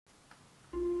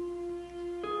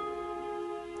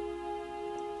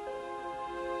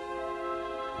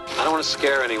I don't want to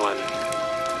scare anyone,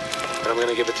 but I'm going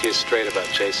to give it to you straight about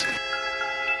Jason.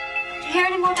 Did you hear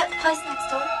any more about the place next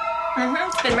door? Mm-hmm.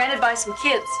 It's been rented by some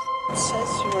kids. It says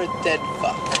you're a dead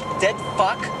fuck. Dead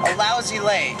fuck? A lousy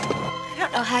lay. I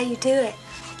don't know how you do it.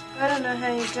 I don't know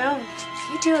how you don't.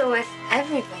 You do it with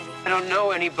everybody. I don't know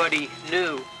anybody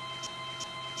new.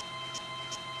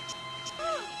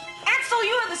 Axel,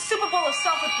 you are the Super Bowl of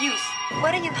self-abuse.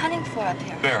 What are you hunting for up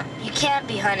here? Bear. You can't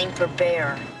be hunting for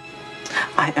bear.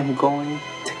 I am going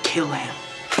to kill him.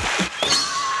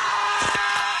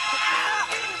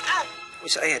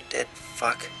 Was I a dead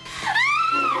fuck?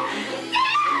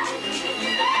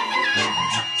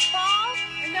 Paul,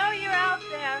 I know you're out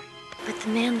there. But the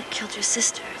man that killed your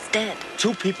sister is dead.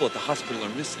 2 people at the hospital are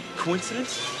missing.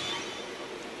 Coincidence?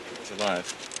 He's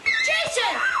alive.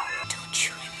 Jason! Don't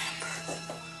you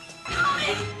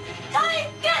remember? Tommy,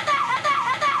 get that!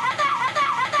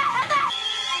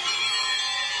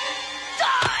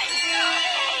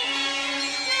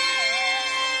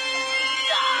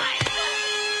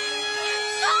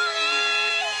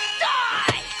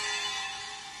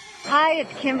 Hi,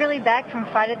 it's Kimberly back from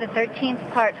Friday the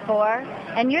 13th, Part 4,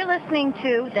 and you're listening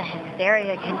to The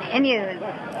Hysteria Continues.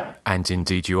 And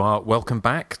indeed you are. Welcome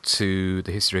back to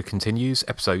The Hysteria Continues,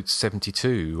 episode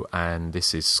 72, and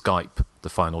this is Skype, the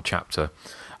final chapter,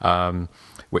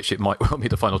 which it might well be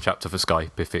the final chapter for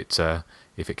Skype if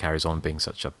it carries on being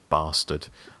such a bastard.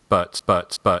 But,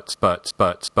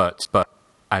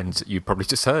 and you probably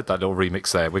just heard that little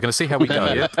remix there. We're going to see how we go.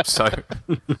 Yep. So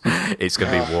it's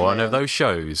going to be one of those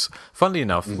shows. Funnily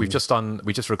enough, we just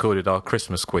recorded our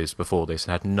Christmas quiz before this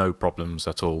and had no problems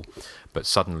at all. But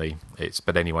suddenly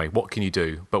but anyway, what can you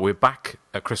do? But we're back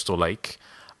at Crystal Lake,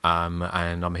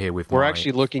 and I'm here with. We're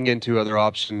actually looking into other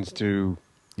options to.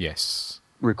 Yes.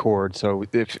 Record. So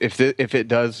if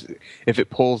it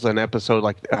pulls an episode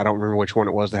like I don't remember which one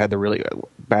it was that had the really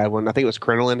bad one. I think it was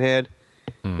Crinoline Head.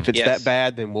 If it's that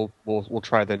bad, then we'll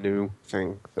try the new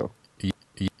thing. So.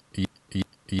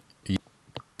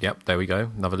 Yep, there we go.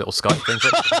 Another little Skype thing.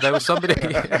 There was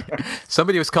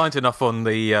somebody was kind enough on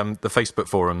the Facebook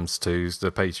forums to the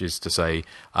pages to say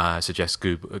suggest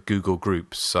Google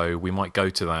Groups. So we might go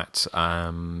to that.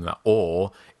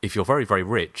 Or if you're very, very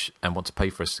rich and want to pay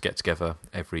for us to get together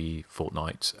every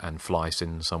fortnight and fly us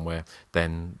in somewhere,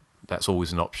 then that's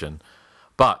always an option.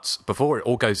 But before it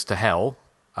all goes to hell,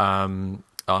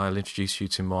 I'll introduce you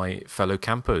to my fellow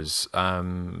campers.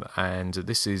 And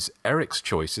this is Eric's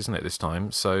choice, isn't it, this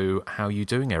time? So how are you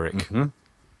doing, Eric? Mm-hmm.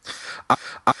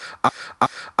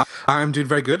 I'm doing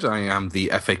very good. I am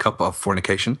the FA Cup of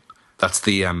fornication. That's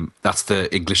the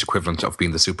English equivalent of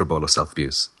being the Super Bowl of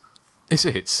self-abuse. Is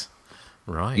it?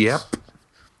 Right. Yep.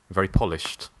 Very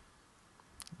polished.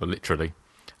 Well, literally.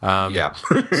 Yeah.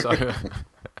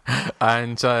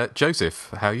 And Joseph,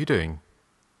 how are you doing?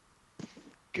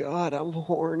 God, I'm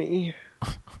horny.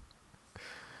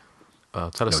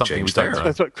 Tell us something we don't know.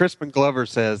 That's what Crispin Glover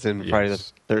says in Friday the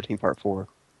 13th, Part 4.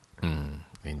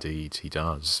 Indeed, he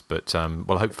does. But,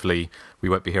 well, hopefully we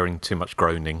won't be hearing too much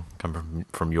groaning coming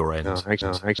from your end. No,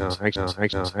 actually,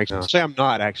 I'm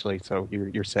not, actually, so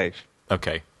you're safe.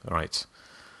 Okay, all right.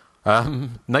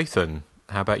 Nathan,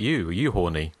 how about you? Are you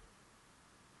horny?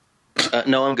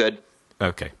 No, I'm good.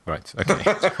 Okay, right.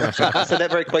 Okay. I said that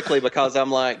very quickly because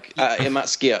I'm like, it might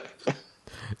skip.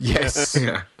 Yes.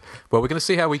 Yeah. Well, we're going to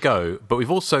see how we go, but we've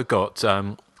also got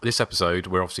this episode.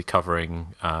 We're obviously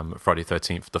covering Friday the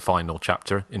 13th, the final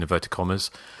chapter in inverted commas.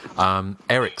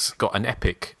 Eric's got an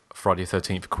epic Friday the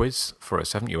 13th quiz for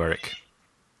us, haven't you, Eric?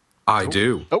 I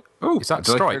do. Oh, is that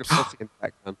Stripes?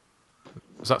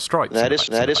 Is that Stripes? That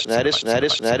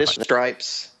is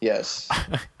Stripes. Yes.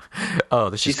 Oh,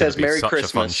 this she is going says to be Merry such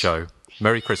Christmas. a fun show.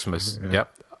 Merry Christmas. Yeah.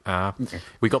 Yep.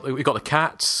 We got the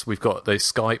cats. We've got the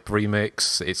Skype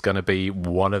remix. It's going to be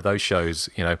one of those shows.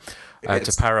 You know,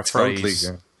 to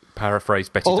paraphrase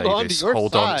Betty Davis.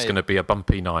 Hold on, it's going to be a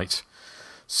bumpy night.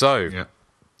 So,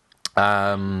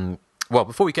 well,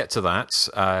 before we get to that,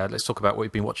 let's talk about what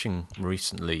we've been watching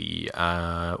recently.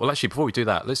 Well, actually, before we do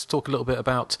that, let's talk a little bit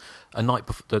about the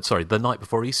night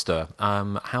before Easter.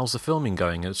 How's the filming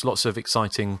going? There's lots of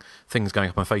exciting things going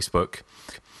up on Facebook.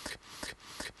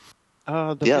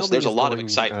 Yes, there's a lot of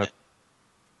excitement.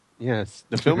 Yes,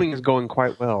 the filming is going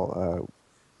quite well.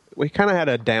 We kind of had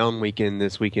a down weekend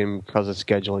this weekend because of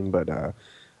scheduling, but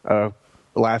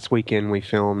last weekend we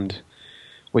spent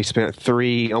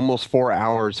almost 4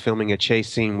 hours filming a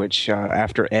chase scene, which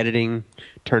after editing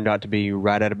turned out to be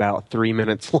right at about 3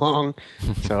 minutes long.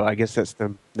 So I guess that's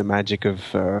the magic of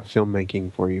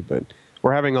filmmaking for you. But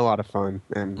we're having a lot of fun,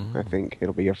 and I think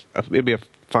it'll be a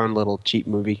fun little cheap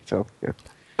movie. So yeah.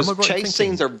 Chase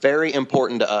scenes are very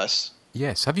important to us.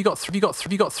 Yes. Have you got three? You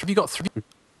got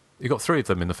three of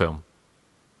them in the film.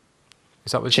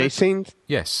 Is that what Chase scenes?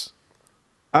 Yes.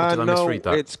 Or did I No, misread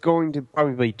that? it's going to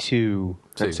probably two.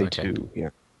 I'd say okay. two. Yeah.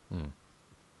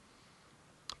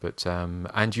 But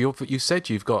and you said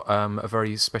you've got a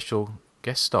very special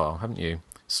guest star, haven't you?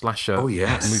 Slasher. Oh,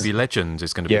 yes. Movie legend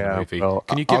is going to be in the movie. Well,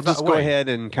 Can you give I'll just that go away? ahead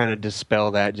and kind of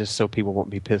dispel that, just so people won't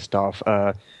be pissed off.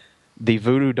 The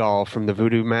Voodoo Doll from the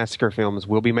Voodoo Massacre films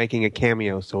will be making a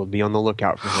cameo, so be on the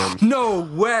lookout for him. No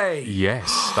way!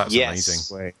 Yes, that's Yes.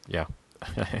 amazing. Wait. Yeah.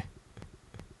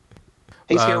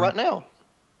 He's here right now.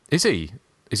 Is he?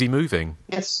 Is he moving?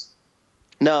 Yes.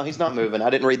 No, he's not moving. I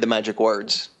didn't read the magic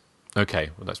words. Okay,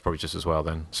 well, that's probably just as well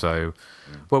then. So,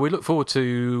 well, we look forward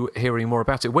to hearing more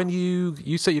about it. When you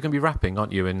say you're going to be wrapping,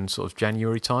 aren't you, in sort of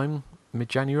January time,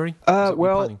 mid-January? Is that what you're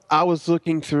Well, planning? I was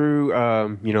looking through,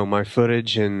 my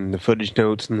footage and the footage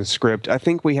notes and the script. I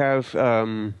think we have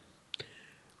one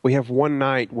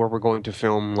night where we're going to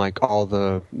film like all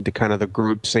the kind of the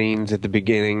group scenes at the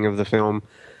beginning of the film.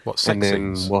 What sex and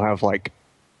then scenes? we'll have like,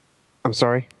 I'm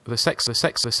sorry. The sex.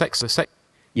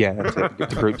 Yeah, that's it.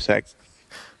 The group sex.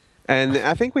 And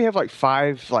I think we have like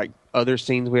 5 like other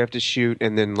scenes we have to shoot,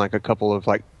 and then like a couple of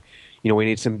like, we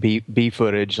need some B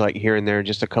footage like here and there,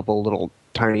 just a couple little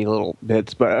tiny little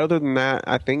bits. But other than that,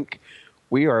 I think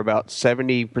we are about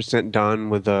 70% done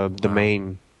with the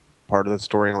main part of the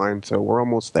storyline, so we're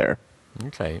almost there.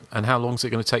 Okay, and how long is it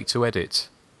going to take to edit?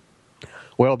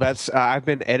 Well, that's I've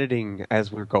been editing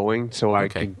as we're going, so I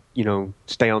can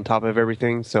stay on top of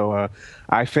everything. So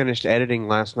I finished editing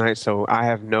last night, so I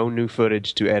have no new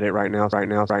footage to edit right now. So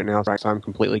I'm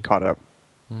completely caught up.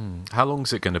 How long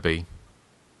is it going to be?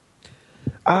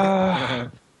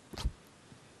 Well,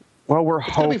 we're It's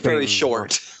hoping going to be very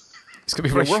short. It's going to be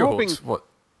very we're short. hoping- What?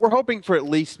 We're hoping for at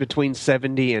least between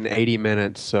 70 and 80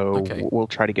 minutes, so Okay. we'll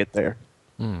try to get there.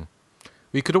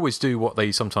 We could always do what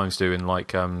they sometimes do in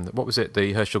like what was it?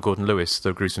 The Herschel Gordon Lewis,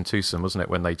 the Gruesome Twosome, wasn't it?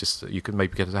 When they you could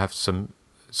maybe get to have some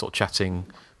sort of chatting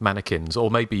mannequins,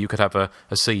 or maybe you could have a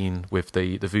scene with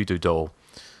the voodoo doll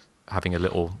having a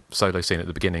little solo scene at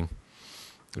the beginning.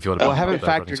 If you want to, Well, I haven't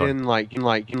factored in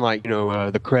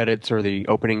the credits or the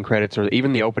opening credits or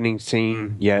even the opening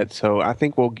scene yet, so I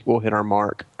think we'll hit our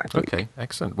mark. I think. Okay,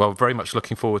 excellent. Well, very much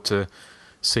looking forward to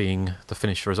seeing the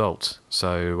finished result.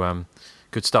 So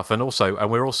good stuff. And also,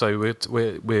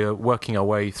 we're working our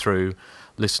way through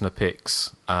listener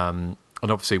picks. And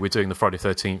obviously, we're doing the Friday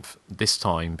 13th this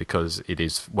time because it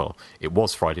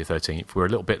was Friday 13th. We're a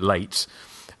little bit late.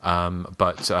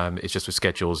 But it's just with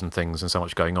schedules and things and so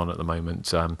much going on at the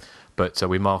moment. But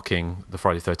we're marking the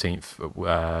Friday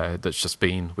 13th that's just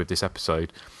been with this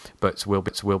episode. But we'll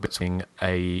be doing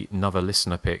another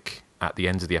listener pick at the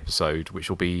end of the episode, which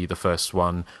will be the first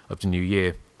one of the new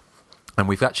year. And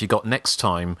we've actually got next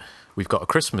time, we've got a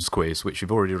Christmas quiz, which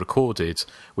we've already recorded,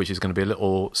 which is going to be a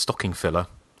little stocking filler,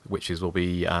 we'll tell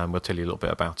you a little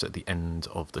bit about it at the end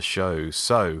of the show.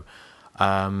 So,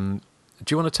 do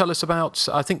you want to tell us about,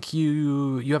 I think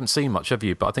you haven't seen much, have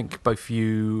you? But I think both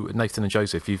you, Nathan and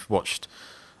Joseph, you've watched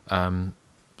Silent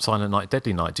Night,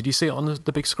 Deadly Night. Did you see it on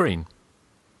the big screen?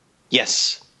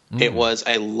 Yes. It was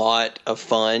a lot of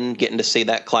fun getting to see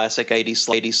that classic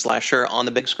 80s slasher on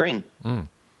the big screen.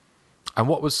 And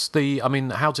what was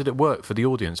how did it work for the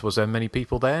audience? Was there many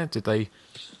people there?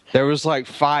 There was like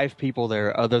 5 people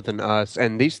there other than us,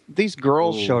 and these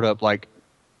girls showed up like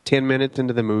 10 minutes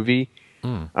into the movie.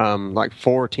 Like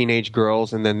 4 teenage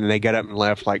girls, and then they got up and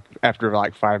left like after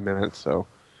like 5 minutes. So,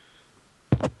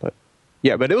 but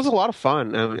it was a lot of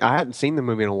fun. I hadn't seen the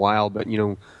movie in a while, but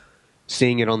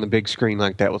seeing it on the big screen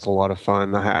like that was a lot of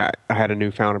fun. I had a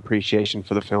newfound appreciation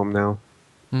for the film now.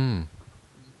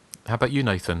 How about you,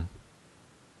 Nathan?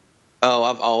 Oh,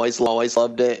 I've always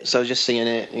loved it. So just seeing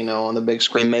it, on the big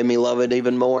screen made me love it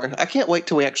even more. I can't wait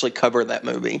till we actually cover that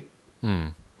movie.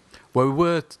 Well, we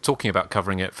were talking about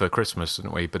covering it for Christmas,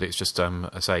 didn't we? But it's just,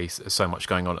 I say, so much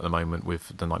going on at the moment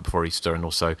with the night before Easter and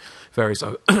also various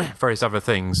other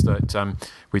things that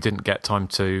we didn't get time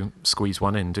to squeeze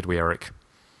one in, did we, Eric?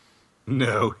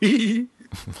 No.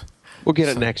 We'll get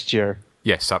it next year.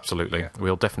 Yes, absolutely. Yeah.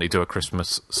 We'll definitely do a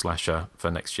Christmas slasher for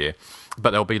next year. But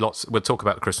there'll be lots. We'll talk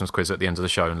about the Christmas quiz at the end of the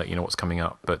show and let you know what's coming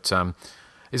up. But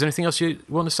is there anything else you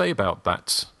want to say about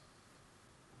that?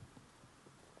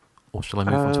 Or shall I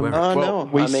move on to Eric?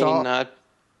 No.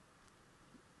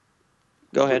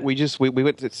 Go ahead. We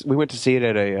went to see it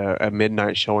at a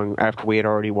midnight showing after we had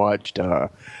already watched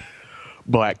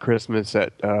Black Christmas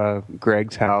at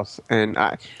Greg's house, and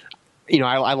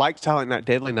I like Silent Night,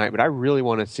 Deadly Night, but I really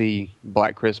want to see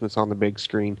Black Christmas on the big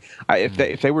screen.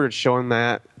 If they were showing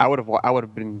that, I would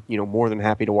have been more than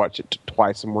happy to watch it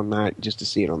twice in one night just to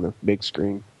see it on the big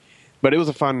screen. But it was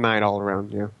a fun night all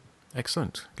around. Yeah.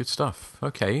 Excellent, good stuff.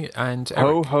 Okay, and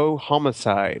Ho Eric. Ho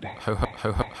Homicide. Ho ho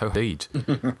ho ho ho. Indeed.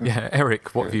 Yeah,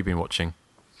 Eric, what have you been watching?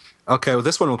 Okay, well,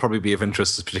 this one will probably be of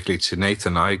interest, particularly to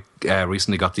Nathan. I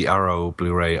recently got the Arrow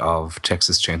Blu-ray of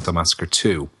Texas Chainsaw Massacre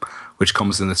 2, which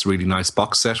comes in this really nice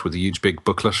box set with a huge big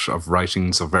booklet of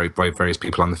writings of various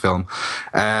people on the film.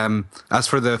 As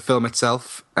for the film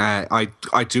itself, I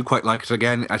do quite like it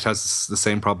again. It has the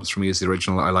same problems for me as the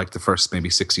original. I like the first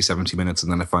maybe 60, 70 minutes,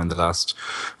 and then I find the last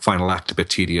final act a bit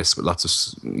tedious with lots of,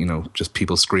 just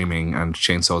people screaming and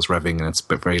chainsaws revving, and it's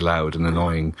very loud and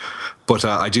annoying. But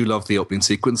I do love the opening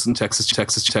sequence in Texas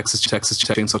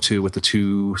Chainsaw 2 with the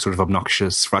two sort of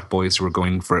obnoxious frat boys who are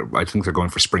going for, I think they're going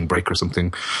for spring break or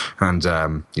something. And,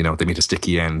 they meet a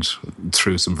sticky end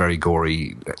through some very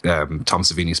gory Tom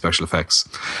Savini special effects.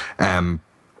 And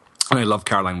I love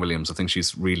Caroline Williams. I think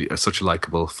she's really such a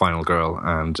likable final girl.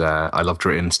 And I loved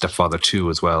her in Stepfather 2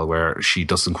 as well, where she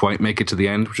doesn't quite make it to the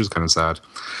end, which is kind of sad.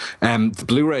 The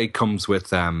Blu-ray comes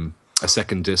with a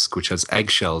second disc which has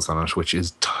Eggshells on it, which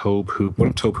is one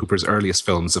of Tobe Hooper's earliest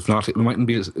films. If not, it mightn't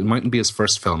be his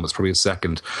first film. It's probably his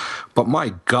second. But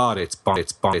my God, it's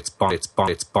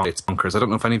bonkers. I don't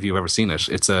know if any of you have ever seen it.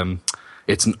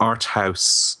 It's an art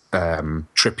house,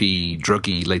 trippy,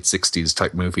 druggy, late 60s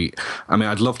type movie. I mean,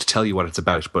 I'd love to tell you what it's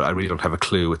about, but I really don't have a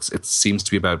clue. It seems to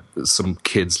be about some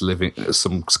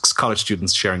college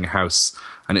students sharing a house,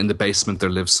 and in the basement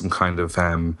there lives some kind of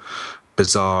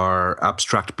bizarre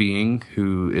abstract being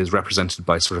who is represented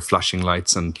by sort of flashing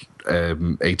lights, and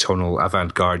atonal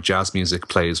avant-garde jazz music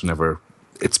plays whenever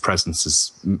its presence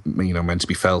is meant to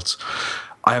be felt.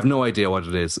 I have no idea what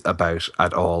it is about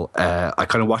at all. I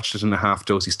kind of watched it in a half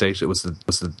dozy state. I watched it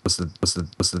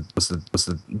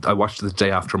the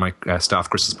day after my staff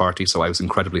Christmas party, so I was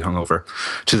incredibly hungover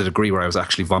to the degree where I was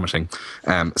actually vomiting.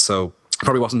 So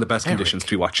probably wasn't the best conditions to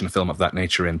be watching a film of that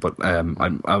nature in, but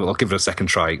I'll give it a second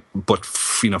try. But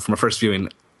from a first viewing,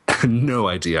 no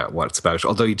idea what it's about.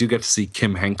 Although you do get to see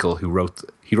Kim Henkel, who wrote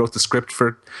the script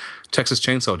for Texas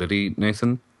Chainsaw. Did he,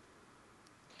 Nathan?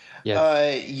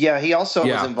 Yeah, he also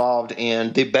was involved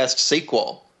in the best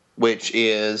sequel, which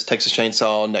is Texas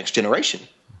Chainsaw Next Generation.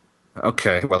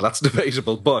 Okay, well that's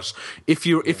debatable. But if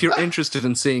you're interested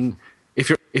in seeing if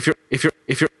you're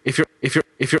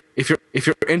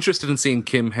interested in seeing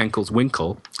Kim Henkel's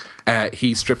Winkle,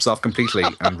 he strips off completely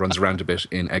and runs around a bit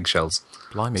in eggshells.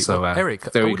 Blimey. So, well,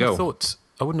 Eric, there I you go.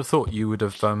 I wouldn't have thought you would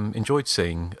have enjoyed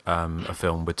seeing a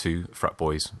film where two frat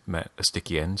boys met a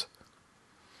sticky end.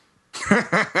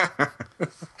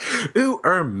 Ooh,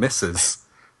 misses.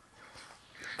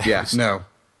 Yeah, no.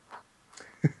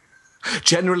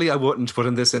 Generally, I wouldn't, but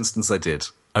in this instance, I did.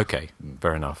 Okay,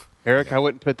 fair enough. Eric, I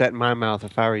wouldn't put that in my mouth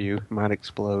if I were you. It might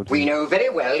explode. We know very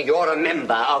well you're a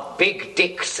member of Big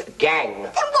Dick's gang.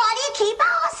 Then why do you keep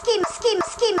asking? Skim.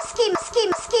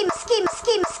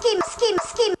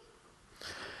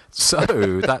 So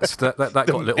that got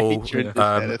a little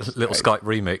Skype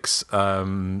remix.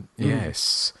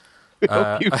 Yes.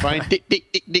 Hope you find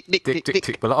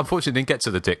dick. But unfortunately, didn't get to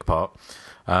the dick part.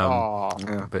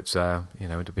 But it'd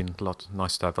have been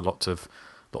nice to have lots of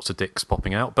dicks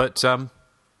popping out. But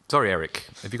sorry, Eric,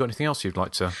 have you got anything else you'd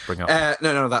like to bring up?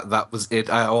 No, that was it.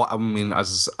 I mean,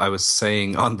 as I was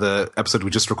saying on the episode we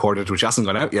just recorded, which hasn't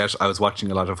gone out yet, I was watching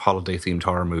a lot of holiday-themed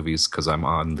horror movies because I'm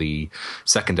on the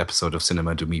second episode of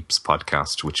Cinema de Meeps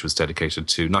podcast, which was dedicated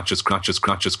to not just Christmas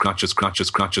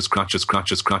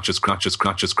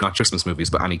movies,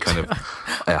 but any kind of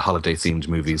holiday-themed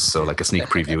movies. So, like a sneak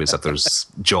preview is that there's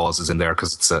Jaws is in there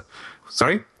because it's a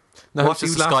sorry. No, what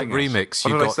it's just a Skype remix.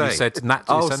 You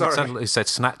said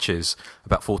snatches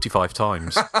about 45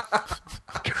 times.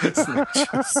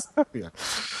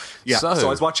 Yeah. So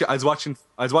I was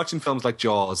watching films like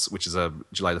Jaws, which is a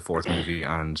July the 4th movie,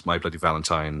 and My Bloody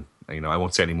Valentine. I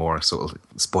won't say any more, so it'll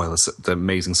spoil the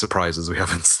amazing surprises we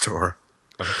have in store.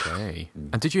 Okay.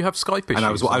 And did you have Skype issues? And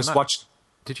I was watching.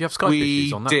 Did you have Skype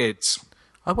issues on that? We did.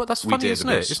 Oh, well, that's funny, isn't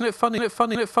it? Isn't it funny? Yes,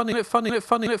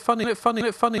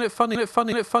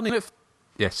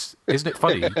 isn't it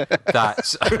funny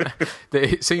that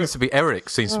it seems to be Eric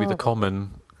seems to be the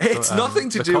common. It's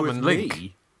nothing to do with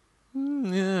link. me.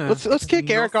 Yeah. Let's kick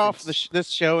Eric off this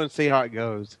show and see how it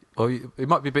goes. Well, it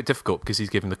might be a bit difficult because he's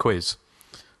giving the quiz.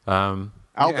 I'll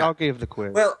give the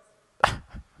quiz. Well,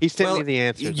 he sent me the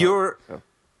answers.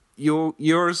 Your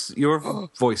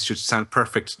voice should sound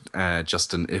perfect,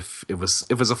 Justin. If it was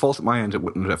a fault at my end, it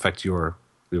wouldn't affect your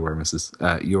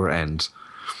end.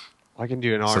 I can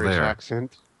do an So Irish there.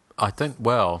 accent. I don't.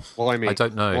 Well, Blimey. I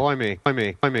don't know. Blimey.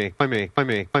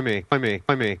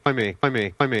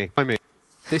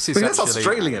 This is I mean, that's actually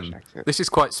Australian. This is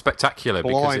quite spectacular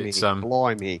because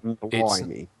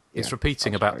Blimey. it's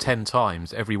repeating about 10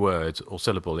 times every word or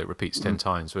syllable. It repeats 10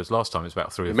 times, whereas last time it was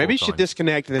about 3 or 4 Maybe you times. should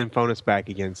disconnect and then phone us back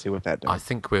again. See what that does. I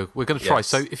think we're going to try. Yes.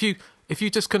 So if you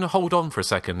just going to hold on for a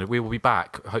second, we will be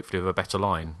back hopefully with a better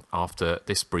line after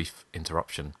this brief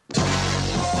interruption.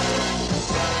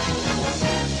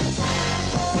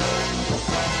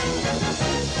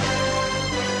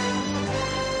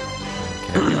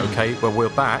 Okay, well, we're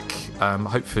back.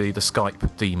 Hopefully the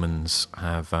Skype demons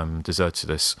have deserted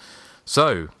us.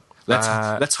 So Let's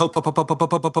hope.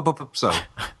 So,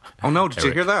 oh no! Did you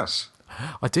Eric. hear that?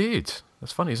 I did.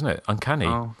 That's funny, isn't it? Uncanny.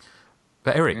 Oh.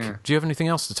 But Eric, Yeah. do you have anything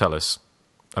else to tell us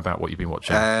about what you've been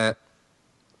watching?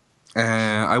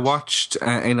 I watched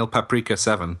Anal Paprika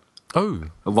 7. Oh,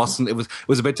 It wasn't. It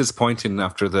was a bit disappointing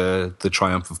after the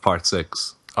triumph of Part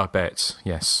 6. I bet.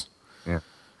 Yes. Yeah.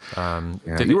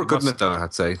 Yeah. You were good in it, though.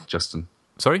 I'd say, Justin.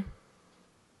 Sorry.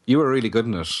 You were really good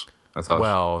in it. I thought.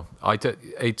 Well, I did.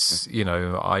 It's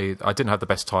I didn't have the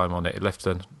best time on it. It left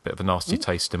a bit of a nasty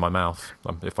taste in my mouth,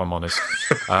 if I'm honest.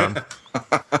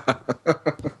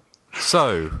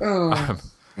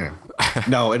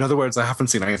 No, in other words, I haven't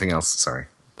seen anything else. Sorry.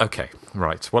 Okay,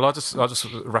 right. Well, I'll just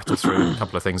rattle through a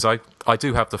couple of things. I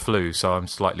do have the flu, so I'm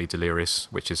slightly delirious,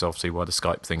 which is obviously why the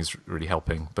Skype thing is really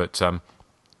helping. But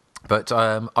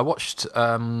I watched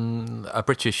a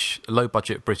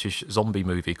low-budget British zombie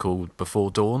movie called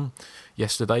Before Dawn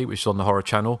yesterday, which is on the Horror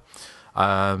Channel,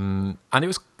 and it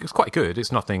was quite good.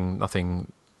 It's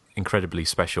nothing incredibly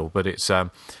special, but it's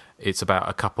about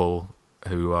a couple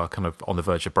who are kind of on the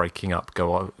verge of breaking up,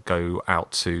 go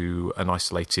out to an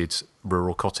isolated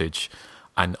rural cottage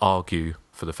and argue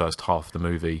for the first half of the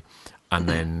movie, and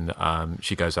then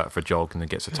she goes out for a jog and then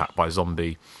gets attacked by a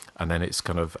zombie, and then it's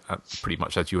kind of pretty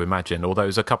much as you imagine, although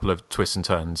there's a couple of twists and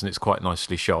turns, and it's quite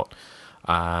nicely shot,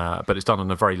 but it's done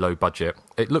on a very low budget.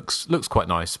 It looks quite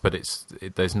nice, but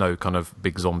there's no kind of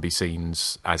big zombie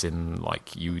scenes, as in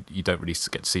like you don't really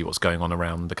get to see what's going on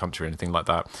around the country or anything like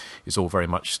that. It's all very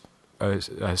much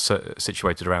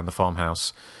situated around the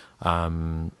farmhouse,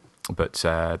 but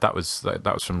that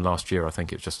was from last year. I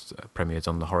think it just premiered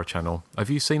on the Horror Channel.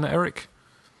 Have you seen that, Eric?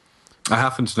 I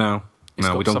haven't. No,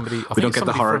 we don't. We don't get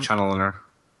the Horror Channel in our.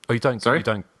 Oh, you don't. Sorry? You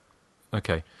don't.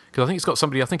 Okay, because I think it's got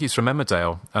somebody. I think he's from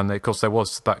Emmerdale, and of course there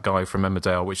was that guy from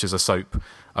Emmerdale, which is a soap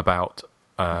about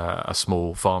a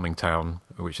small farming town,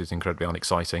 which is incredibly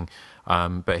unexciting.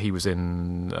 But he was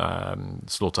in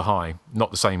Slaughter High,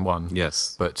 not the same one.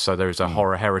 Yes. But so there is a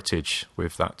horror heritage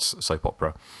with that soap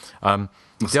opera.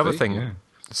 The other thing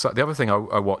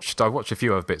I watched a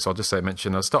few other bits. I'll just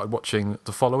mention. I started watching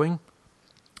The Following,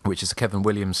 which is a Kevin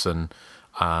Williamson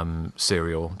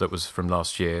serial that was from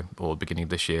last year or the beginning of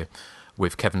this year,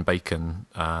 with Kevin Bacon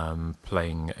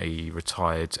playing a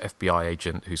retired FBI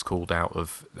agent who's called out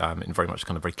of, in very much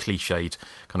kind of very cliched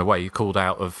kind of way, called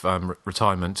out of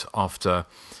retirement after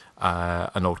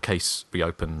an old case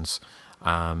reopens.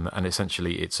 And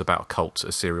essentially it's about a cult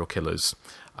of serial killers.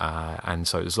 And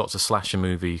so there's lots of slasher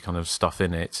movie kind of stuff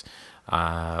in it,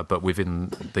 but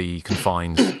within the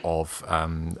confines of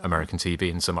American TV,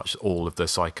 in so much all of the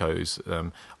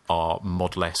psychos are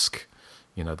model-esque.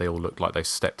 You know, they all look like they've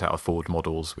stepped out of Ford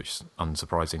models, which is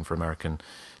unsurprising for American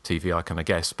TV, I kind of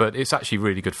guess. But it's actually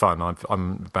really good fun.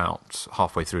 I'm about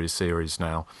halfway through the series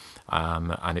now,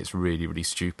 and it's really, really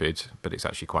stupid, but it's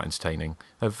actually quite entertaining.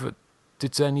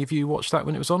 Did any of you watch that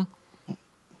when it was on?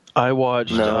 I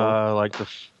watched I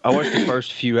watched the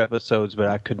first few episodes, but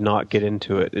I could not get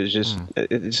into it. It's just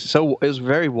it was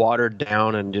very watered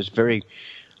down and just very.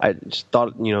 I just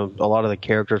thought a lot of the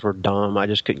characters were dumb. I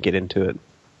just couldn't get into it.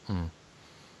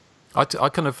 It's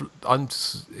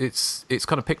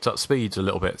kind of picked up speed a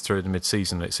little bit through the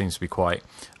mid-season. It seems to be quite.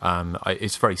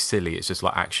 It's very silly. It's just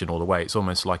like action all the way. It's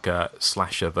almost like a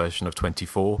slasher version of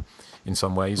 24 in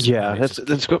some ways. Yeah, that's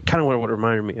kind of what it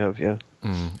reminded me of. Yeah,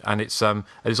 and it's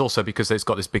also because it's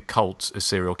got this big cult of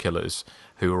serial killers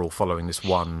who are all following this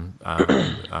one,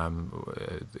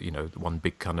 one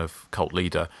big kind of cult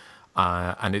leader.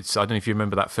 And I don't know if you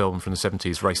remember that film from the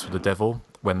 70s, Race with the Devil,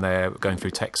 when they're going through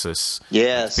Texas.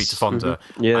 Yes. Peter Fonda.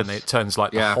 Mm-hmm. Yes. And it turns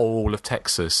like the whole of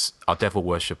Texas are devil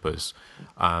worshippers,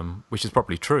 which is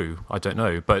probably true. I don't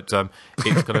know. But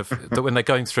it's kind of when they're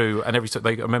going through, and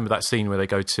they remember that scene where they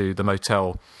go to the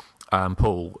motel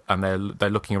pool and they're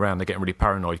looking around, they're getting really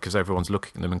paranoid because everyone's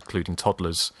looking at them, including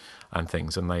toddlers and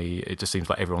things, and it just seems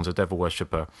like everyone's a devil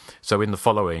worshipper. So in The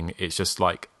Following, it's just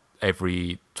like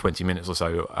every 20 minutes or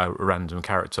so a random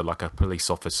character like a police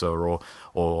officer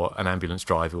or an ambulance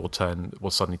driver will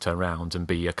suddenly turn around and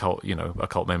be a cult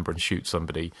member and shoot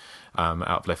somebody out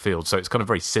of left field. So it's kind of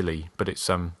very silly, but it's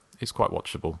quite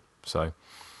watchable. So,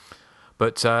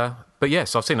 but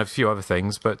yes, I've seen a few other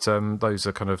things, but those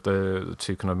are kind of the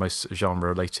two kind of most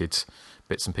genre-related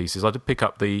bits and pieces. I did pick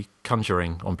up The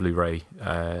Conjuring on Blu-ray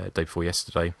day before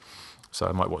yesterday, so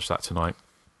I might watch that tonight.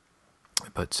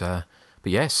 But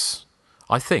yes,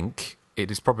 I think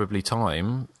it is probably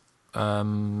time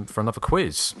for another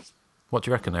quiz. What do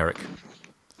you reckon, Eric?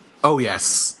 Oh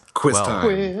yes, quiz time.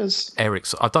 Quiz.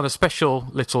 Eric's. I've done a special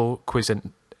little quiz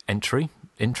intro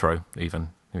even.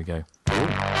 Here we go.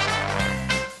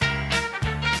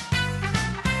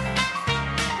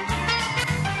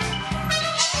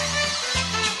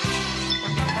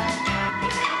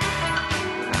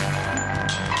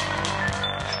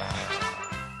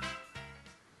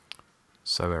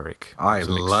 So, Eric, I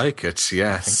like it.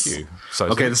 Yes, thank you. So,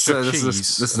 okay, this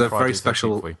is a very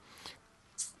special.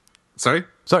 Sorry,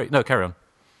 no, carry on.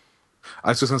 I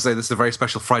was just going to say this is a very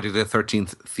special Friday the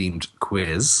 13th themed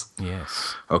quiz.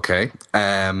 Yes. Okay.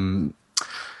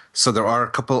 So there are a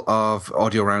couple of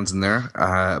audio rounds in there,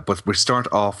 but we start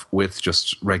off with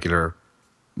just regular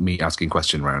me asking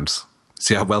question rounds.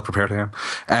 See how well prepared I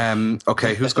am.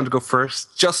 Okay, who's going to go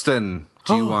first? Justin,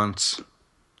 do you want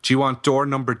door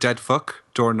number dead fuck,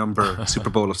 door number Super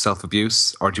Bowl of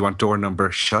self-abuse, or do you want door number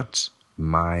shut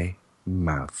my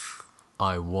mouth?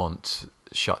 I want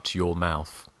shut your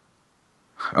mouth.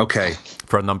 Okay.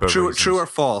 For a number of reasons. True or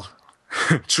false?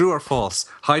 True or false?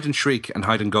 Hide and Shriek and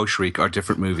Hide and Go Shriek are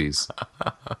different movies.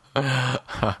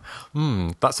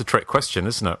 That's a trick question,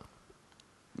 isn't it?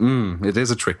 It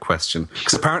is a trick question.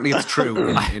 Because apparently it's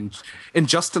true. In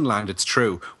Justin Land, it's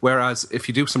true. Whereas if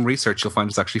you do some research, you'll find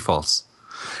it's actually false.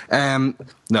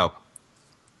 No.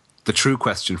 The true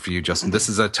question for you, Justin, this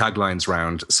is a taglines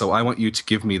round. So I want you to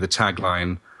give me the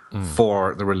tagline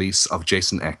for the release of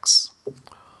Jason X.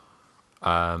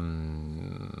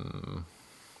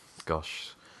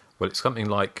 Gosh. Well, it's something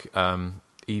like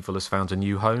Evil has found a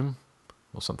new home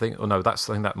or something. Oh, no, that's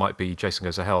something that might be Jason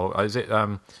Goes to Hell. Is it...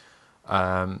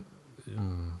 I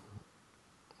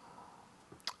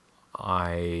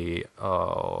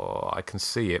can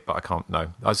see it, but I can't.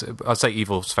 No, I'd say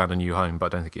Evil's found a new home, but I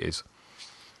don't think it is.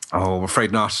 Oh, I'm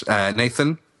afraid not.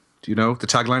 Nathan, do you know the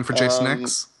tagline for Jason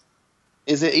X?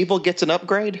 Is it Evil Gets an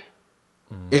Upgrade?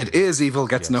 It is Evil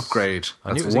Gets an Upgrade. I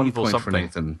knew That's it was 1 Evil point something. for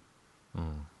Nathan.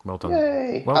 Well done.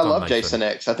 Yay! Well I done, love Nathan. Jason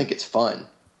X. I think it's fun.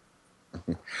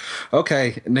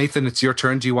 Okay, Nathan, it's your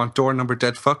turn. Do you want door number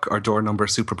dead fuck or door number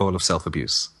Super Bowl of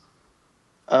self-abuse?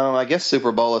 I guess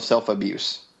Super Bowl of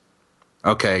self-abuse.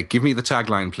 Okay, give me the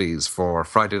tagline, please, for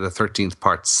Friday the 13th,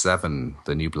 Part 7,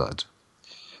 The New Blood.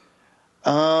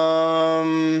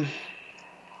 Hang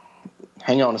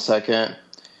on a second.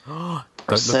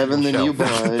 Don't 7, look The at New the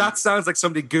shelf. Blood. That sounds like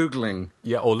somebody Googling.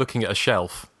 Yeah, or looking at a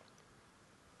shelf.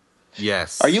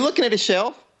 Yes. Are you looking at a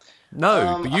shelf?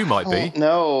 No, but you might be.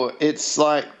 No, it's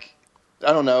like,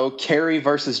 I don't know, Carrie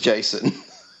versus Jason.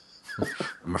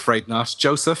 I'm afraid not.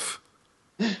 Joseph?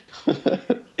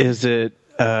 Is it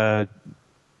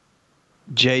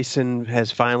Jason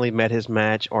has finally met his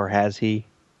match, or has he?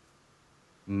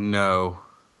 No.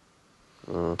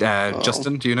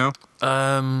 Justin, do you know?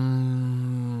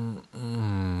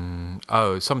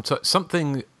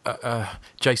 Something.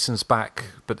 Jason's back,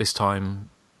 but this time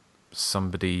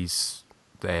somebody's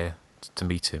there to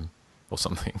meet him, or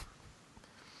something.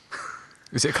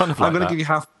 Is it kind of like I'm going that? to give you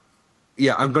half.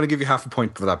 Yeah, I'm going to give you half a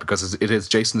point for that because it is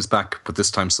Jason is back, but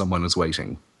this time someone is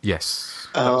waiting. Yes,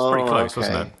 that was pretty close, okay.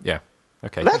 wasn't it? Yeah.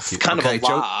 Okay. That's thank you. kind of a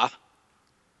lie.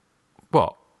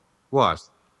 What? What?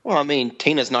 Well, I mean,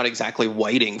 Tina's not exactly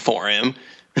waiting for him.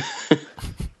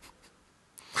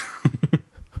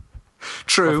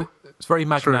 True. It's very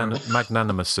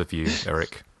magnanimous of you,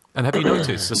 Eric. And have you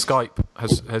noticed the Skype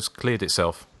has cleared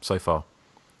itself so far?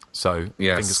 So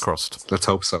Yes. fingers crossed. Let's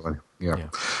hope so. Yeah.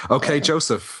 Okay,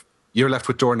 Joseph, you're left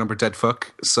with door number dead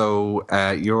fuck. So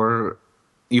you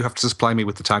have to supply me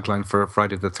with the tagline for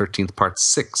Friday the 13th, Part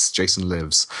 6, Jason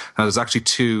Lives. Now, there's actually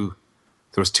two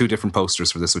different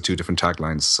posters for this with two different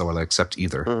taglines, so I'll accept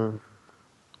either.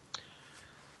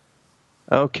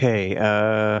 Okay.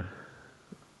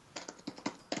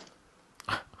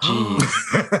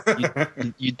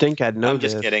 You'd think I'd know I'm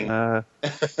just this. kidding.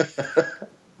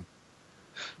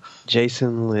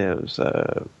 Jason Lives.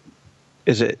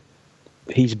 Is it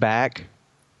He's Back?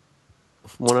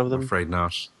 One of them? I'm afraid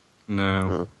not.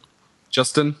 No.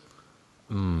 Justin?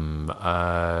 Oh,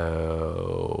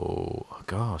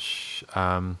 gosh.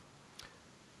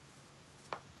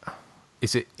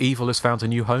 Is it Evil Has Found a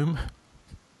New Home?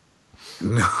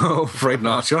 No, afraid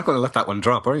not. You're not going to let that one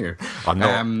drop, are you? I'm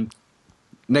not.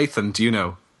 Nathan, do you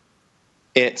know?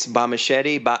 It's by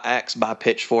machete, by axe, by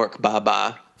pitchfork,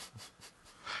 bye.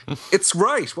 It's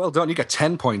right. Well done. You get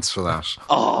 10 points for that.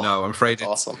 Oh, no, I'm afraid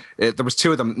awesome. There was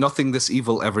two of them. Nothing This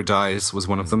Evil Ever Dies was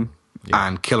one of them,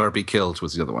 and Kill or Be Killed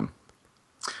was the other one.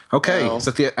 Okay, Oh. so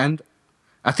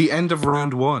at the end of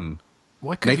round one,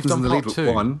 Why couldn't Nathan's you in have the done lead part with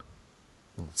two?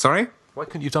 1. Sorry? Why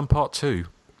couldn't you have done part 2?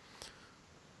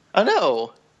 I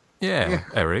know. Yeah,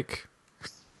 Eric.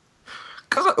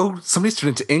 God, oh, somebody's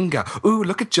turned into Inga. Oh,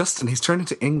 look at Justin. He's turned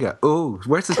into Inga. Oh,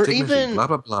 where's his Or dignity? even Blah,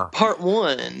 blah, blah. part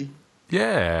 1.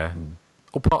 Yeah.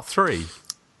 Or part 3.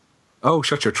 Oh,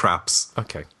 shut your traps.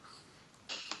 Okay.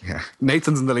 Yeah.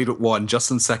 Nathan's in the lead with 1,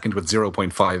 Justin's second with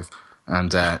 0.5,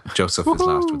 and Joseph is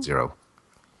last with 0.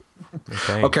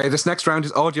 Okay, this next round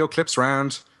is audio clips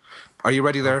round. Are you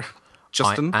ready there,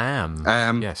 Justin? I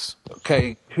am. Yes.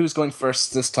 Okay, who's going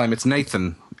first this time? It's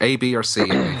Nathan. A, B, or C,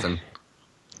 Nathan?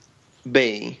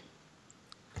 B.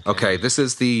 Okay, this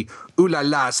is the Ooh la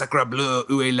la, sacre bleu,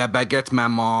 où est la baguette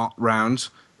maman round.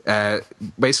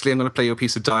 Basically, I'm going to play you a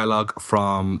piece of dialogue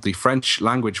from the French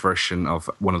language version of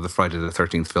one of the Friday the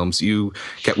 13th films. You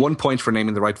get 1 point for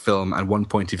naming the right film and 1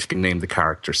 point if you can name the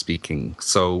character speaking.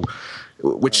 So,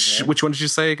 which one did you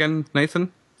say again,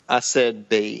 Nathan? I said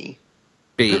B.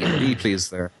 B. B, please,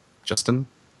 there. Justin?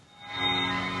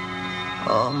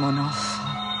 Oh, mon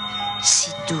enfant,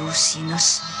 si doux, si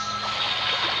innocent,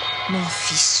 mon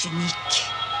fils unique,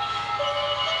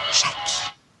 Jackie.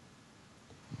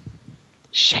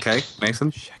 Okay,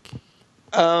 Nathan?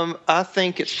 I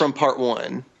think it's from part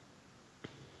 1.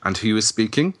 And who is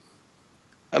speaking?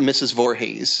 Mrs.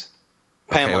 Voorhees.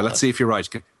 Pamela. Okay, well, let's see if you're right.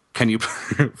 Can you,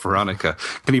 Veronica,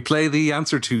 can you play the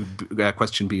answer to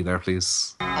question B there,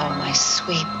 please? Oh, my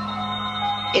sweet,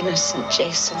 innocent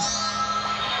Jason.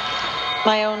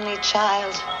 My only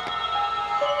child.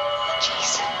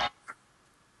 Jason.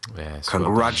 Yes.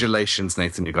 Congratulations,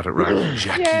 Nathan, you got it right.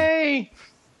 Jackie. Yay!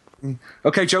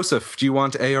 Okay, Joseph, do you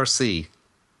want A or C?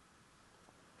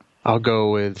 I'll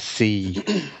go with C.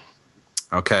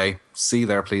 Okay, C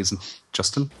there, please.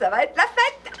 Justin? Ça va être la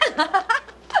fête.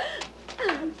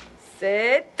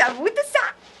 C'est à vous de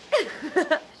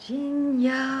ça.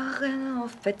 J'ignore en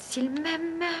fait s'il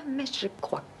m'aime, mais je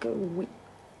crois que oui.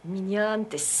 Mignonne,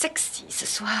 t'es sexy ce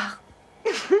soir.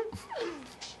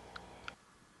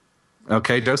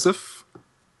 Okay, Joseph?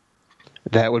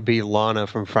 That would be Lana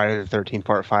from Friday the 13th,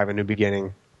 Part 5, A New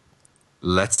Beginning.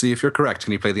 Let's see if you're correct.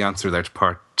 Can you play the answer there to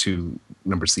part 2,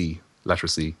 number C, letter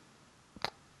C?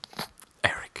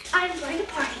 I'm going to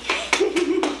party.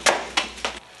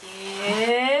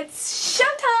 It's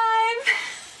showtime.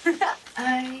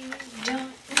 I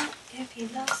don't know if he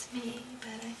loves me,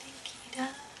 but I think he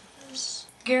does.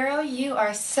 Girl, you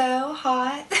are so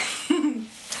hot.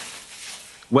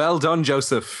 Well done,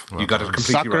 Joseph. You got it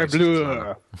completely Sacre right.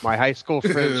 bleu. My high school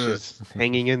French is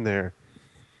hanging in there.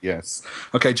 Yes.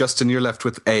 Okay, Justin, you're left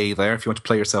with A there, if you want to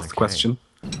play yourself the question.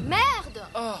 Merde!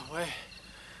 Oh, ouais.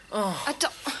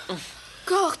 Attends.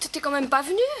 Gort, t'es quand même pas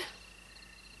venu?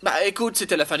 Bah écoute,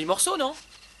 c'était la fin du morceau, non?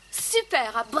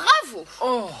 Super, ah, bravo!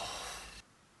 Oh.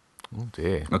 Oh,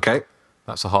 dear. Okay.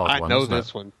 That's a hard I one. know isn't this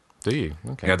it? one. Do you?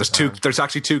 Okay. Yeah, there's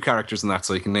actually 2 characters in that,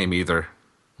 so you can name either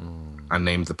and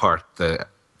name the part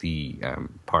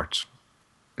part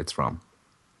it's from.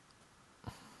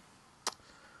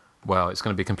 Well, it's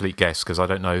going to be a complete guess because I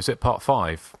don't know. Is it part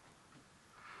 5?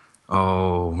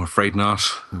 Oh, I'm afraid not.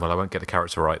 Well, I won't get the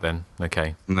character right then.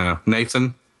 Okay. No.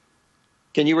 Nathan?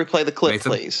 Can you replay the clip,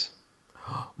 Nathan? please?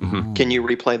 Can you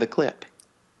replay the clip?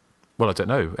 Well, I don't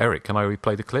know. Eric, can I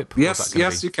replay the clip? Or is Yes, that gonna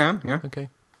yes, be- you can. Yeah. Okay.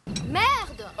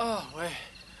 Merde! Oh, ouais.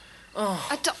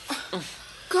 Attends.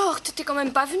 Gort, t'es quand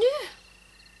même pas venu?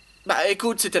 Bah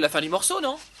écoute, c'était la fin du morceau,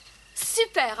 non?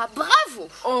 Super, ah, bravo!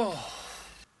 Oh.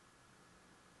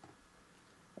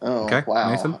 Oh, Okay,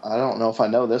 wow. Nathan? I don't know if I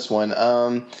know this one.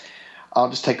 I'll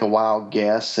just take a wild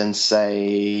guess and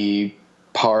say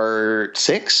part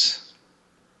 6.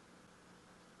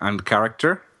 And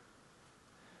character?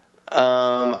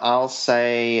 I'll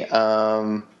say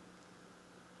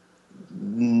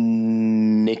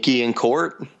Nikki in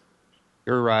court.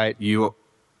 You're right. Play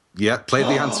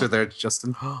the answer there,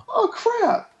 Justin. Oh,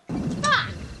 crap.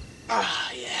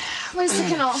 Wait a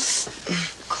second.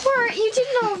 Court, you did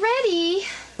it already.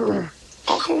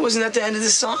 Oh, wasn't that the end of the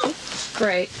song?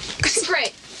 Great.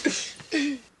 Great.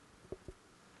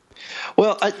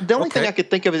 Well, the only thing I could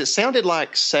think of is it sounded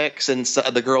like sex and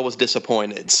the girl was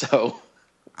disappointed, so...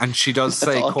 And she does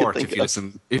That's say all I could court think if you of.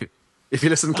 listen. If you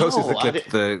listen closely to the Oh, I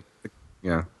clip,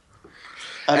 yeah.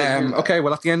 I didn't hear that. Okay,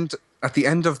 well at the end at the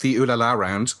end of the Ooh La La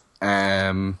round,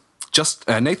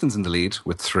 Nathan's in the lead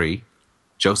with 3,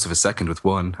 Joseph is second with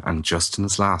 1, and Justin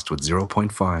is last with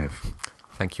 0.5.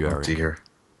 Thank you, Eric. Oh dear.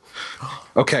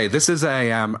 Okay, this is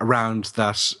a round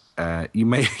that you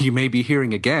may be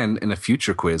hearing again in a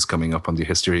future quiz coming up on the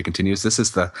Hysteria Continues. This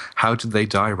is the How Did They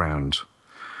Die round.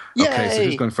 Yay! Okay, so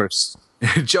who's going first?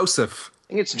 Joseph. I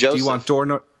think it's Joseph. Do you want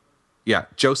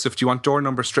Joseph, do you want door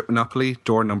number Strip Monopoly,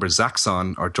 door number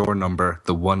Zaxxon, or door number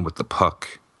the one with the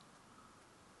puck?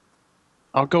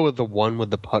 I'll go with the one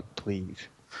with the puck, please.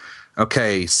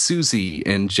 Okay, Susie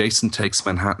in Jason Takes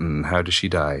Manhattan. How does she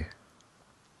die?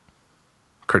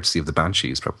 Courtesy of the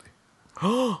Banshees, probably.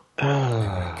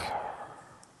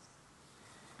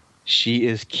 She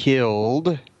is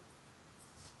killed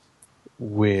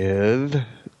with...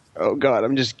 Oh, God,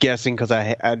 I'm just guessing because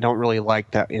I don't really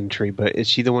like that entry, but is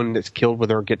she the one that's killed with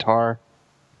her guitar?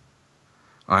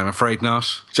 I'm afraid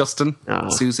not. Justin?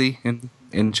 Susie in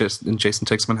Jason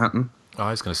Takes Manhattan?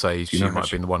 I was going to say she might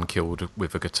have been the one killed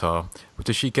with a guitar.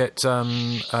 Does she get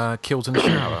killed in the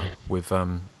shower with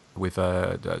with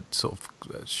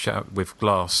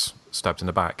glass stabbed in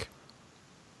the back?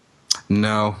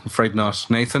 No, afraid not.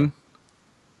 Nathan?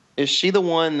 Is she the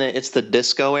one that it's the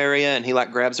disco area and he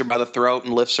like grabs her by the throat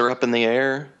and lifts her up in the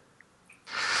air?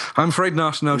 I'm afraid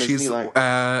not. No, she's one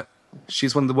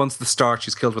of the ones at the start.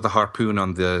 She's killed with a harpoon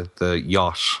on the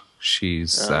yacht.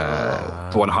 She's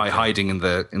the one hiding in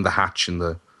the hatch in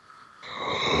the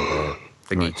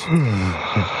thingy.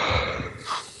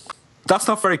 That's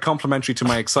not very complimentary to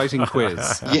my exciting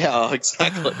quiz. Yeah,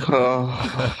 exactly.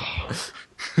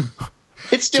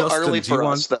 It's still Justin, early for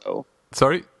us, though.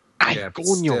 Sorry?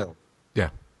 Still. Yeah.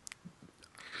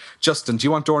 Justin, do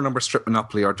you want door number Strip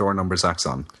Monopoly or door number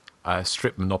Zaxxon?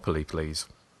 Strip Monopoly, please.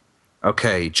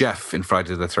 Okay, Jeff in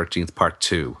Friday the 13th, Part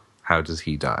 2. How does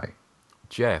he die?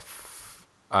 Jeff,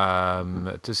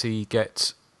 does he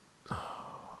get...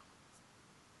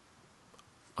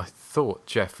 I thought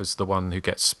Jeff was the one who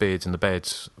gets speared in the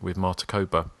bed with Marta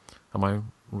Koba. Am I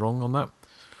wrong on that?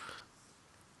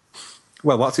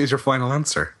 Well, what is your final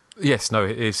answer? Yes, no,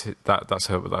 it is.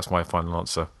 That's my final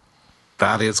answer.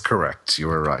 That is correct. You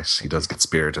were right. He does get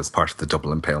speared as part of the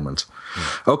double impalement.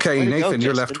 Okay, Way to Nathan, go,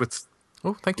 you're Justin. left with...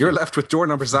 Oh, thank you. You're left with door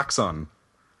number Zaxxon.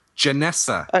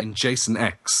 Janessa in Jason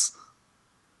X.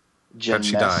 How'd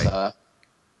she die?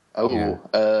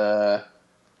 Wow,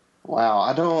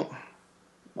 I don't...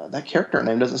 That character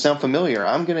name doesn't sound familiar.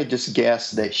 I'm going to just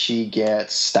guess that she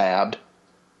gets stabbed.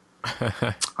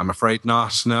 I'm afraid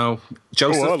not, no.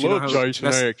 Joseph, I do you know love how Jason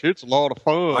X. It's a lot of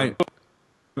fun.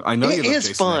 I know It you love is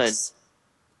Jason fun. X.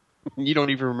 You don't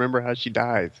even remember how she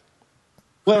dies.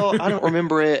 Well, I don't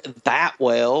remember it that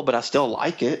well, but I still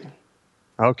like it.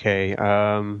 Okay,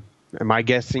 am I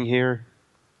guessing here?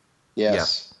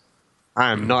 Yes.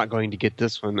 I am not going to get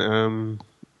this one.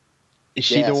 Is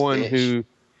she Yes, the one bitch. who...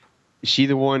 Is she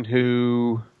the one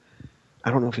who...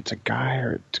 I don't know if it's a guy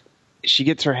or... She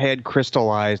gets her head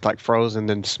crystallized, like frozen,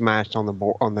 then smashed on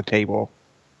the table.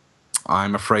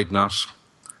 I'm afraid not.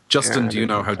 Justin, do you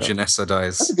know how Janessa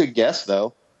dies? That's a good guess,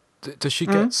 though. Does she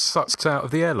get sucked out of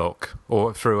the airlock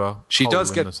or through a She hole does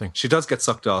in get the thing? she does get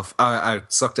sucked off,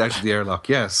 sucked out of the airlock.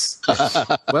 Yes,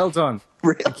 well done,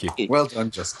 Thank you. well done,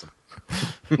 Justin.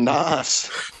 Nice.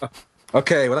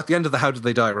 Okay, well, at the end of the How Did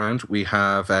They Die round, we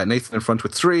have Nathan in front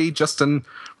with 3, Justin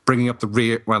bringing up the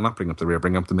rear. Well, not bringing up the rear,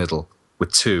 bringing up the middle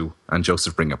with 2, and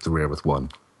Joseph bringing up the rear with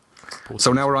 1.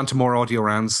 So now we're on to more audio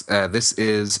rounds. This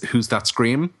is Who's That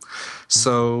Scream?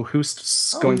 So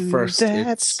who's going first?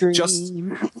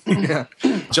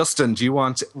 Justin, do you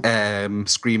want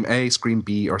Scream A, Scream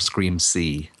B, or Scream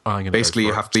C? I'm gonna Basically, go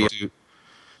you for have to do...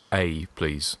 A,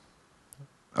 please.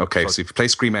 Okay, so if you play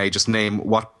Scream A, just name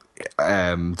what...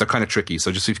 they're kind of tricky,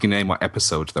 so just if you can name what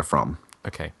episode they're from.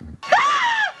 Okay.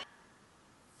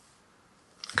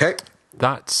 Okay.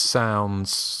 That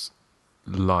sounds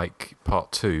like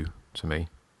part 2 to me.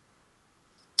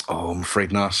 Oh, I'm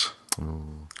afraid not.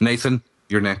 Nathan,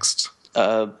 you're next.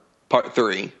 Part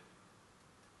 3.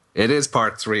 It is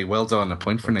part 3. Well done. A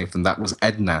point for Nathan. That was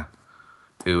Edna,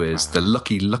 who is the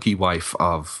lucky wife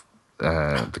of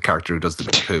the character who does the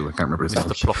poo. I can't remember his name.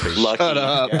 The Ploppy.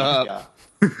 Lucky.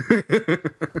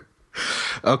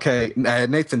 Okay,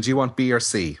 Nathan, do you want B or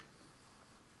C?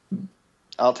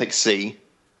 I'll take C.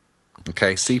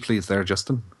 Okay, C please there,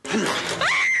 Justin.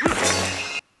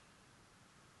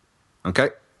 Okay.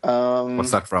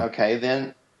 What's that from? Okay,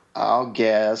 then I'll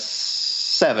guess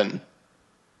 7.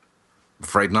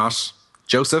 Afraid not.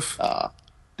 Joseph?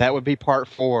 That would be part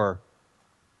 4.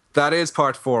 That is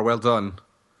part 4. Well done.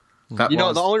 That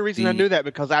the only reason I knew that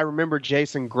because I remember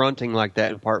Jason grunting like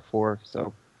that in part 4.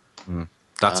 So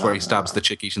That's where he stabs the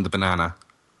chick eating the banana.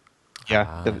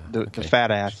 Yeah, the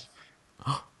fat ass.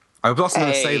 I wasn't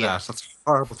going to say that. That's a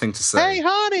horrible thing to say. Hey,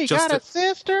 honey, got a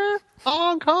sister?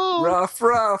 Hong Kong.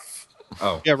 Rough.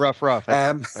 Oh. Yeah, rough.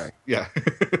 Yeah.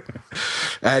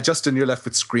 Justin, you're left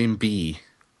with Scream B.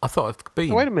 I thought of B.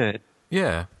 Oh, wait a minute.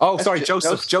 Yeah. Oh, sorry,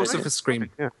 Joseph. Joseph is Scream.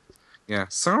 Yeah.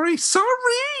 Sorry.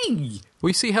 Well,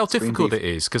 you see how difficult it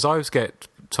is, because I always get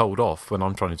told off when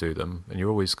I'm trying to do them, and you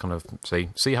always kind of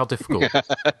see how difficult.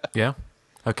 Yeah?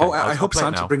 Okay. Oh, I hope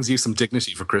Santa brings you some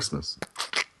dignity for Christmas.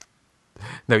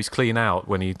 No, he's clean out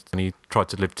when he tried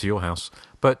to live to your house.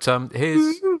 But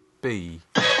here's B.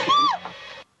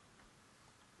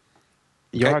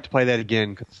 You'll have to play that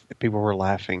again because people were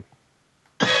laughing.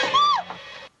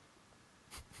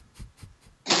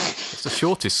 It's the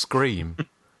shortest scream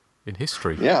in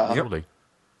history. Yeah. Surely.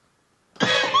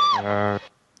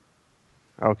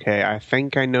 Okay, I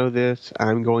think I know this.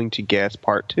 I'm going to guess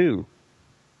part 2.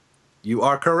 You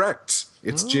are correct.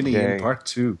 It's Ginny in part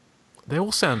 2. They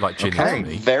all sound like Ginny to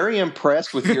me. Very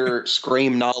impressed with your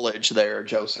Scream knowledge there,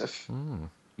 Joseph.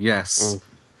 Yes.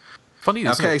 Funny,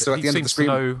 isn't it? So at He the end of the seems to Scream...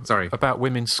 know about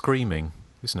women screaming,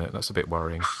 isn't it? That's a bit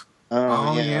worrying.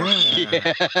 Oh yeah.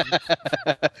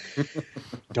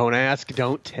 Don't ask,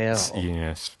 don't tell.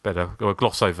 Yes, better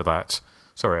gloss over that.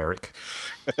 Sorry, Eric.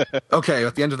 Okay,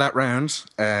 at the end of that round,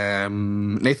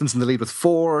 Nathan's in the lead with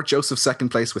 4, Joseph second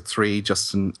place with 3,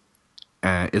 Justin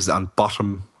is on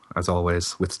bottom, as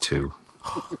always, with 2.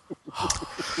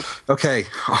 Okay,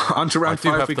 on to round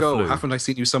 5 we go. Haven't I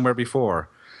seen you somewhere before?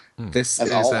 This is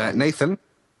Nathan.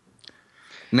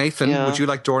 Nathan, would you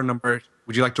like door number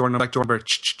or door number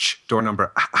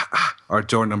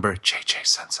JJ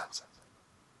Sen?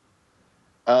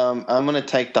 I'm going to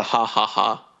take the ha ha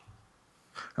ha.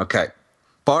 Okay.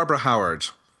 Barbara Howard,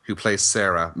 who plays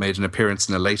Sarah, made an appearance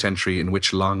in a late entry in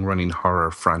which long-running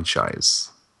horror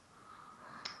franchise?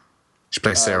 She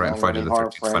plays Sarah in Friday the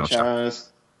 13th final chapter.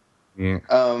 Yeah.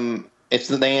 It's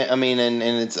and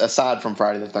it's aside from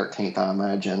Friday the 13th, I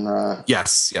imagine, right?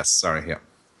 Yes, sorry, yeah.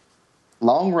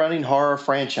 Long-running horror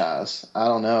franchise. I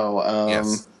don't know.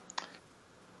 Yes.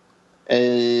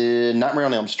 Nightmare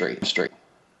on Elm Street.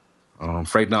 Oh, I'm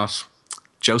afraid not.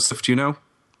 Joseph, do you know?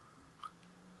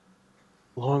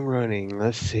 Long running.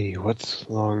 Let's see. What's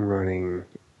long running?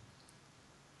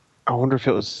 I wonder if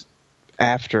it was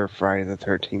after Friday the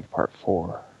 13th, part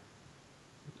 4.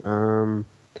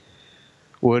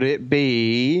 Would it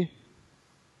be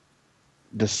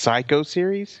the Psycho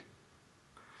series?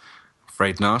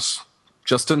 Afraid not.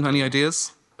 Justin, any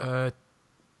ideas? No,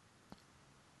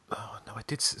 I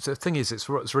did. The thing is, it's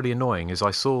really annoying. Is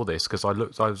I saw this because when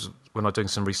I was doing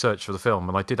some research for the film,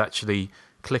 and I did actually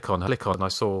click on, and I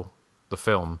saw the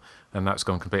film, and that's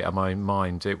gone completely out of my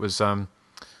mind. It was oh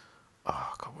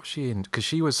God, what was she in? Because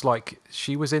she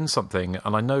was in something,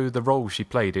 and I know the role she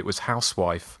played. It was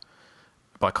housewife,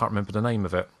 but I can't remember the name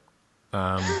of it.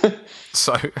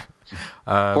 So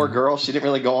poor girl, she didn't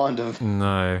really go on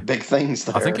to big things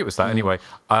there. I think it was that anyway.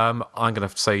 I'm going to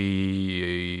have to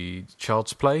say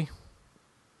Child's Play.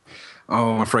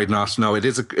 Oh, I'm afraid not. No, it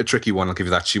is a tricky one. I'll give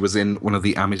you that. She was in one of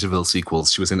the Amityville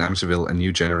sequels. She was in Amityville: A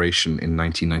New Generation in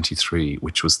 1993,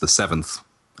 which was the 7th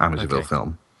Amityville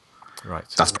film. Right.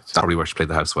 That's probably where she played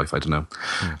the housewife. I don't know.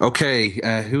 Okay,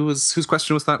 whose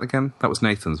question was that again? That was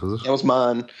Nathan's, was it? That was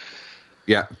mine.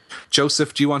 Yeah.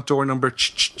 Joseph, do you want door number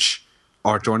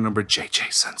or door number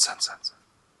JJ Sen?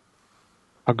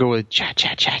 I'll go with Jackie.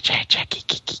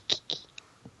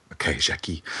 Okay,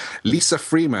 Jackie. Lisa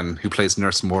Freeman, who plays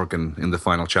Nurse Morgan in the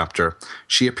final chapter,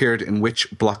 she appeared in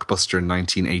which blockbuster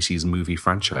 1980s movie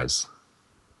franchise?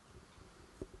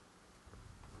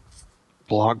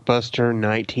 Blockbuster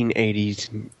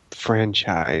 1980s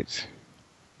franchise.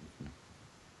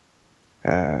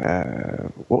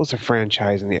 What was the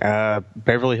franchise in the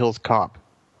Beverly Hills Cop?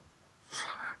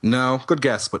 No, good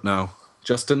guess, but no.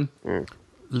 Justin?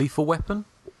 Lethal Weapon?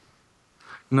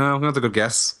 No, another good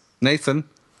guess. Nathan?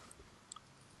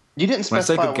 You didn't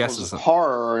specify if it was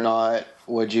horror or not,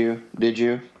 would you? Did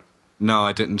you? No,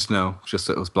 I didn't know. Just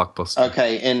that it was blockbuster.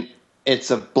 Okay, and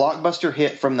it's a blockbuster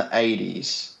hit from the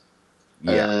 80s.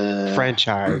 Yeah.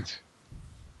 Franchise.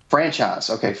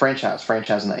 Okay, franchise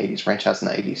in the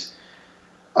 80s.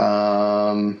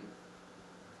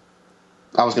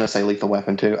 I was going to say Lethal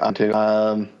Weapon too. I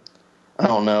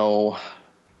don't know.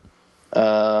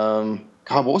 God,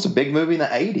 what was a big movie in the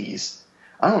 80s?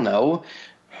 I don't know.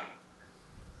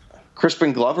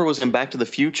 Crispin Glover was in Back to the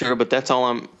Future, but that's all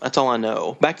I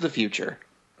know. Back to the Future.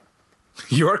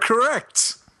 You're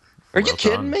correct. Are you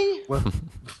kidding me? Who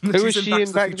was she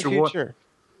in Back to the Future?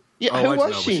 Yeah, who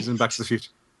was she? She's in Back to the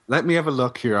Future. Let me have a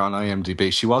look here on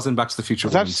IMDb. She was in Back to the Future.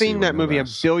 'Cause I've seen that movie a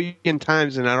billion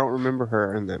times, and I don't remember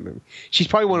her in that movie. She's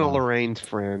probably one of Lorraine's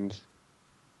friends.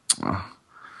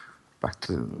 Back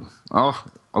to... Oh,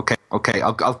 okay.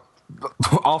 I'll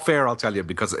all fair, I'll tell you,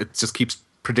 because it just keeps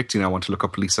predicting I want to look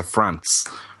up Lisa France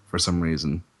for some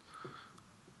reason.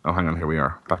 Oh, hang on, here we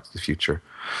are. Back to the Future.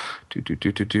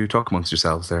 Talk amongst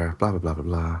yourselves there. Blah, blah, blah,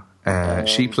 blah, blah.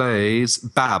 She plays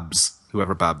Babs,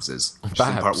 whoever Babs is. She's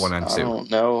in part 1 and 2. I don't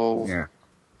know. Yeah.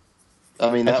 I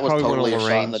mean, that was totally a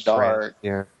shot in the dark.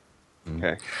 Yeah.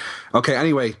 Okay,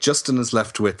 anyway, Justin is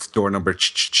left with door number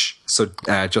ch. So,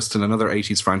 Justin, another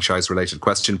 80s franchise-related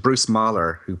question. Bruce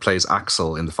Mahler, who plays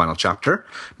Axel in the final chapter,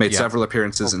 made several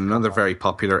appearances in another very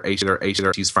popular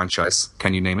 80s franchise.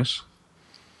 Can you name it?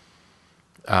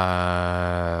 Not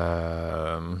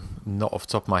off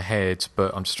the top of my head,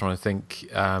 but I'm just trying to think.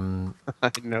 I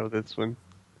know this one.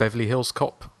 Beverly Hills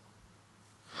Cop?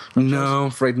 No,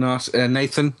 afraid not.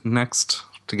 Nathan, next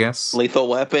to guess. Lethal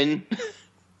Weapon?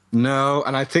 No,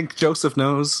 and I think Joseph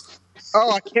knows.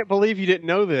 Oh, I can't believe you didn't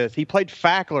know this. He played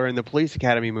Fackler in the Police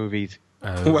Academy movies.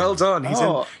 Well done. He's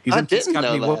in Police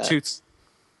Academy 1, 2.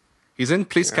 He's in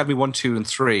Police Academy 1, 2, and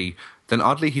 3. Then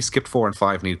oddly, he skipped 4 and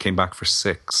 5, and he came back for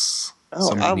 6.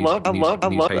 Oh, I love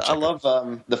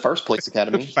the first Police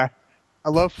Academy. I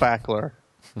love Fackler.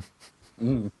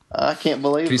 I can't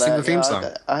believe Can you sing the theme song?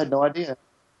 I had no idea.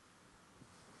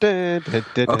 There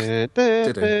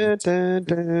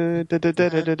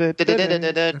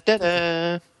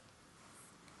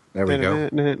we go.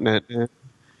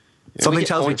 Something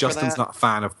tells me Justin's not a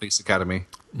fan of Police Academy.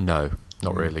 No,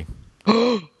 not really.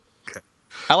 I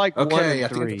like 1 and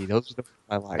 3. Those are the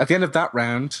I like. At the end of that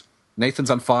round,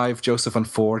 Nathan's on 5, Joseph on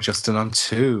 4, Justin on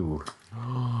 2.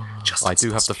 I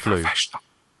do have the flu.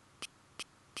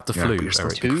 The flu, but you're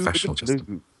supposed to be Eric. professional,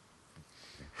 Justin.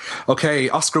 Okay,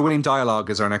 Oscar-winning dialogue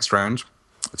is our next round.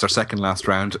 It's our second last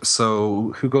round.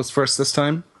 So, who goes first this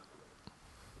time?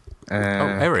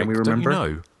 Eric, can we remember? don't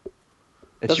you know?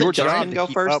 It's Doesn't your Justin job go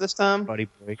to first keep up, this time? buddy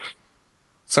boy.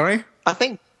 Sorry? I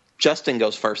think Justin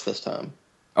goes first this time.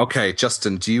 Okay,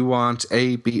 Justin, do you want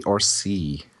A, B, or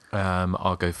C?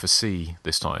 I'll go for C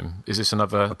this time. Is this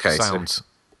another sound? So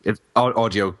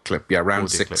audio clip, yeah, round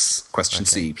Audio 6. clip. Question Okay.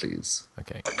 C, please.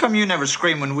 Okay. How come you never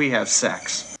scream when we have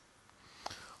sex?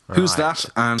 Who's Right.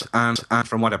 that and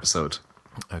from what episode?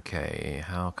 Okay,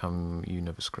 how come you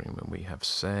never scream when we have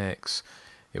sex?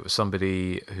 It was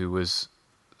somebody who was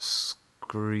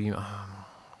scream.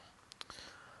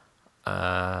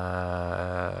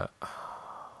 I'm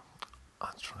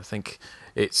trying to think.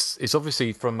 It's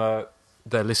obviously from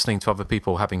they're listening to other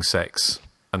people having sex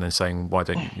and then saying, "Why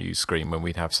don't you scream when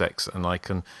we'd have sex?" And I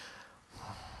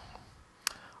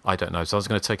don't know. So I was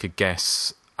going to take a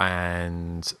guess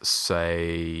and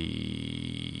say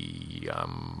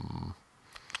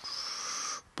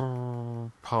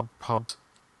part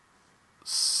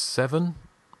 7.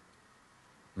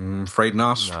 Afraid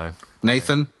not. No.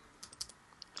 Nathan?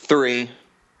 3.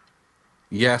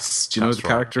 Yes. Do you know who the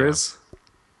character is?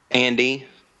 Andy.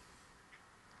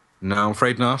 No, I'm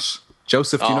afraid not.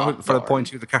 Joseph, do you know for the darn. point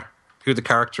who the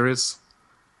character is?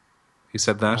 He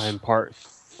said that. In part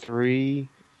 3,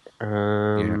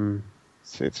 so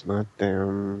it's not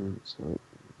them. So,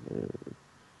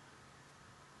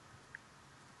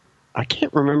 I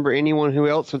can't remember anyone who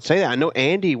else would say that. I know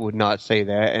Andy would not say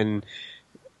that, and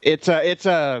it's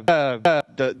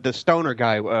the stoner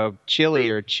guy, Chili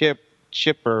or Chip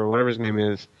or whatever his name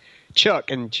is, Chuck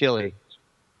and Chili.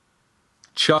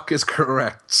 Chuck is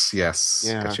correct. Yes.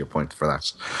 Yeah. Get your point for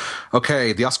that.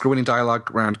 Okay, the Oscar-winning dialogue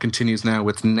round continues now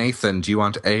with Nathan. Do you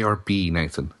want A or B,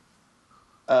 Nathan?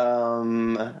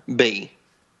 B.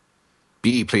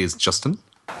 B, please, Justin.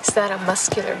 Is that a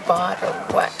muscular bod or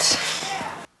what?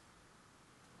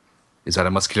 Is that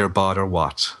a muscular bod or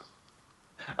what?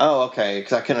 Oh, okay,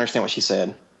 because I couldn't understand what she said.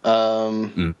 Is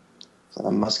that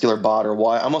a muscular bod or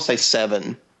what? I'm going to say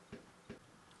 7.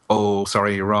 Oh,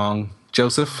 sorry, you're wrong.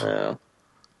 Joseph? Yeah.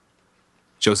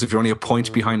 Joseph, you're only a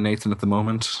point behind Nathan at the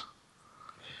moment.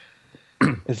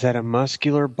 Is that a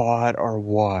muscular bod or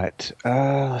what?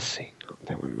 Let's see. Not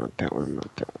that one, not that one,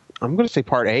 not that one. I'm going to say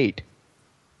part 8.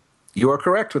 You are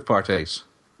correct with part 8.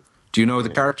 Do you know who the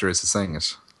character is saying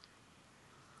it?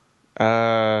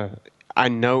 I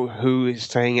know who is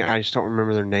saying it. I just don't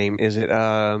remember their name. Is it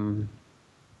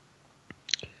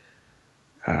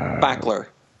Backler?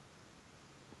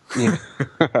 Yeah.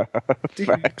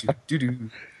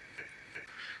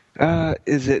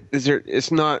 Is there?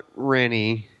 It's not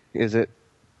Rennie, is it?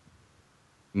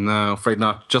 No, afraid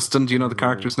not. Justin, do you know the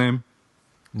character's name?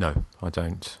 No, I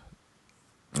don't.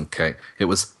 Okay, it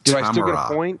was Do Tamara. I still get a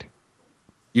point?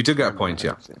 You do get a point,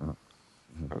 yeah.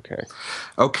 Okay.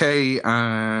 Okay,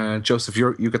 Joseph,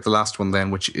 you get the last one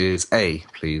then, which is A,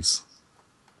 please.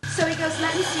 So he goes,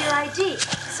 let me see your ID.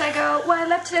 So I go, well, I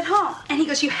left it at home. And he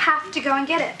goes, you have to go and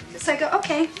get it. So I go,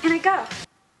 okay, and I go.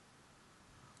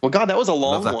 Well, God, that was a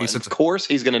long that one. piece of- Of course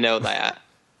he's going to know that.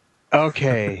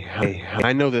 Okay.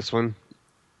 I know this one.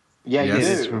 Yeah, Yes.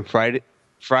 you It's do. from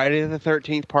Friday the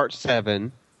 13th, Part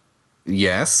 7.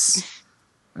 Yes.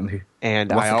 And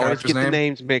And what's I the always character's get the name?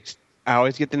 names mixed. I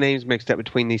always get the names mixed up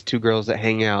between these two girls that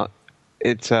hang out.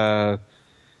 It's oh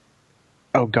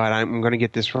God, I'm going to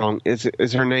get this wrong. Is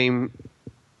her name?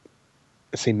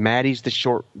 Let's see, Maddie's the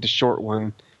short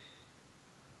one.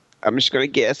 I'm just going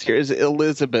to guess here. Is it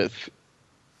Elizabeth?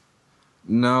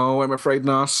 No, I'm afraid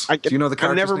not. Do you know the I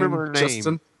character's never remember her name.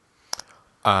 Justin?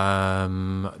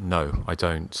 No, I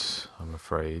don't. I'm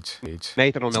afraid.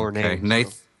 Nathan will know her Okay, name.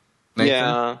 Nathan.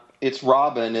 Yeah, it's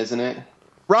Robin, isn't it?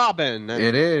 Robin.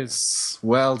 It is.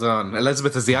 Well done.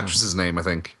 Elizabeth is the actress's name, I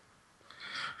think.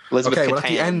 Elizabeth Okay, well, at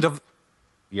the Catan. end of...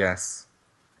 Yes.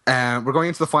 We're going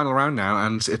into the final round now,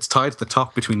 and it's tied at the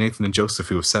top between Nathan and Joseph,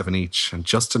 who have 7 each, and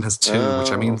Justin has 2,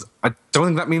 which means... I don't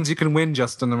think that means you can win,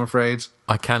 Justin, I'm afraid.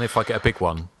 I can if I get a big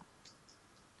one.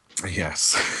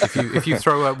 Yes. If you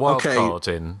throw a wild Okay. card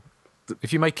in,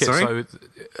 if you make it Sorry?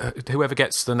 so whoever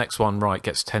gets the next one right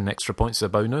gets 10 extra points as a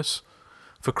bonus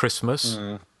for Christmas.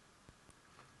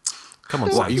 Come on,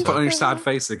 What, you Santa. put on your sad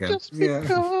face again? Just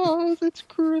because it's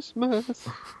Christmas.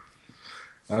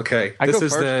 Okay, I this go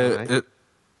is first,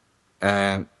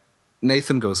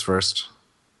 Nathan goes first.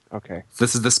 Okay.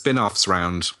 This is the spin-offs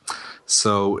round.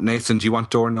 So, Nathan, do you want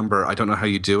door number I don't know how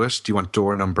you do it? Do you want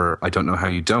door number I don't know how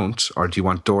you don't? Or do you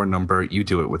want door number you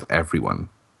do it with everyone?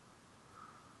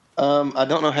 I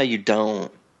don't know how you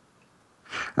don't.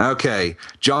 Okay,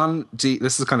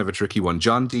 this is kind of a tricky one.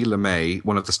 John D. LeMay,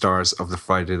 one of the stars of the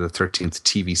Friday the 13th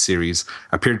TV series,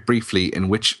 appeared briefly in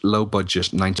which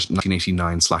low-budget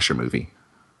 1989 slasher movie?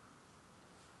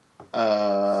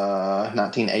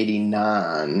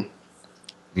 1989.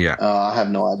 Yeah. I have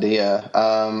no idea.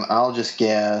 I'll just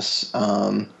guess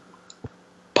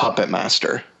Puppet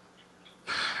Master.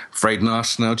 Afraid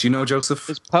not. No, do you know, Joseph?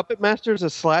 Is Puppet Masters a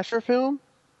slasher film?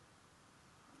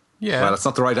 Yeah. Well, that's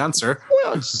not the right answer.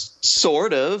 Well, it's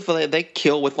sort of. They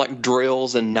kill with like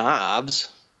drills and knives.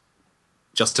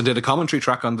 Justin did a commentary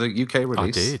track on the UK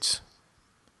release. I did.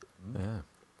 Yeah.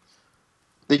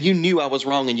 That you knew I was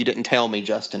wrong and you didn't tell me,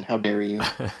 Justin. How dare you?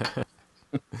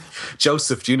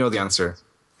 Joseph, do you know the answer?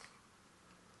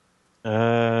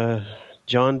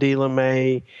 John D.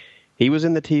 LeMay. He was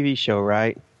in the TV show,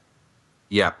 right?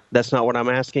 Yeah. That's not what I'm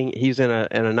asking. He's in a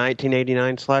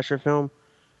 1989 slasher film.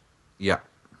 Yeah.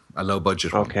 A low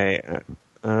budget one. Okay.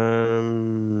 I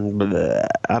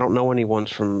don't know any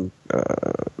ones from.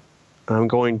 I'm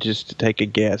going just to take a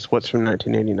guess. What's from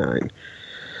 1989?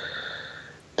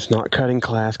 It's not Cutting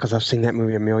Class because I've seen that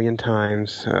movie a million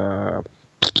times. Wow,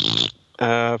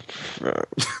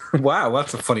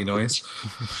 that's a funny noise.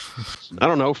 I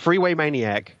don't know. Freeway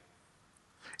Maniac.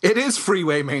 It is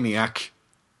Freeway Maniac.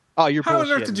 Oh, you're How on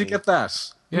bullshitting earth did you me. get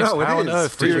that? Yes, No, it how on is.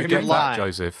 earth did you Freeway get Maniac. that,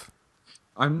 Joseph?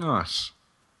 I'm not.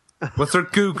 Was there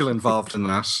Google involved in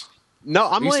that? No,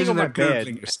 I'm Are you laying sitting on my there bed.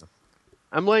 Googling yourself?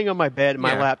 I'm laying on my bed and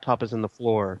my Yeah. laptop is in the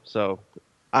floor. So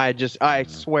I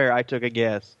swear I took a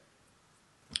guess.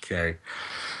 Okay.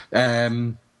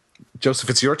 Joseph,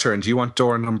 it's your turn. Do you want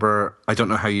door number I don't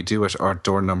know how you do it or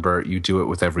door number you do it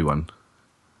with everyone?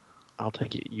 I'll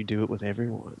take it. You do it with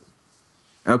everyone.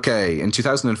 Okay, in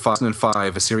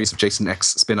 2005, a series of Jason X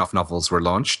spin-off novels were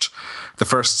launched. The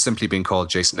first simply being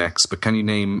called Jason X, but can you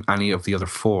name any of the other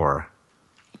 4?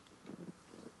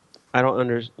 I don't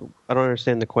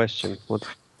understand the question. What?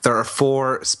 There are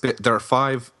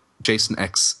 5 Jason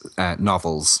X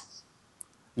novels.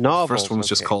 Novels. The first one was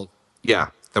just okay. called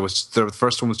the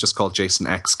first one was just called Jason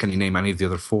X. Can you name any of the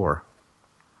other 4?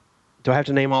 Do I have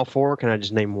to name all 4? Or can I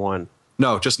just name one?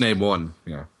 No, just name one.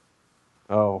 Yeah.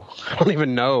 Oh, I don't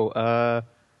even know.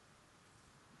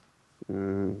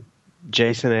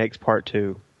 Jason X Part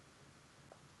 2.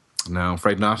 No,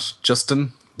 afraid not.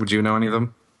 Justin, would you know any of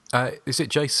them? Is it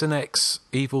Jason X?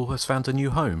 Evil has found a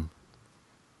new home.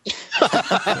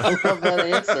 I love that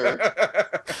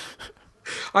answer.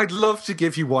 I'd love to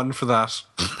give you one for that.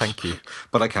 Thank you.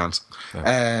 But I can't.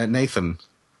 Nathan.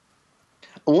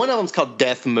 One of them's called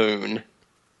Death Moon.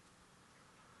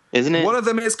 Isn't it? One of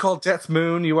them is called Death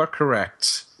Moon. You are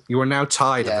correct. You are now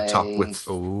tied at the top with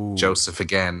Joseph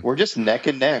again. We're just neck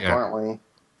and neck, Yeah. aren't we?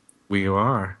 We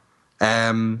are.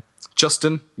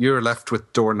 Justin, you're left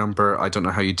with door number, I don't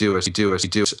know how you do it.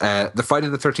 The Friday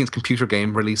the 13th computer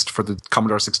game released for the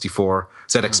Commodore 64,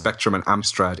 ZX Spectrum and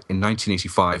Amstrad in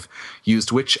 1985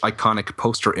 used which iconic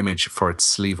poster image for its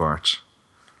sleeve art?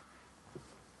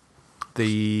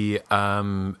 It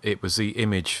was the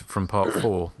image from part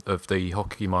 4 of the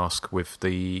hockey mask with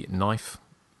the knife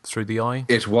through the eye.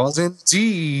 It was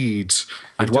indeed.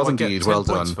 Well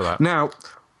done. Now,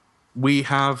 we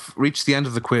have reached the end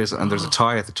of the quiz, and there's a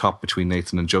tie at the top between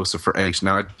Nathan and Joseph for 8.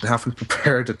 Now, I haven't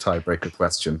prepared a tiebreaker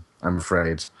question, I'm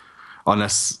afraid,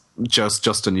 unless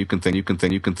Justin, you can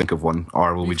think of one,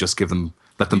 or will we just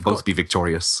let them both be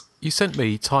victorious? You sent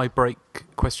me tiebreak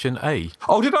question A.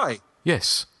 Oh, did I?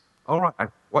 Yes. All right.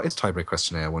 What is tiebreak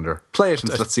question A? I wonder. Play it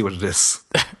and let's see what it is.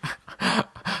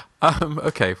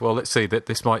 Okay. Well, let's see. That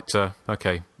this might.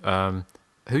 Okay. Who are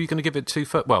you going to give it to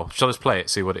first? Well, shall I just play it?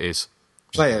 See what it is.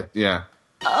 Play it, yeah.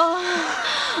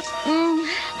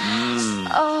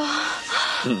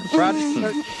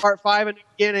 Part 5 in the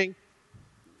beginning.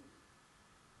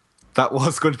 That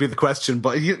was going to be the question,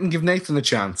 but you didn't give Nathan a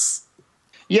chance.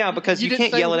 Yeah, because you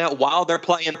can't yell it out while they're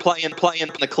playing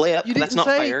the clip. That's not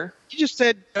fair. You just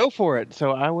said go for it,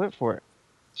 so I went for it.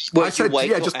 Well, I said, wait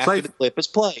till after the clip is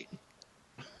played.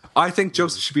 I think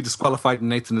Joseph should be disqualified and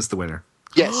Nathan is the winner.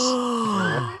 Yes.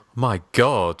 My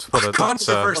God, what a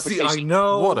controversy! I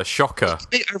know. What a shocker!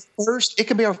 It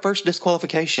could be our first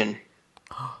disqualification.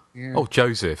 Yeah. Oh,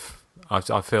 Joseph, I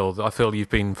feel you've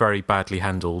been very badly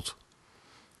handled.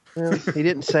 Well, he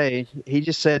didn't say. He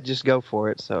just said, "Just go for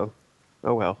it." So,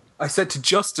 oh well. I said to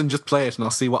Justin, "Just play it, and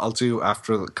I'll see what I'll do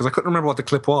after." Because I couldn't remember what the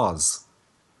clip was.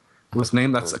 It was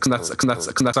named that's. I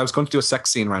was going to do a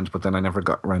sex scene round, but then I never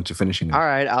got around to finishing it. All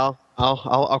right,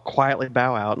 I'll quietly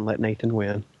bow out and let Nathan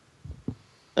win.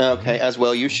 Okay, as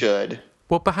well you should.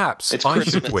 Well, perhaps I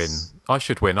should win. I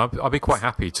should win. I'd be quite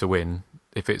happy to win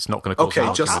if it's not going to cause.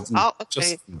 Okay,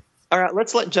 Justin. All right,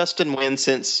 let's let Justin win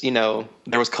since there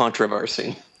was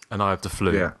controversy. And I have the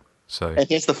flu. Yeah. So. And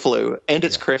it's the flu, and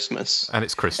it's Christmas. And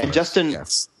it's Christmas. And Justin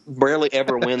rarely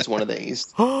ever wins one of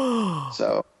these.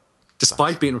 So.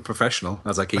 Despite being a professional,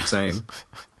 as I keep saying,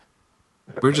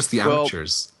 we're just the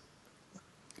amateurs.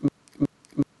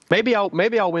 Maybe I'll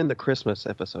win the Christmas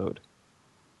episode.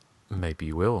 Maybe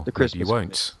you will. Maybe you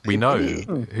won't. We know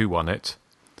who won it.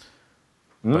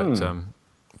 But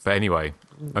anyway,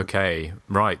 okay,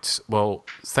 right. Well,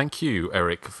 thank you,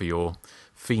 Eric, for your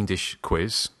fiendish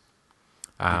quiz.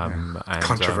 And,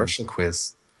 controversial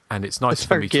quiz. And it's nice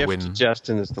for me to win.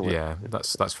 Justin is the winner. Yeah,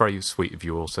 that's very sweet of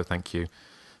you also. Thank you.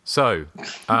 So,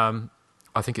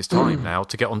 I think it's time now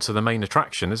to get onto the main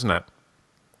attraction, isn't it?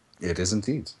 It is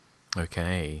indeed.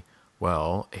 Okay.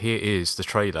 Well, here is the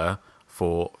trailer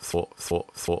for.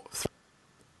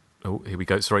 Oh, here we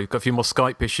go. Sorry, we've got a few more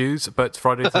Skype issues, but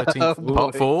Friday the 13th,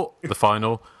 part 4, the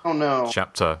final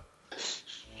chapter.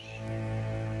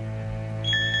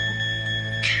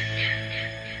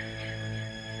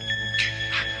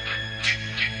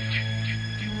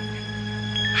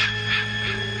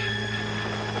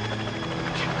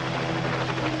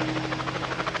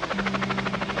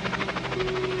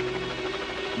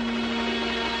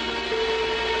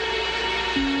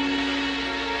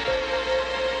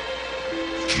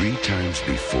 3 times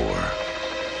before,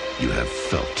 you have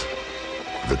felt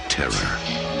the terror,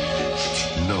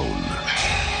 known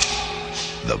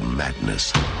the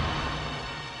madness,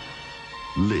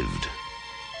 lived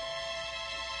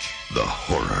the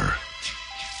horror.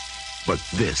 But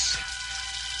this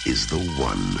is the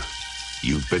one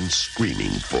you've been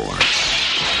screaming for.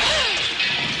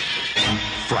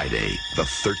 Friday the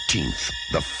 13th,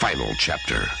 the final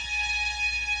chapter.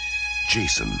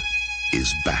 Jason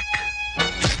is back.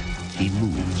 He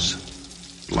moves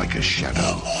like a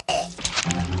shadow,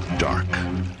 dark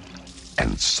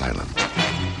and silent.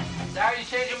 Sorry to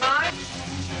change your mind?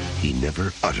 He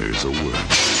never utters a word.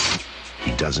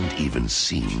 He doesn't even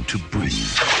seem to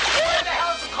breathe. Where the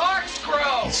hell's the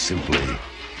corkscrew? He simply,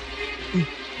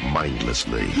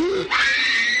 mindlessly,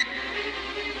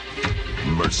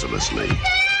 mercilessly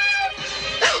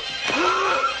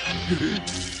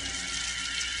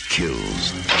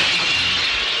kills.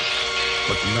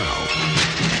 But now,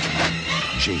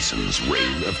 Jason's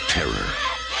reign of terror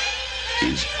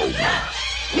is over.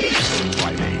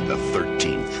 Friday the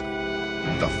 13th,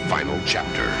 the final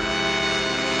chapter.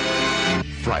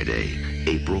 Friday,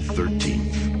 April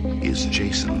 13th, is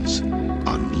Jason's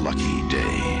unlucky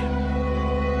day.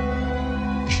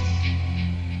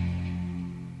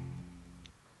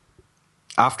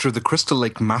 After the Crystal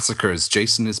Lake massacres,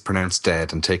 Jason is pronounced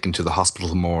dead and taken to the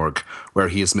hospital morgue, where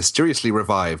he is mysteriously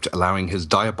revived, allowing his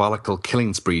diabolical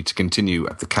killing spree to continue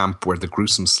at the camp where the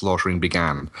gruesome slaughtering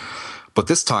began. But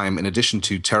this time, in addition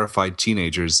to terrified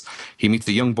teenagers, he meets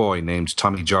a young boy named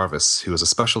Tommy Jarvis, who has a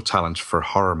special talent for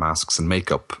horror masks and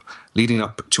makeup, leading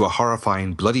up to a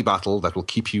horrifying, bloody battle that will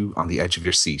keep you on the edge of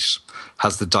your seat.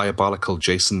 Has the diabolical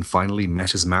Jason finally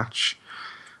met his match?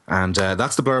 And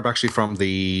that's the blurb actually from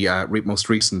the most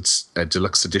recent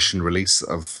deluxe edition release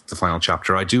of the final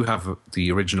chapter. I do have the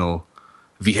original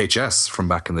VHS from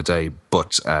back in the day,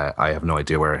 but I have no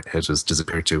idea where it has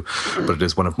disappeared to. But it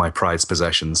is one of my prized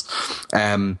possessions.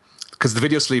 Because the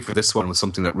video sleeve for this one was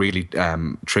something that really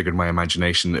triggered my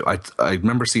imagination. I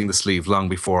remember seeing the sleeve long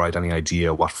before I had any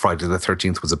idea what Friday the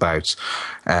 13th was about.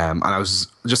 And I was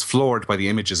just floored by the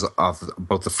images of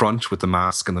both the front with the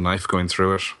mask and the knife going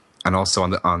through it. And also on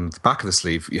the back of the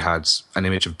sleeve, you had an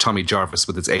image of Tommy Jarvis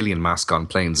with his alien mask on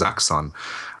playing Zaxxon.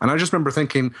 And I just remember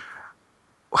thinking,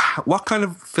 what kind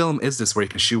of film is this where you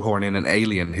can shoehorn in an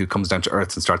alien who comes down to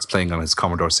Earth and starts playing on his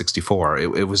Commodore 64?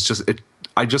 It was just,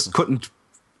 I just couldn't,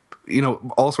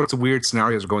 all sorts of weird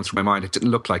scenarios were going through my mind. It didn't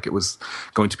look like it was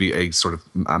going to be a sort of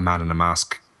a man in a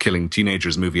mask killing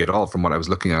teenagers movie at all from what I was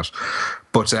looking at.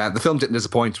 But the film didn't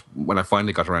disappoint when I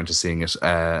finally got around to seeing it.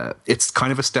 It's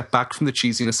kind of a step back from the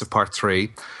cheesiness of part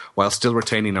 3, while still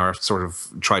retaining our sort of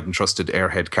tried and trusted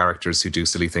airhead characters who do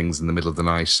silly things in the middle of the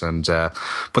night. And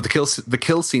but the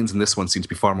kill scenes in this one seem to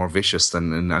be far more vicious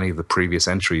than in any of the previous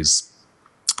entries.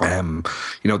 The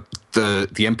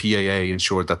MPAA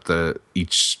ensured that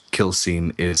each kill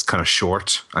scene is kind of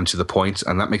short and to the point,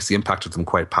 and that makes the impact of them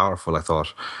quite powerful, I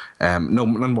thought.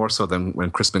 None more so than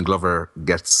when Crispin Glover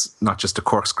gets not just a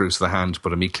corkscrew to the hand,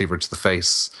 but a meat cleaver to the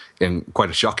face in quite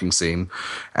a shocking scene,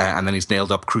 and then he's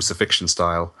nailed up crucifixion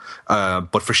style.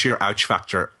 But for sheer ouch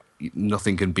factor,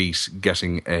 nothing can beat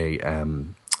getting a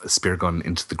spear gun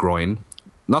into the groin.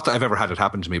 Not that I've ever had it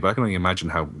happen to me, but I can only imagine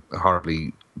how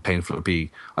horribly painful it would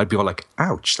be. I'd be all like,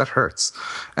 ouch, that hurts.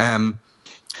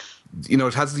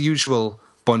 It has the usual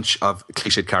bunch of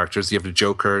cliched characters. You have the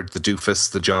Joker, the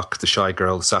doofus, the jock, the shy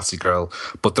girl, the sassy girl,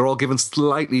 but they're all given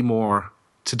slightly more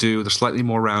to do. They're slightly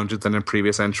more rounded than in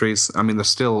previous entries. I mean, it's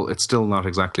still not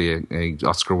exactly a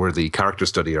Oscar-worthy character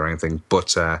study or anything,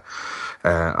 but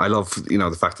I love,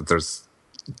 the fact that there's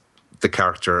the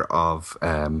character of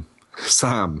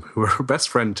Sam, who her best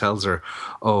friend tells her,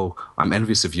 "Oh, I'm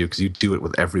envious of you because you do it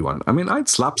with everyone." I mean, I'd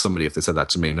slap somebody if they said that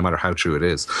to me, no matter how true it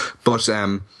is. But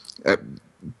and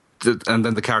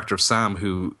then the character of Sam,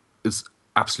 who is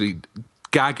absolutely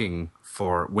gagging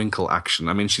for Winkle action.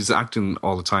 I mean, she's acting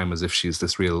all the time as if she's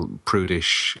this real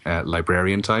prudish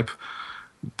librarian type.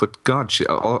 But God,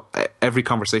 every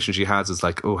conversation she has is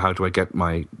like, "Oh, how do I get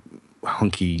my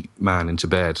hunky man into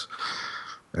bed?"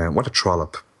 What a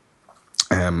trollop.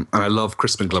 And I love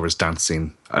Crispin Glover's dance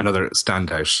scene, another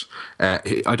standout.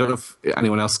 I don't know if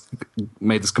anyone else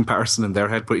made this comparison in their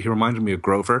head, but he reminded me of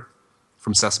Grover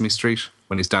from Sesame Street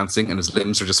when he's dancing and his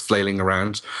limbs are just flailing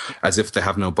around as if they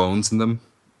have no bones in them.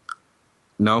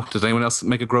 No? Did anyone else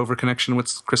make a Grover connection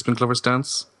with Crispin Glover's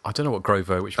dance? I don't know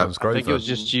which one's Grover. I think it was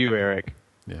just you, Eric.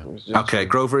 Yeah. Okay,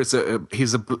 Grover is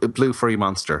he's a blue furry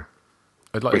monster.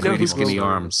 I'd like with really skinny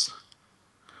arms.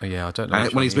 Yeah, I don't know.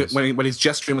 And when he's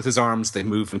gesturing with his arms, they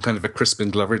move in kind of a Crispin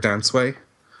Glover dance way.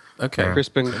 Okay.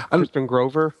 Crispin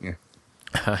Grover.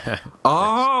 Yeah.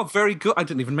 Oh, very good. I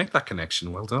didn't even make that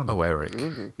connection. Well done. Oh, Eric.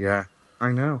 Mm-hmm. Yeah,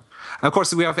 I know. And of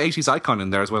course, we have 80s icon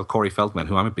in there as well, Corey Feldman,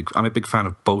 who I'm a big fan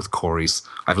of both Coreys.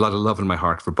 I have a lot of love in my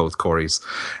heart for both Coreys.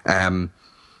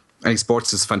 And he sports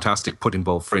his fantastic pudding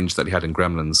bowl fringe that he had in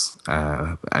Gremlins.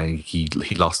 And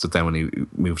he lost it then when he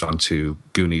moved on to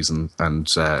Goonies and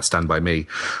Stand By Me.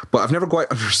 But I've never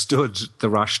quite understood the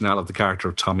rationale of the character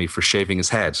of Tommy for shaving his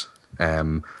head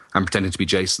and pretending to be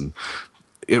Jason.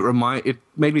 It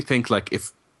made me think, like,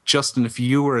 if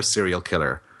you were a serial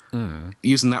killer,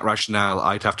 using that rationale,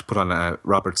 I'd have to put on a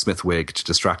Robert Smith wig to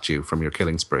distract you from your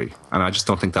killing spree. And I just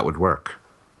don't think that would work.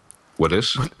 Would it?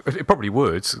 It probably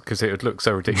would, because it would look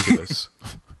so ridiculous.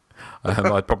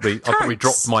 I'd probably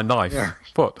drop my knife. Yeah.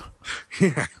 What?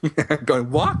 Yeah.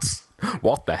 Going, what?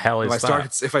 What the hell is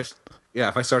that? If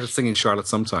I started singing Charlotte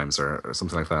Sometimes or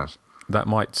something like that. That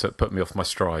might put me off my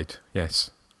stride,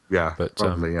 yes. Yeah, but,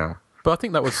 probably, yeah. But I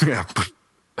think that was... Yeah.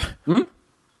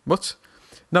 What?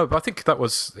 No, but I think that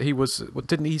was...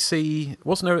 Didn't he see...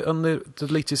 Wasn't there on the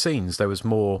deleted scenes, there was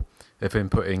more of him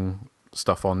putting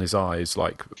stuff on his eyes,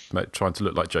 like trying to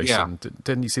look like Jason? Yeah.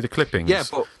 Didn't you see the clippings?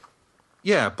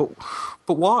 Yeah, but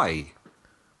why?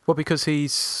 Well, because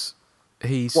he's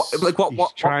He's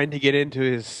He's trying to get into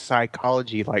his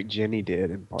psychology like Jenny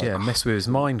did in part. Yeah, mess with his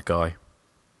mind, guy.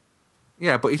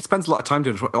 Yeah, but he spends a lot of time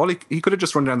doing it. He could have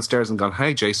just run down the stairs and gone,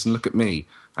 "Hey, Jason, look at me,"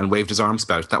 and waved his arms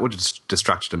about. That would have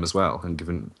distracted him as well and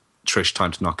given Trish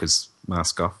time to knock his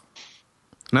mask off.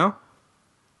 No?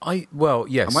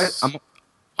 Yes.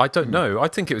 I don't know. I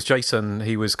think it was Jason.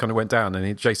 He was kind of went down,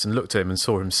 and Jason looked at him and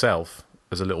saw himself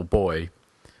as a little boy,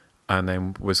 and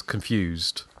then was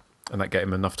confused, and that gave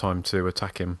him enough time to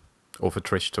attack him, or for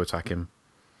Trish to attack him.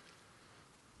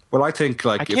 Well, I think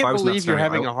I can't believe you're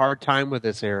having a hard time with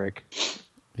this, Eric.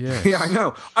 Yeah, yeah, I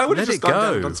know. I would have Let just it gone down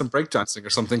go. and done some breakdancing or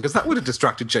something because that would have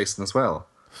distracted Jason as well.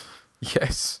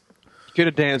 Yes, you could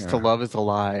have danced to "Love Is a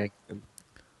Lie."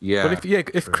 Yeah, but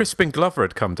if Crispin Glover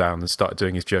had come down and started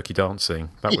doing his jerky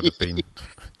dancing, that would have been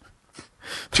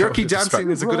jerky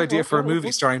dancing is a good idea for a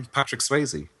movie starring Patrick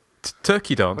Swayze.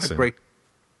 Turkey What dancing. a great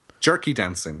jerky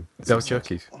dancing. That was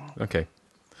jerky. Okay.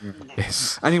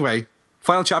 Yes. Anyway,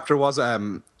 final chapter was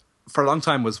for a long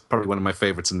time was probably one of my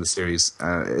favorites in the series.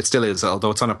 It still is,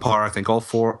 although it's on a par. I think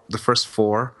the first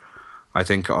four, I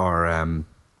think are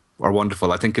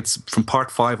wonderful. I think it's from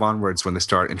part 5 onwards when they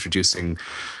start trying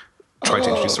to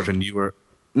introduce sort of newer.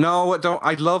 No, I don't.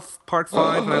 I love part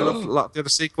 5 and I love a lot of the other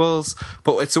sequels,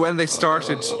 but it's when they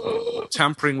started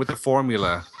tampering with the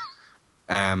formula.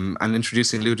 And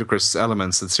introducing ludicrous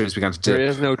elements that the series began to do. There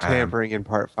is no tampering in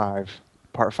part 5.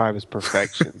 Part 5 is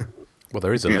perfection. Well,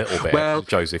 there is a little bit. Well,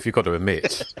 Joseph, you've got to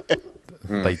admit,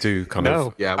 they do kind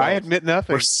of. Yeah, I admit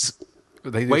nothing.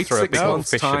 They do wait throw 6 a big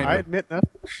months' fish time. in I them. admit nothing.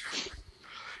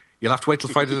 You'll have to wait till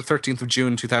Friday the 13th of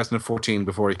June 2014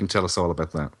 before you can tell us all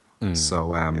about that.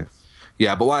 So,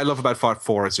 yeah, but what I love about Part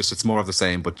 4 is just it's more of the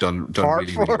same, but done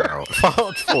really, really well.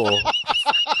 Part 4.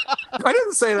 I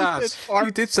didn't say that.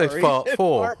 You did say Part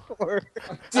 4.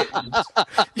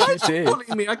 You did.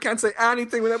 Bullying me. I can't say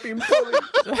anything without being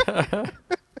bullied.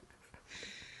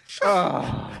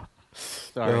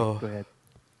 Sorry, Oh. go ahead.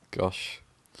 Gosh.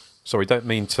 Sorry, don't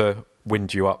mean to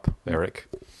wind you up, Eric.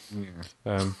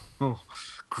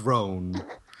 Groan.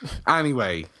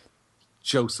 Anyway,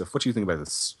 Joseph, what do you think about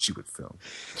this stupid film?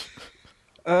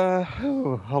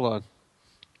 Hold on.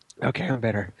 Okay, I'm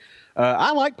better.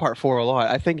 I like part 4 a lot.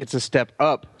 I think it's a step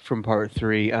up from part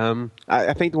 3.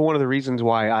 I think one of the reasons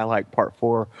why I like part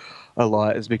 4 a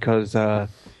lot is because I'll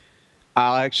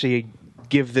actually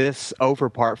give this over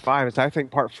part 5. Is I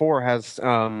think part 4 has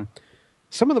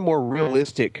some of the more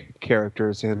realistic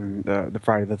characters in the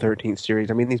Friday the 13th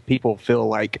series. I mean, these people feel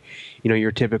like,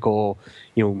 your typical,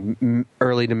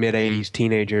 early to mid 80s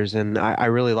teenagers, and I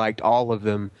really liked all of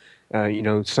them.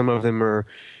 Some of them are,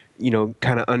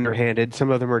 kind of underhanded.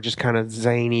 Some of them are just kind of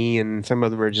zany, and some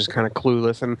of them are just kind of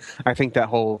clueless. And I think that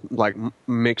whole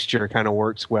mixture kind of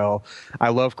works well. I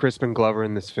love Crispin Glover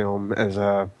in this film as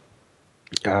a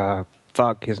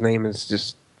his name is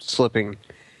just slipping.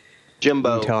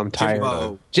 Jimbo. You can tell I'm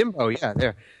tired. Jimbo, yeah,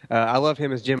 there. I love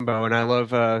him as Jimbo, and I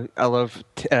love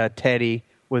Teddy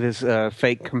with his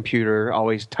fake computer,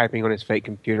 always typing on his fake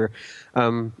computer.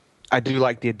 I do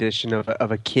like the addition of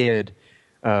a kid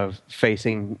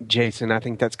facing Jason. I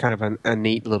think that's kind of a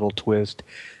neat little twist.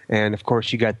 And of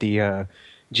course, you got the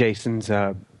Jason's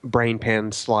brain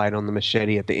pan slide on the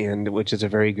machete at the end, which is a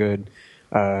very good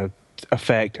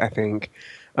effect, I think.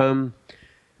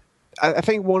 I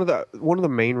think one of the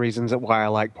main reasons why I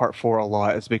like part 4 a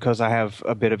lot is because I have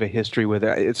a bit of a history with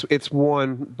it. It's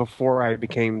one before I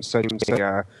became such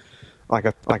a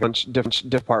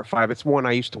different part 5. It's one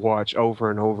I used to watch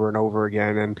over and over and over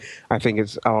again, and I think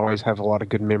I always have a lot of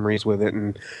good memories with it.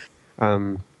 And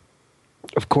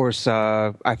of course,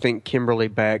 I think Kimberly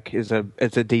Beck is a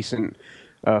decent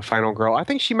final girl. I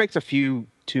think she makes a few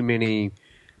too many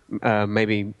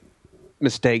maybe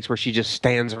mistakes where she just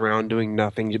stands around doing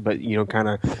nothing, but kind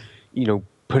of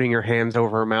putting her hands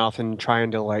over her mouth and trying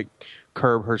to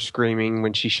curb her screaming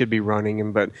when she should be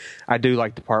running. But I do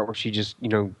like the part where she just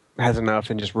has enough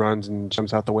and just runs and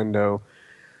jumps out the window.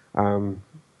 Of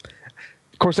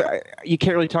course, you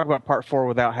can't really talk about part 4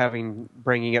 without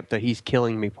bringing up the "he's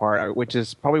killing me" part, which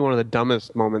is probably one of the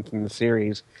dumbest moments in the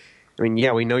series. I mean,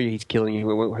 yeah, we know he's killing you.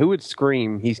 Who would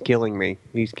scream, "He's killing me,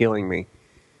 he's killing me"?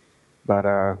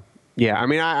 But yeah, I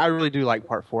mean, I really do like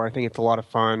part 4. I think it's a lot of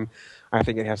fun. I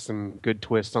think it has some good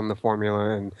twists on the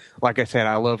formula, and like I said,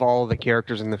 I love all of the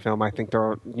characters in the film. I think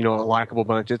they're a likable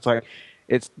bunch. It's like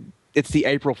it's the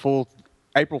April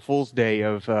Fool's Day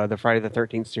of the Friday the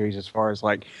 13th series as far as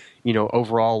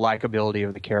overall likability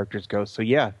of the characters goes. So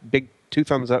yeah, big 2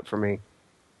 thumbs up for me.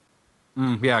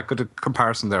 Yeah, good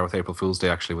comparison there with April Fool's Day,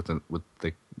 actually, with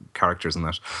the characters in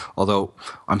that. Although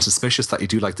I'm suspicious that you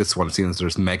do like this one, seeing as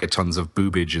there's megatons of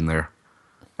boobage in there.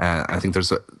 I think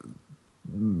there's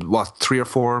 3 or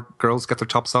 4 girls get their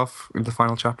tops off in the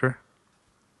final chapter.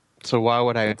 So why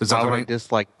would I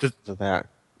dislike that?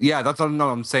 Yeah, that's no.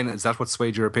 I'm saying, is that what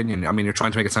swayed your opinion? I mean, you're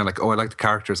trying to make it sound like, I like the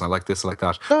characters, and I like this, I like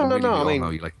that. No. I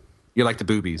mean, you like the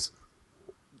boobies.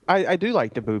 I do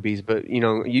like the boobies, but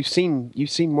you've seen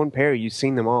one pair, you've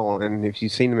seen them all, and if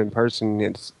you've seen them in person,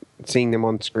 it's seeing them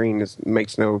on screen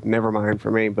makes never mind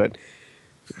for me. But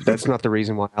that's not the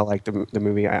reason why I like the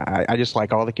movie. I just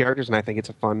like all the characters, and I think it's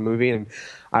a fun movie. And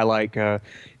I like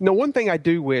one thing I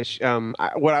do wish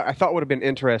what I thought would have been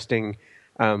interesting.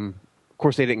 Of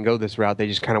course, they didn't go this route. They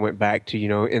just kind of went back to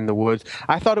in the woods.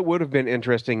 I thought it would have been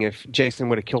interesting if Jason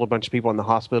would have killed a bunch of people in the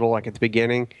hospital, like at the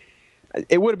beginning.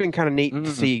 It would have been kind of neat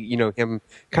to see him kind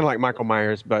of like Michael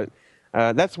Myers. But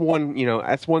that's one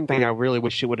thing I really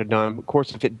wish it would have done. Of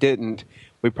course, if it didn't,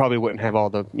 we probably wouldn't have all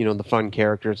the the fun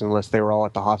characters unless they were all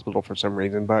at the hospital for some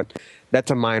reason. But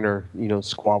that's a minor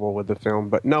squabble with the film.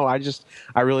 But no, I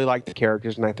really like the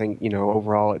characters, and I think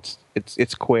overall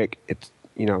it's quick. It's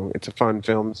it's a fun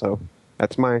film. So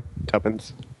that's my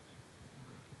tuppence.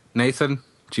 Nathan,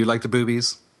 do you like the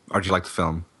boobies, or do you like the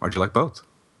film, or do you like both?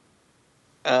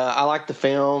 I like the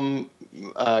film.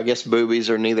 I guess boobies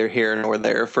are neither here nor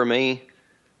there for me.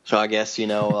 So I guess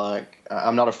like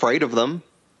I'm not afraid of them.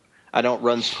 I don't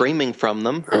run screaming from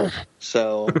them,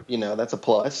 so that's a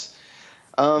plus.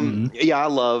 Yeah, I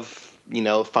love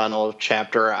final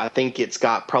chapter. I think it's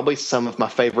got probably some of my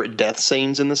favorite death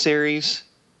scenes in the series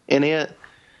in it.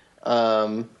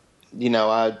 I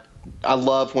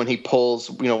love when he pulls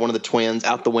one of the twins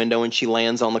out the window and she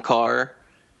lands on the car,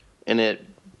 and it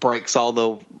breaks all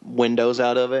the windows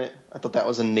out of it. I thought that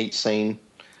was a neat scene.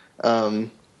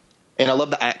 And I love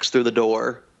the axe through the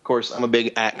door. Of course, I'm a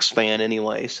big Axe fan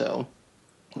anyway, so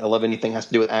I love anything that has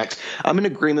to do with Axe. I'm in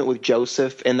agreement with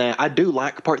Joseph in that I do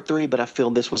like Part 3, but I feel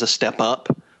this was a step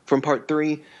up from Part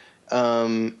 3.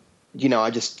 I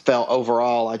just felt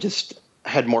overall I just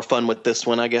had more fun with this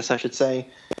one, I guess I should say.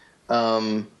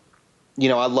 I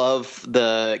love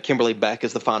the Kimberly Beck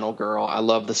as the final girl. I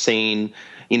love the scene,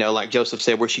 like Joseph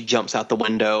said, where she jumps out the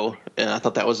window. And I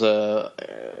thought that was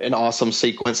an awesome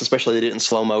sequence, especially they did it in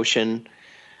slow motion.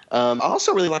 I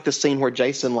also really like the scene where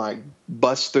Jason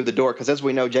busts through the door, because as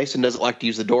we know, Jason doesn't like to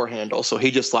use the door handle, so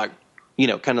he just kind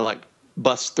of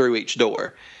busts through each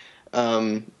door.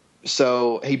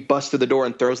 So he busts through the door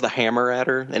and throws the hammer at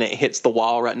her, and it hits the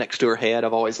wall right next to her head.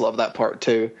 I've always loved that part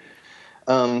too.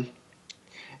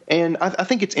 And I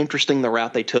think it's interesting the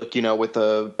route they took, with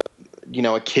a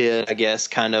kid, I guess,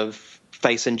 kind of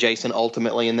facing Jason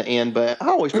ultimately in the end. But I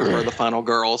always prefer the final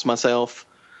girls myself.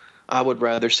 I would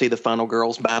rather see the final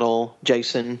girls battle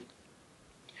Jason.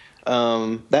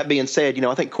 That being said,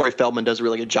 I think Corey Feldman does a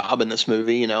really good job in this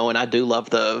movie, and I do love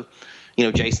the,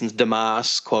 Jason's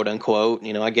demise, quote unquote.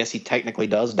 I guess he technically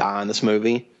does die in this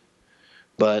movie.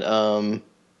 But,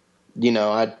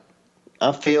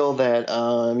 I feel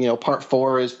that, Part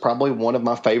 4 is probably one of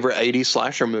my favorite 80s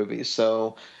slasher movies.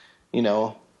 So,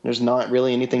 there's not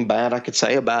really anything bad I could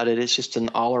say about it. It's just an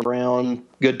all-around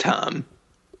good time.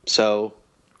 So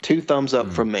 2 thumbs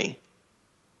up from me.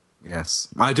 Yes.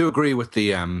 I do agree with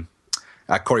the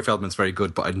Corey Feldman's very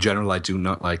good, but in general I do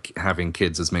not like having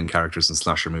kids as main characters in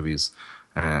slasher movies.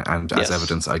 And as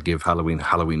evidence, I give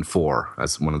Halloween 4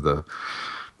 as one of the...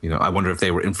 I wonder if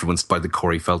they were influenced by the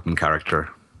Corey Feldman character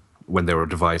when they were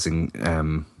devising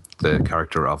the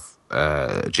character of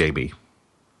Jamie.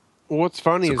 What's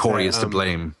funny is Corey is to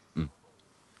blame.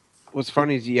 What's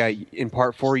funny is, in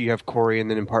Part 4 you have Corey, and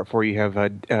then in Part 4 you have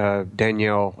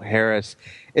Danielle Harris.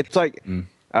 It's like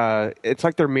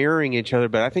they're mirroring each other,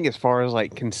 but I think as far as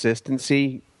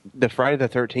consistency, the Friday the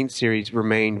 13th series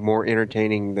remained more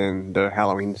entertaining than the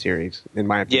Halloween series, in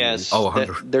my opinion. Yes,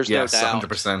 there's no doubt.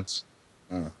 100%.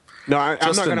 No, I'm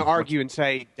not going to argue and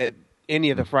say that any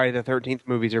of the Friday the 13th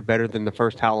movies are better than the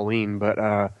first Halloween,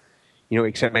 but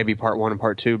except maybe Part 1 and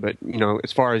Part 2. But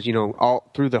as far as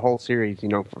all through the whole series,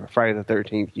 Friday the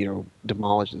 13th,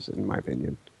 demolishes it, in my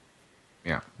opinion.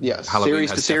 Yeah. Yes. Halloween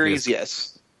series to series,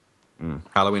 yes.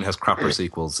 Halloween has crapper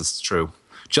sequels. It's true.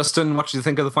 Justin, what did you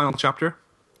think of the final chapter?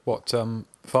 What,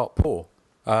 fart poor?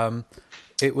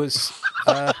 It was...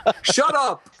 Shut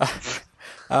up!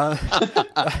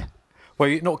 Well,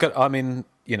 you're not going. I mean,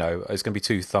 it's going to be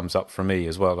 2 thumbs up from me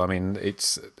as well. I mean,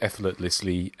 it's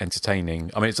effortlessly entertaining.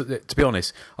 I mean, to be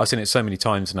honest, I've seen it so many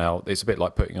times now. It's a bit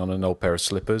like putting on an old pair of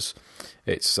slippers.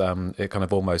 It's it kind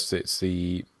of almost it's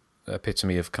the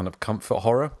epitome of kind of comfort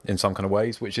horror in some kind of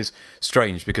ways, which is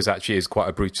strange because it actually is quite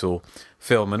a brutal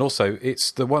film. And also,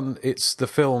 it's the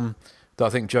film that I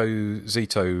think Joe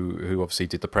Zito, who obviously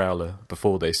did The Prowler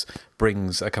before this,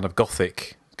 brings a kind of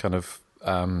gothic kind of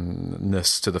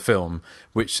ness to the film,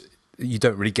 which you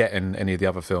don't really get in any of the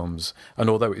other films. And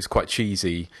although it's quite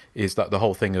cheesy, is that the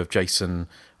whole thing of Jason,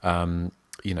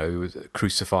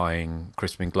 crucifying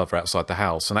Crispin Glover outside the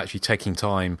house and actually taking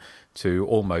time to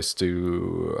almost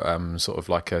do sort of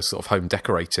like a sort of home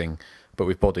decorating, but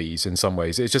with bodies in some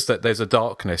ways. It's just that there's a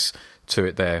darkness to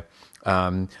it there.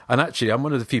 And actually, I'm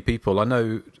one of the few people, I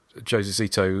know Joseph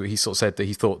Zito, he sort of said that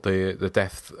he thought the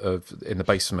death in the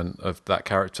basement of that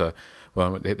character,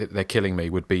 well, they're killing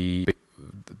me, would be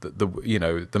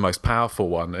the most powerful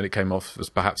one, and it came off as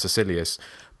perhaps the silliest.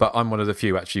 But I'm one of the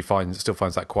few actually still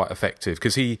finds that quite effective,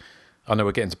 because I know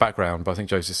we're getting to background, but I think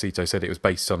Joseph Zito said it was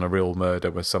based on a real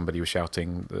murder where somebody was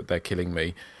shouting that they're killing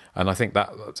me. And I think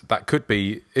that could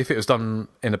be, if it was done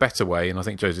in a better way, and I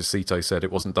think Joseph Zito said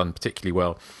it wasn't done particularly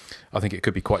well, I think it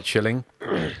could be quite chilling.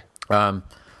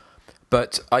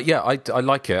 But I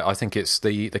like it. I think it's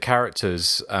the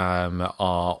characters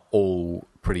are all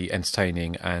pretty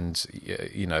entertaining, and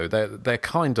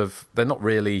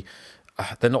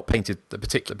they're not painted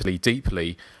particularly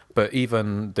deeply. But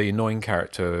even the annoying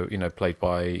character, played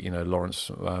by Lawrence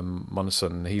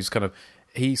Monason, he's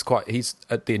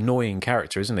the annoying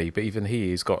character, isn't he? But even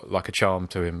he's got like a charm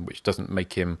to him, which doesn't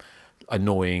make him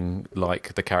annoying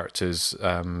like the characters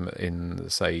in,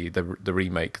 say, the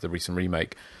recent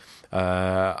remake.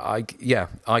 I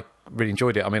really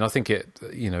enjoyed it. I mean, I think it,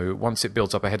 once it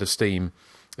builds up a head of steam,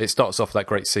 it starts off that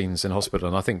great scenes in hospital,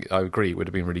 and I think I agree it would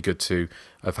have been really good to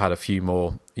have had a few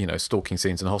more, stalking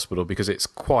scenes in hospital, because it's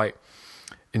quite,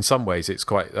 in some ways, it's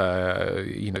quite,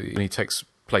 it only takes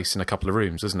place in a couple of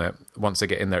rooms, doesn't it? Once they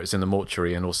get in there, it's in the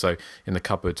mortuary and also in the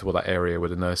cupboard, or that area where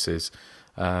the nurse is.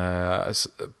 I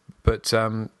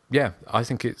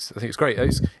think it's great.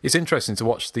 It's interesting to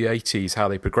watch the 80s, how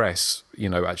they progress,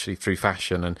 actually through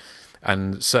fashion,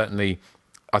 and certainly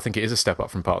I think it is a step up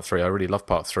from Part 3. I really love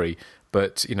Part 3,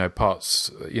 but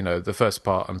parts, the first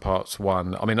part and Part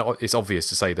 1. I mean, it's obvious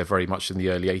to say they're very much in the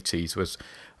early 80s. Was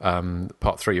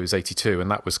Part 3 was 82, and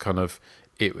that was kind of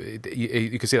it.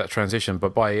 You can see that transition,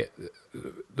 but by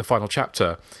the final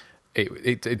chapter,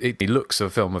 it looks a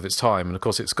film of its time, and of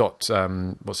course it's got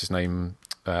what's his name,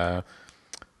 who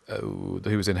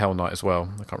was in Hell Night as well.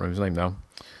 I can't remember his name now.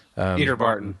 Peter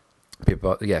Barton.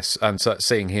 Yes, and so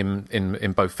seeing him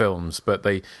in both films, but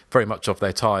they very much of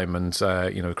their time, and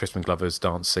Crispin Glover's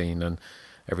dance scene and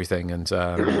everything, and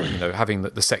having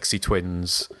the sexy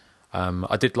twins.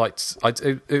 I did like.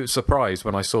 I was surprised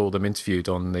when I saw them interviewed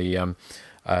on the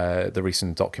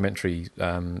recent documentary,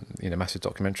 massive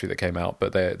documentary that came out.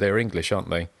 But they're English,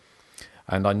 aren't they?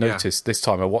 And I noticed this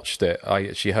time I watched it, I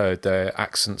actually heard their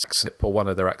accents slip, or one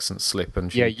of their accents slip,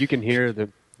 and you can hear the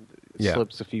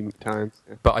slips a few times.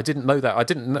 Yeah. But I didn't know that. I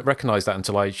didn't recognise that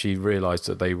until I actually realised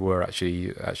that they were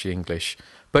actually English.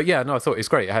 But yeah, no, I thought it's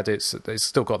great. It's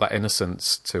still got that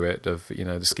innocence to it of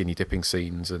the skinny dipping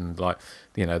scenes and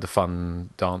the fun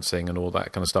dancing and all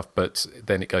that kind of stuff. But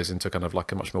then it goes into kind of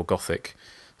like a much more gothic,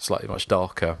 slightly much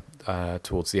darker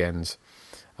towards the end.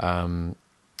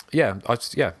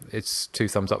 It's 2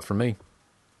 thumbs up from me.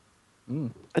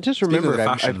 I just remembered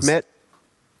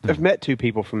I've met 2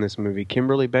 people from this movie,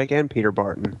 Kimberly Beck and Peter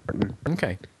Barton.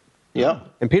 Okay. Yeah.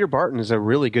 And Peter Barton is a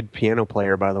really good piano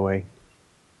player, by the way.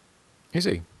 Is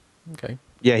he? Okay.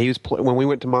 Yeah, he was when we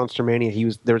went to Monster Mania,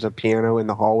 there was a piano in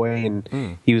the hallway,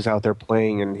 and he was out there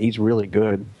playing, and he's really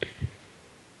good.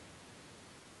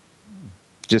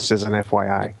 Just as an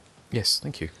FYI. Yes,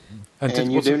 thank you.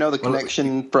 And you do know the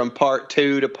connection from Part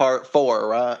 2 to Part 4,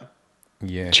 right?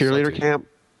 Yeah. Cheerleader camp?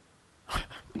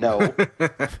 No.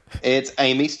 It's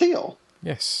Amy Steele.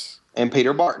 Yes. And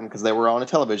Peter Barton, because they were on a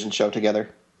television show together.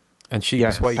 And she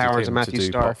persuaded him to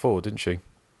do Part 4, didn't she?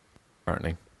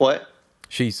 Apparently. What?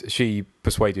 She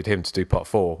persuaded him to do Part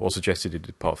 4, or suggested he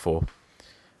did Part 4.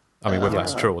 I mean, whether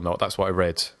that's true or not, that's what I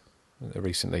read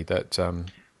recently. That,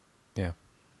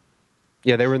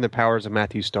 Yeah, they were in The Powers of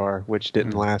Matthew Starr, which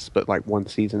didn't last but like 1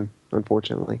 season,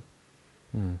 unfortunately.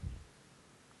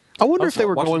 I wonder if they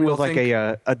were going with like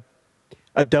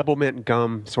a double mint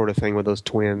gum sort of thing with those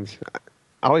twins.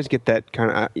 I always get that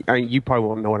kind of. You probably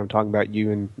won't know what I'm talking about,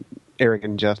 you and Eric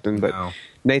and Justin, but no.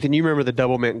 Nathan, you remember the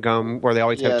double mint gum where they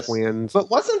always have twins? But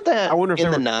wasn't that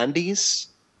in the 90s?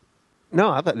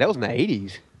 No, I thought that was in the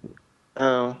 80s.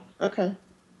 Oh, okay.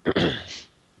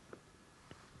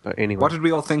 But anyway, what did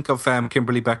we all think of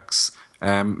Kimberly Beck's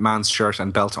man's shirt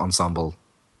and belt ensemble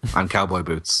and cowboy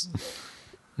boots?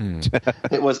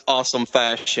 It was awesome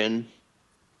fashion.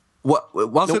 What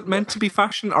was it meant to be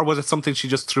fashion, or was it something she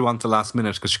just threw on to last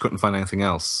minute because she couldn't find anything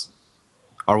else?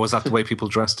 Or was that the way people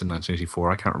dressed in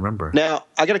 1984? I can't remember. Now,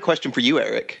 I got a question for you,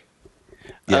 Eric.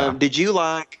 Yeah. Did you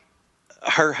like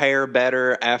her hair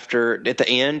better after at the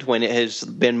end when it has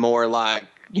been more like,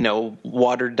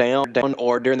 watered down,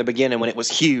 or during the beginning when it was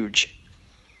huge?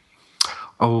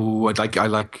 Oh, I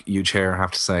like huge hair, I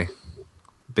have to say.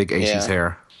 Big 80s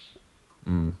hair.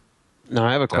 Now,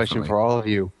 I have a question for all of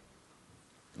you.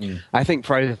 I think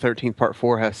Friday the 13th Part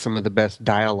 4 has some of the best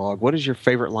dialogue. What is your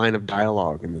favorite line of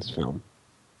dialogue in this film?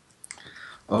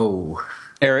 Oh.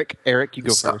 Eric, you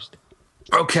go first.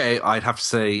 Okay, I'd have to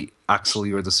say, Axel,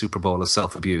 you're the Super Bowl of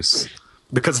self-abuse.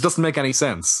 Because it doesn't make any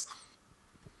sense.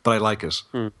 But I like it.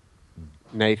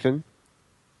 Nathan?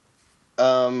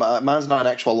 Mine's not an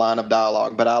actual line of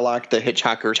dialogue, but I like the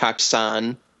hitchhiker type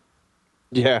sign.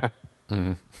 Yeah.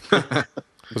 Was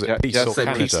it Peace or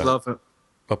Canada? Peace, love.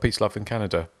 Or Peace, Love in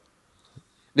Canada.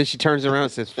 Then she turns around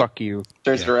and says, fuck you.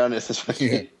 Turns around and says, fuck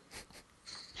you.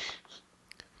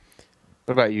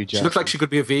 What about you, Jeff? She looked like she could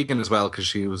be a vegan as well because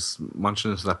she was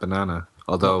munching into that banana.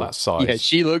 Although that size. Yeah,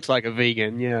 she looks like a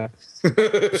vegan, yeah.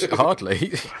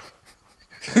 Hardly.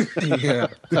 Yeah.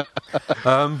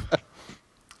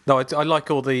 No, I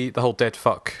like all the whole dead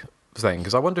fuck thing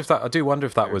because I do wonder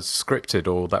if that was scripted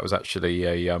or that was actually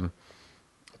a.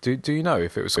 Do you know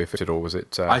if it was scripted or was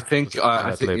it? I think it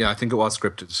was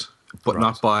scripted, but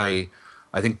not by.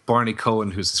 I think Barney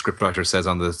Cohen, who's the scriptwriter, says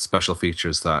on the special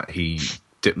features that he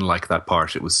didn't like that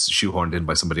part. It was shoehorned in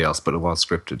by somebody else, but it was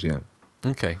scripted. Yeah.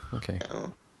 Okay.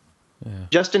 Yeah.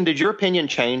 Justin, did your opinion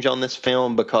change on this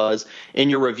film? Because in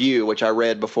your review, which I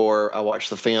read before I watched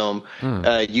the film,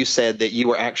 you said that you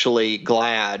were actually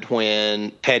glad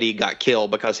when Teddy got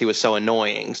killed because he was so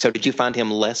annoying. So did you find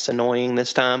him less annoying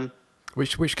this time?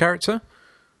 Which character?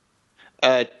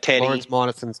 Teddy. Lawrence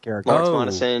Monison's character. Lawrence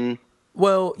Monison.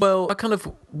 Well, I kind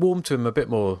of warmed to him a bit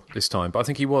more this time, but I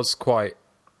think he was quite.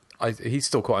 He's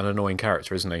still quite an annoying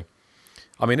character, isn't he?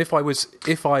 I mean, if I was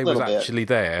actually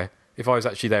there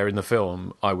in the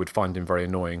film, I would find him very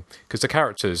annoying because the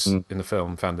characters in the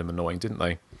film found him annoying, didn't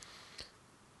they?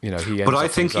 But I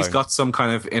think he's got some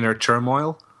kind of inner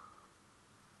turmoil.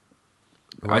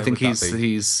 I think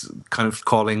he's kind of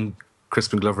calling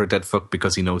Crispin Glover a dead fuck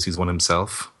because he knows he's one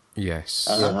himself. Yes.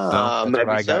 That's what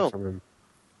I got from him.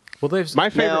 Well, there's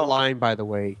my favorite line, by the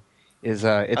way, is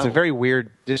it's a very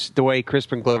weird. Just the way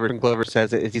Crispin Glover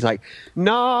says it is, he's like,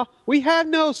 "Nah, we had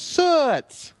no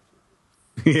soots."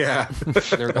 Yeah,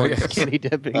 they're going skinny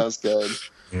dipping. That was good.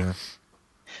 Yeah.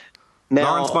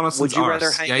 Now, Lawrence Monison's would you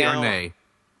rather hang yay out? or nay?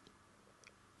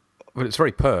 Well, it's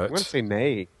very pert. I'm going to say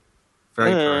nay.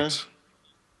 Very pert.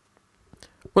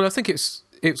 Well, I think it's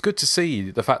good to see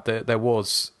the fact that there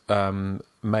was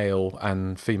male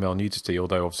and female nudity,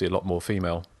 although obviously a lot more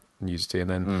female nudity, and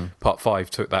then Part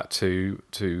 5 took that to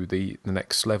the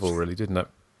next level, really, didn't it?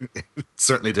 It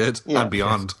certainly did, and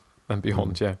beyond. And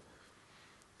beyond, yeah.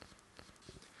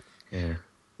 Yeah.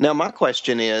 Now, my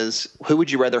question is, who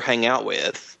would you rather hang out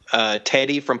with?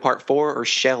 Teddy from Part 4 or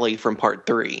Shelley from Part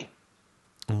 3?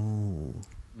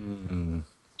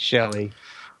 Shelley,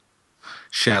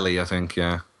 I think,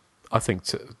 yeah. I think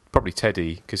probably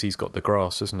Teddy, because he's got the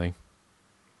grass, isn't he?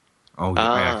 Oh,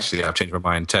 yeah, I've changed my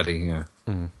mind. Teddy, yeah.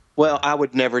 Well, I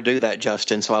would never do that,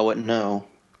 Justin, so I wouldn't know.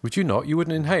 Would you not? You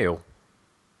wouldn't inhale?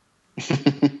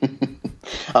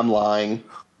 I'm lying.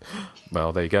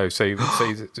 Well, there you go. So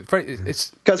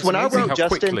it's because when I wrote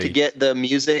Justin to get the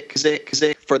music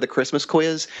for the Christmas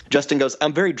quiz, Justin goes,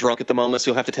 "I'm very drunk at the moment, so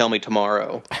you'll have to tell me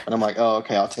tomorrow." And I'm like, "Oh,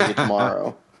 okay, I'll tell you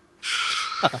tomorrow."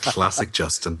 Classic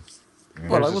Justin.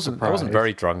 Well, I wasn't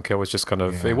very drunk. I was just kind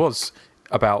of. Yeah. It was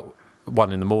about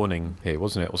 1 a.m. here,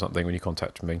 wasn't it, or something, when you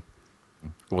contacted me?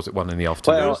 Or was it 1 p.m?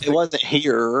 Well, it wasn't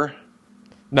here.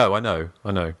 No, I know.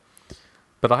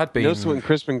 But I had been. Notice when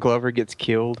Crispin Glover gets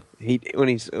killed, when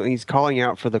he's calling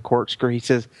out for the corkscrew, he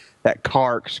says that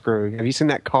corkscrew. Have you seen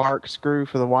that corkscrew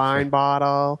for the wine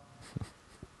bottle?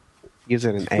 Gives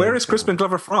it an A. Where is Crispin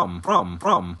Glover from?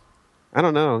 I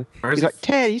don't know. He's like,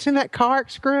 Ted, you seen that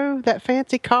corkscrew? That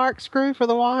fancy corkscrew for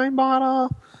the wine bottle?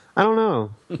 I don't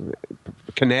know.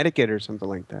 Connecticut or something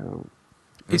like that.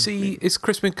 Is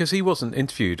Crispin, because he wasn't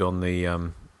interviewed on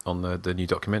the new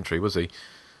documentary, was he?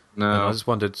 No. And I just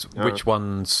wondered which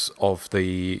ones of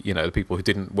the the people who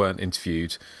weren't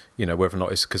interviewed, whether or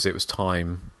not it's because it was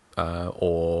time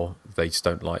or they just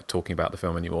don't like talking about the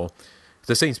film anymore.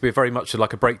 There seems to be very much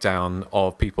like a breakdown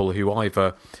of people who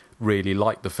either really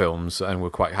liked the films and were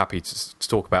quite happy to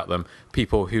talk about them,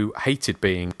 people who hated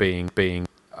being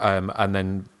and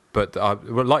then but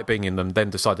liked being in them, then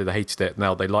decided they hated it.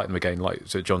 Now they like them again, like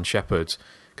John Shepherd.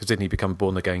 Because didn't he become a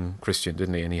born-again Christian,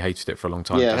 didn't he? And he hated it for a long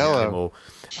time. Yeah,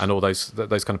 and all those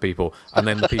kind of people. And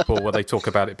then the people where they talk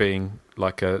about it being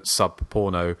like a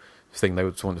sub-porno thing they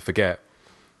would want to forget.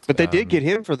 But they did get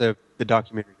him for the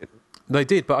documentary, didn't They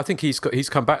did, but I think he's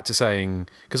come back to saying,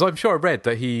 because I'm sure I read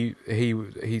that he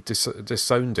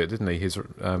disowned it, didn't he? His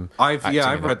I've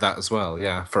read that as well.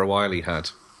 Yeah, for a while he had.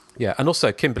 Yeah, and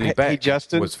also Kimberly Beck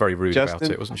was very rude about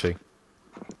it, wasn't she?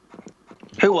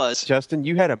 Who was? Justin,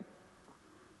 you had a...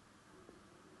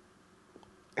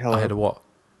 Hello? I had a what?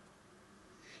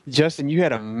 Justin, you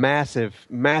had a massive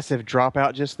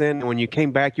dropout just then. And when you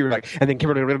came back, you were like, and then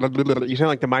you sound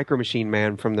like the Micro Machine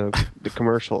Man from the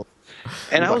commercial.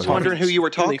 And I was wondering who you were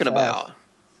talking about.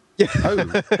 Yeah.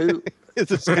 Who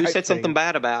said something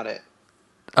bad about it?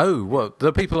 Oh, well,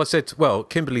 the people I said, well,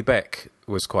 Kimberly Beck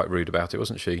was quite rude about it,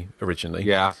 wasn't she, originally?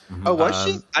 Yeah. Oh, was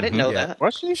she? I didn't know that.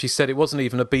 Was she? She said it wasn't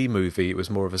even a B movie, it was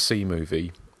more of a C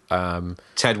movie.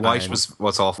 Ted White was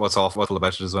what's awful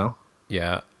about it as well.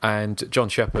 Yeah, and John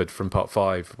Shepherd from Part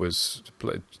 5 was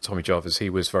Tommy Jarvis.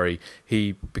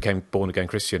 He became born-again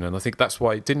Christian, and I think that's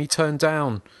why... Didn't he turn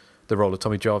down the role of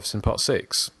Tommy Jarvis in Part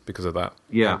 6 because of that?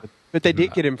 Yeah. But they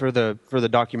did get him for the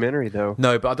documentary, though.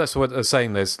 No, but that's what they're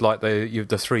saying. There's like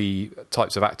the three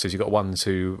types of actors. You've got ones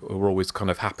who are always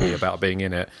kind of happy about being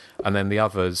in it, and then the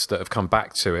others that have come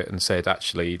back to it and said,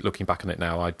 actually, looking back on it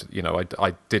now, I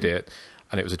did it,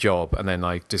 and it was a job, and then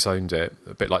I disowned it,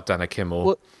 a bit like Dana Kimmel.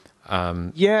 Well,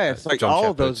 it's like John all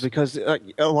Shepherd. of those, because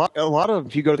a lot of,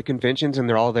 if you go to the conventions and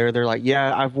they're all there, they're like,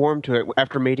 yeah, I've warmed to it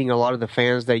after meeting a lot of the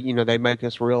fans. They make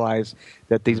us realize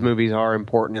that these movies are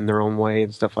important in their own way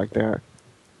and stuff like that.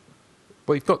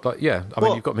 Well, you've got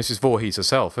you've got Mrs. Voorhees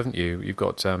herself, haven't you? You've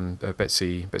got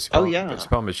Betsy Palmer. Oh, yeah. Betsy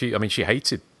Palmer. She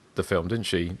hated the film, didn't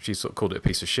she? She sort of called it a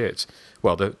piece of shit.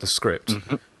 Well, the script,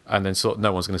 and then sort of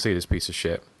no one's going to see this piece of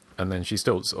shit. And then she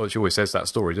always says that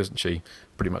story, doesn't she?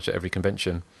 Pretty much at every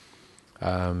convention.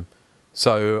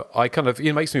 So I kind of,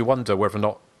 it makes me wonder whether or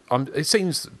not, it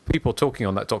seems people talking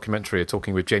on that documentary are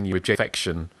talking with genuine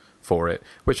affection for it,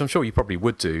 which I'm sure you probably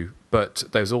would do, but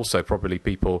there's also probably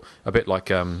people a bit like,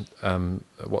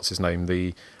 what's his name?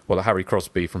 The Harry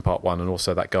Crosby from Part 1, and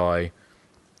also that guy,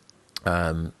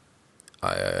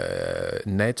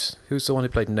 Ned, who's the one who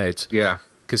played Ned? Yeah.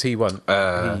 Because he won.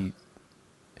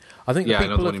 I think I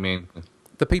know what you mean.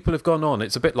 The people have gone on.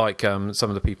 It's a bit like some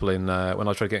of the people in when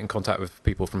I try to get in contact with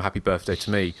people from Happy Birthday to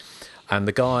Me, and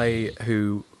the guy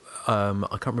who I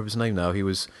can't remember his name now.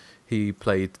 He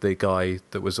played the guy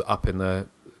that was up in the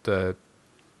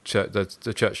church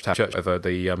over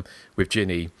the with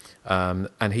Ginny,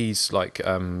 and he's like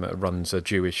runs a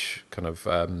Jewish kind of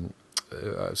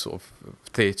sort of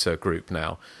theatre group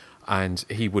now. And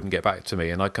he wouldn't get back to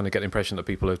me, and I kind of get the impression that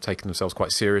people have taken themselves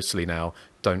quite seriously now.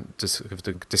 Don't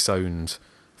disowned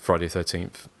Friday the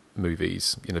 13th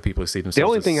movies. People see themselves. The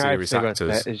only as thing I serious say about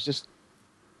actors. that is just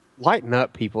lighten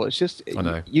up, people. It's just I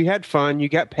know. You had fun, you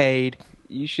got paid,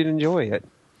 you should enjoy it.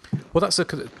 Well, that's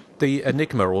the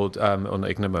enigma, or not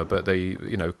enigma, but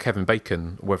Kevin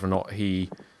Bacon, whether or not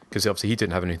because obviously he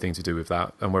didn't have anything to do with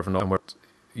that, and whether or not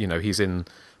he's in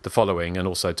the following, and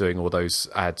also doing all those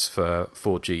ads for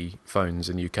 4G phones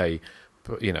in UK,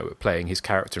 playing his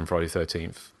character in Friday the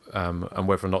 13th, and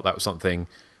whether or not that was something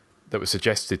that was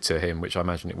suggested to him, which I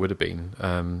imagine it would have been.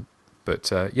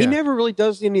 He never really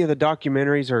does any of the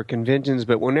documentaries or conventions,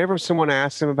 but whenever someone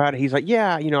asks him about it, he's like,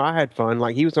 yeah, I had fun.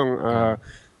 Like, he was on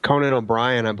Conan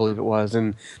O'Brien, I believe it was,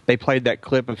 and they played that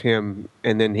clip of him,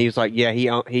 and then he's like, yeah, he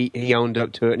owned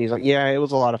up to it, and he's like, yeah, it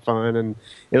was a lot of fun, and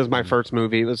it was my first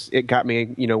movie. It got me,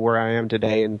 where I am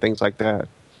today, and things like that.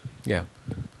 Yeah.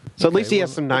 So at least he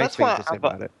has some nice things to say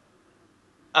about it.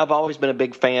 I've always been a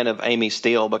big fan of Amy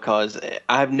Steele, because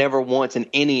I've never once in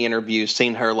any interview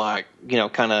seen her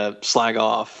kind of slag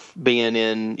off being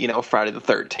in, Friday the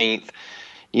 13th.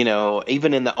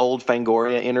 Even in the old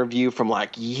Fangoria interview from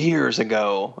years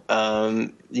ago,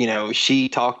 she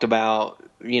talked about,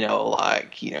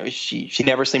 she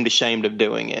never seemed ashamed of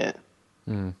doing it.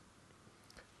 Mm.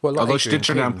 Well, although she did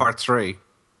turn down Part 3.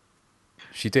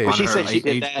 She did. She said she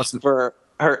did that for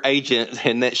her agent,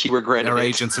 and that she regretted her it.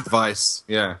 agent's advice.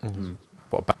 Yeah. Mm-hmm.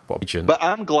 What agent? But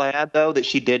I'm glad, though, that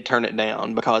she did turn it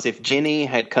down, because if Jenny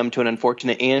had come to an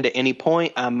unfortunate end at any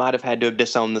point, I might have had to have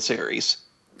disowned the series.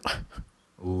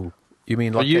 Ooh. You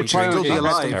mean like you trying to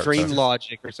have dream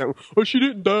logic or something? Oh, she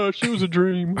didn't die. She was a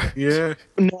dream. Yeah.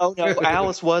 No,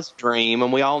 Alice was a dream,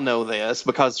 and we all know this,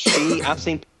 because I've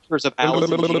seen pictures of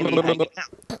Alice and Jenny hanging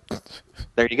out.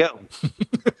 There you go.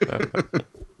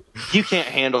 You can't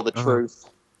handle the truth.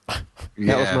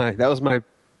 That was my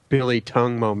Billy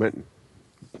Tongue moment.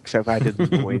 Except I did the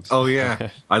voice. Oh yeah,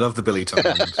 I love the Billy Tongue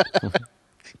moment.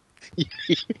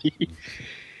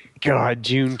 God,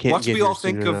 June can't. What do we all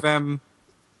think of?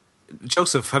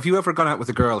 Joseph, have you ever gone out with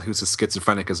a girl who's as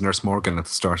schizophrenic as Nurse Morgan at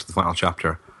the start of the final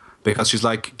chapter? because she's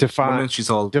like, define she's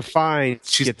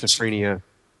schizophrenia.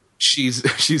 She's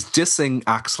dissing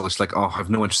Axel. She's like, oh, I've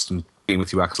no interest in being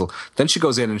with you, Axel. Then she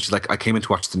goes in and she's like, I came in to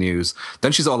watch the news.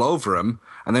 Then she's all over him,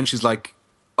 and then she's like,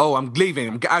 oh, I'm leaving.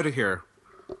 I'm get out of here.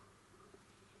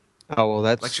 Oh well,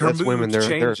 that's like her that's mood women.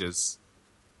 changes.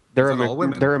 They're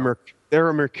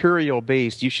a mercurial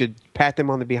beast. You should pat them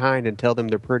on the behind and tell them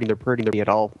they're pretty at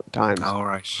all times. All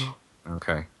right.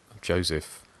 Okay.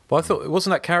 Joseph. Well, I thought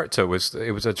wasn't that character was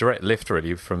a direct lift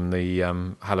really from the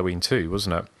Halloween 2,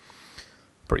 wasn't it?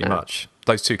 Pretty much.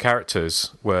 Those two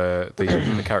characters were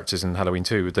the characters in Halloween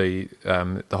 2 with the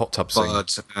hot tub scene. Bud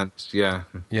and yeah,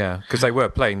 because they were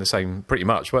playing the same pretty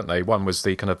much, weren't they? One was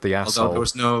the kind of the asshole.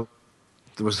 Although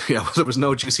there was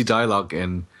no juicy dialogue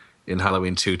in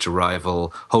Halloween 2 to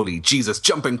rival "Holy Jesus,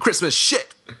 jumping Christmas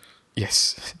shit."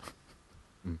 Yes.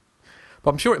 But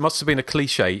I'm sure it must have been a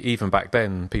cliche even back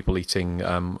then. People eating,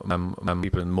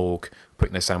 people in the morgue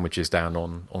putting their sandwiches down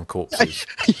on corpses.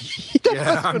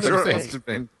 Yeah, I'm sure it must have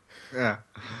been. Yeah,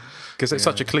 because it's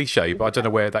such a cliche. But I don't know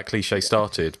where that cliche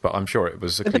started. But I'm sure it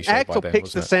was a cliche Axel by then.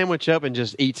 picks the sandwich up and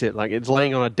just eats it like it's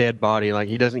laying on a dead body. Like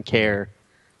he doesn't care.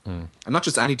 And not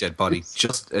just any dead body,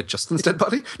 just Justin's dead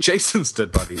body, Jason's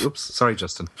dead body. Oops, sorry,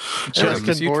 Justin.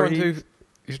 You're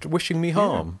wishing me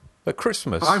harm. At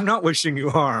Christmas. I'm not wishing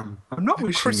you harm. I'm not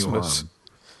wishing you harm.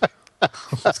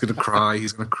 He's going to cry.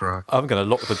 He's going to cry. I'm going to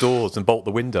lock the doors and bolt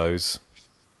the windows.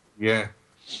 Yeah.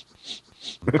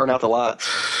 Turn out the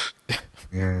lights.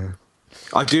 Yeah.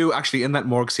 I do, actually, in that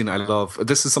morgue scene, I love...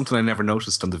 This is something I never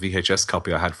noticed on the VHS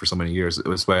copy I had for so many years. It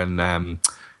was when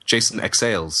Jason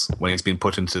exhales when he's been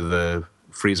put into the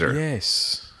freezer.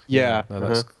 Yes. Yeah. No,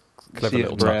 that's a clever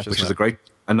little touch, which is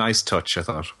a nice touch, I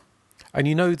thought. And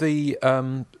you know the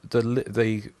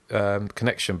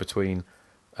connection between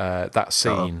that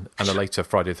scene and the later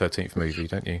Friday the 13th movie,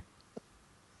 don't you?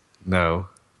 No.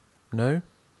 No?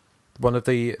 One of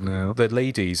the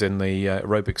ladies in the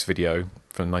aerobics video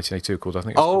from 1982 called, I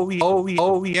think...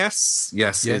 Yes.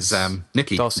 Yes, is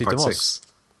Nikki. Darcy DeMoss.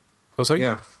 Oh, sorry?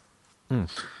 Yeah.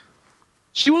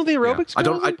 She one of the aerobics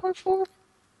girls in part 4?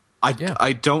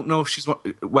 I don't know if she's...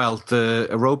 Well, the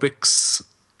aerobics...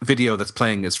 video that's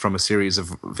playing is from a series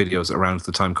of videos around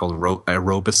the time called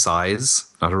Aerobicize,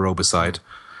 not Aerobicide.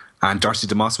 And Darcy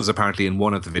DeMoss was apparently in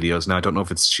one of the videos. Now, I don't know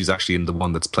if she's actually in the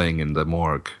one that's playing in the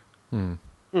morgue.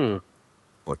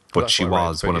 But she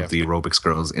was one of the aerobics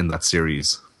girls in that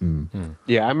series.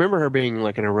 Yeah, I remember her being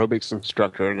like an aerobics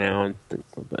instructor now, and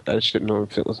but I just didn't know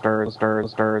if it was her. It was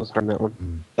her in that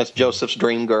one. That's Joseph's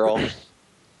dream girl.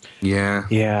 Yeah.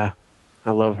 Yeah.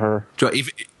 I love her. Do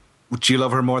you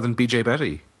love her more than BJ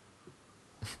Betty?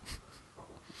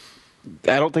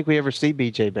 I don't think we ever see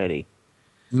BJ Betty.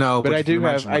 No, but I do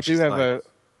have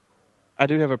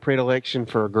a predilection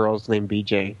for girls named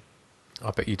BJ.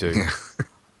 I bet you do.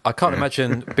 I can't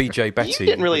imagine BJ Betty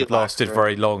really would have lasted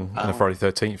very long in a Friday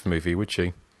the 13th movie, would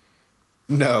she?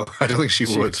 No, I don't think she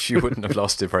would. She wouldn't have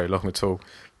lasted very long at all.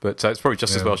 But it's probably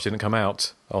just as well she didn't come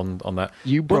out on that.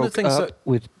 You broke up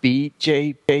with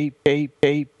BJ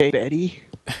Betty?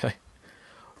 I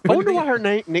wonder why her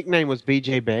nickname was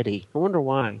BJ Betty. I wonder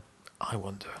why. I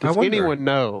wonder. Does anyone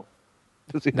know?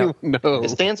 Does anyone know? It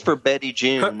stands for Betty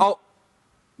June.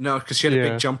 No, because she had a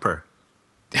big jumper.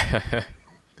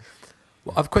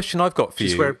 Well, a question I've got for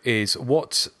you is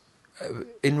what,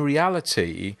 in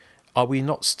reality, are we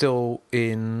not still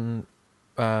in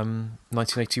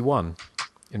 1981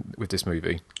 with this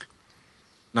movie?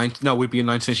 No, we'd be in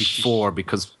 1984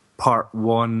 because part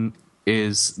one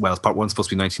part one's supposed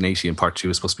to be 1980 and part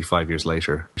two is supposed to be 5 years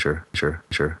later. Sure.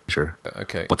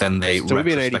 Okay. But then they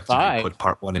retrospectively put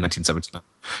part one in 1979.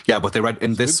 Yeah, but they read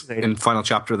in final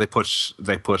chapter they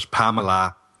put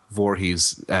Pamela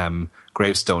Voorhees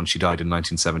gravestone. She died in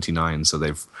 1979, so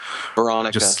they've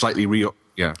Veronica just slightly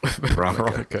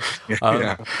Veronica.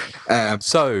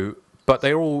 So, but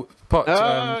they're all part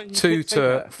 2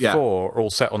 to 4 are all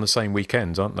set on the same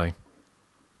weekend, aren't they?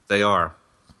 They are.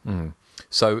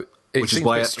 So. Which is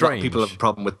why a lot of people have a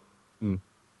problem with...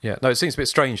 Yeah, no, it seems a bit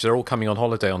strange. They're all coming on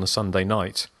holiday on a Sunday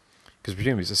night. Because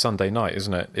presumably it's a Sunday night,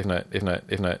 isn't it? Isn't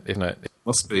it?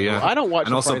 Must be, yeah. Well, I don't watch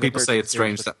and also people say it's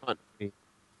strange that...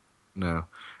 No.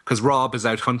 Because Rob is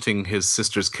out hunting his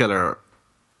sister's killer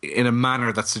in a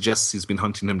manner that suggests he's been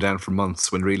hunting him down for months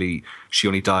when really she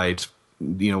only died,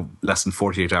 less than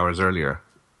 48 hours earlier.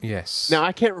 Yes. Now,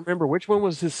 I can't remember. Which one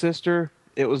was his sister?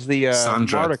 It was the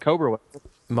Sandra. Marta Cobra.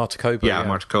 Marta Cobra. Yeah,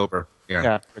 Marta Cobra. Yeah,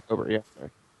 Marta Cobra, yeah. Sorry.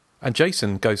 And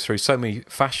Jason goes through so many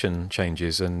fashion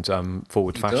changes and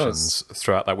forward fashions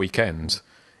throughout that weekend.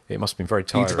 It must have been very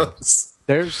tiring. He does.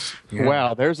 There's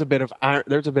a bit of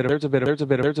irony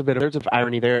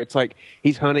there. It's like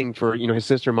he's hunting for his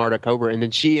sister Marta Cobra, and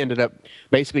then she ended up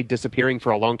basically disappearing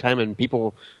for a long time, and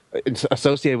people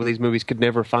associated with these movies could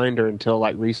never find her until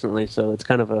like recently. So it's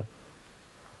kind of a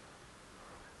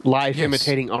life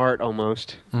imitating art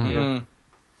almost. I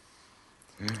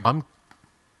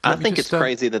think it's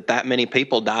crazy that many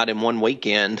people died in one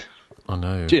weekend. I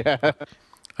know. Yeah.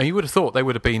 And you would have thought they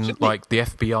would have been like the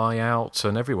FBI out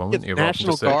and everyone, wouldn't you?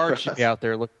 National Guard should be out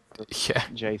there looking for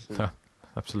Jason.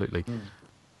 Absolutely.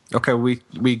 Okay,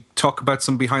 we talk about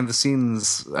some behind the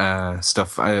scenes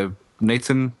stuff.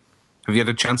 Nathan, have you had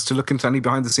a chance to look into any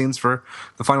behind the scenes for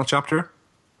the final chapter?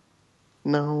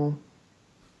 No.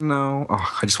 Oh,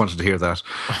 I just wanted to hear that.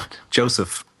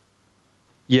 Joseph.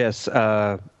 Yes.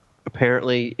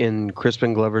 Apparently, in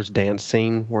Crispin Glover's dance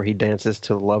scene where he dances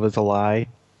to "Love Is a Lie,"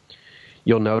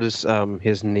 you'll notice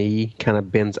his knee kind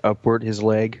of bends upward, his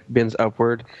leg bends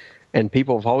upward, and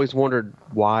people have always wondered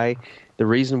why. The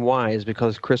reason why is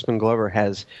because Crispin Glover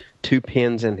has 2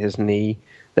 pins in his knee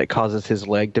that causes his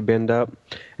leg to bend up,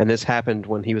 and this happened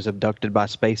when he was abducted by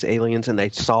space aliens and they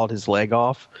sawed his leg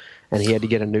off, and he had to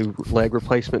get a new leg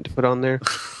replacement to put on there.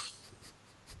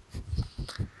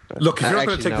 Look, if you're not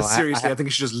going to take this seriously, I think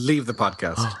you should just leave the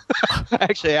podcast.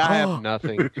 Actually, I have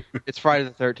nothing. It's Friday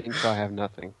the 13th, so I have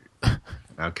nothing.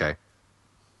 Okay.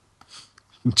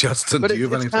 Justin, do you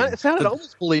have anything? It sounded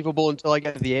almost believable until I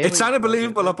got to the aliens. It sounded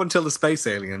believable up until the space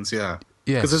aliens, yeah.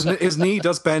 Yeah. Because his knee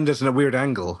does bend it in a weird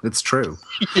angle. It's true.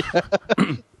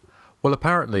 Well,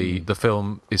 apparently the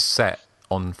film is set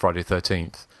on Friday the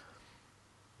 13th.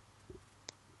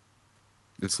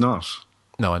 It's not.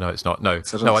 No, I know it's not. No,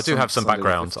 I do have some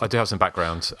background.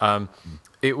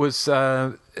 It was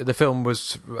the film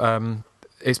was.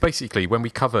 It's basically when we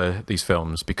cover these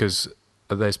films, because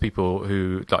there's people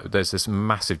who there's this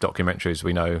massive documentaries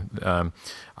we know,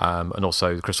 and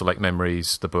also Crystal Lake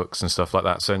Memories, the books and stuff like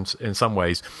that. So in some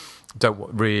ways, don't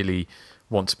really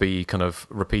want to be kind of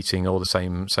repeating all the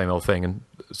same old thing, and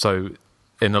so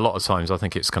in a lot of times I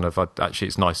think it's kind of actually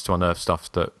it's nice to unearth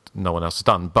stuff that no one else has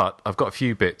done. But I've got a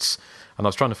few bits, and I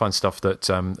was trying to find stuff that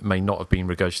may not have been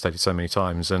regurgitated so many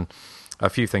times, and a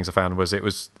few things I found was it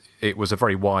was a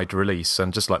very wide release,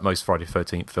 and just like most Friday the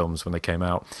 13th films when they came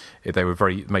out, they were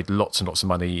made lots and lots of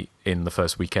money in the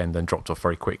first weekend, then dropped off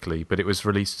very quickly. But it was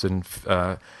released in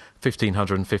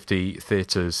 1,550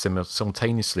 theatres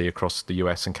simultaneously across the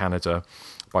US and Canada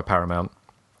by Paramount.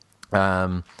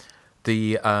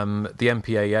 The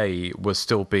MPAA was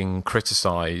still being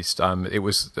criticised. It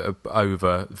was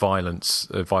over violent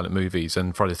movies,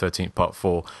 and Friday the 13th Part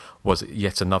 4 was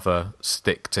yet another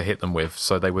stick to hit them with.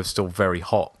 So they were still very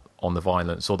hot on the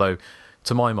violence. Although,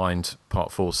 to my mind,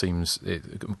 Part 4 seems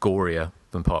gorier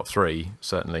than Part 3,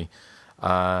 certainly.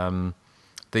 The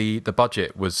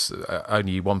budget was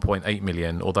only 1.8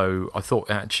 million, although I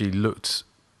thought it actually looked.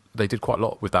 They did quite a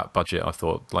lot with that budget, I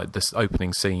thought. Like this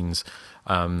opening scenes,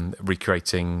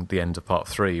 recreating the end of Part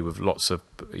 3 with lots of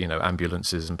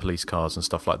ambulances and police cars and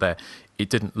stuff like that. It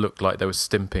didn't look like they were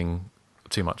stimping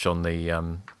too much on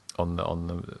the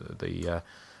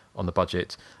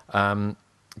budget.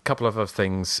 A couple of other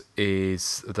things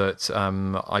is that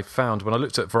I found when I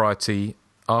looked at Variety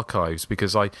archives,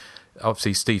 because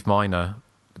obviously Steve Miner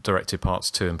directed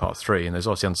Parts 2 and Part 3, and there's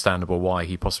obviously understandable why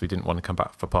he possibly didn't want to come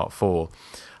back for Part 4.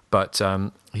 But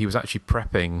he was actually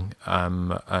prepping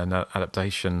an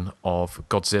adaptation of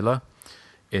Godzilla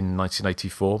in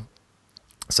 1984.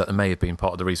 So that may have been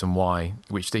part of the reason why,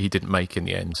 which he didn't make in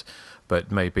the end,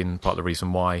 but may have been part of the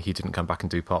reason why he didn't come back and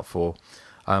do Part 4.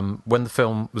 When the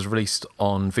film was released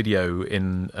on video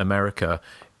in America,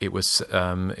 it was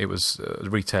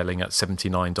retailing at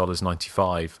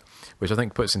 $79.95, which I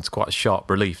think puts into quite a sharp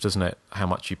relief, doesn't it? How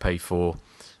much you pay for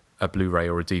a Blu-ray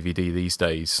or a DVD these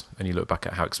days, and you look back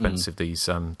at how expensive these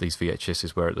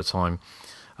VHSs were at the time.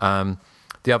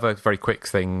 The other very quick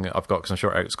thing I've got, because I'm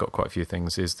sure Eric's got quite a few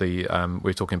things, is we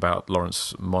were talking about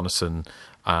Lawrence Monason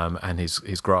and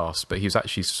his grass, but he was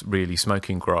actually really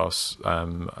smoking grass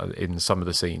in some of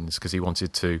the scenes because he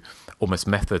wanted to almost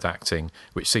method acting,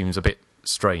 which seems a bit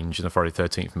strange in a Friday the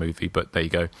 13th movie, but there you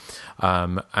go.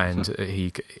 And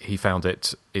he found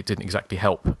it didn't exactly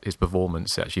help his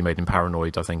performance. It actually made him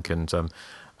paranoid, I think, and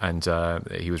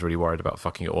he was really worried about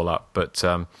fucking it all up. But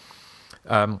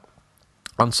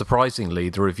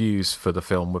unsurprisingly, the reviews for the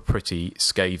film were pretty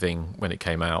scathing when it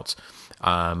came out.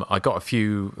 I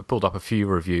pulled up a few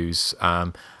reviews.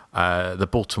 The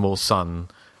Baltimore Sun,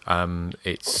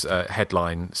 its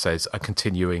headline says, "A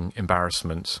continuing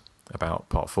embarrassment" about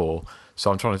Part 4. So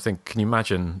I'm trying to think, can you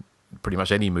imagine pretty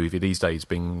much any movie these days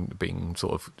being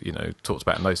sort of, you know, talked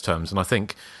about in those terms. And I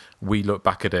think we look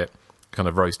back at it kind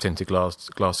of rose-tinted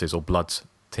glasses or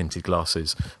blood-tinted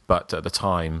glasses, but at the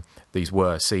time these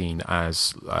were seen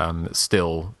as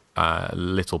still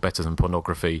little better than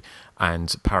pornography,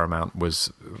 and Paramount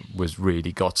was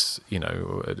really got, you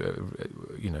know,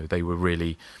 they were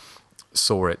really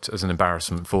saw it as an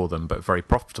embarrassment for them, but a very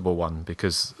profitable one,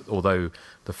 because although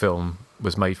the film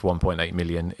was made for $1.8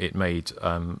 million, it made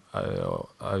almost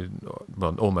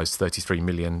 $33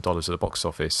 million at the box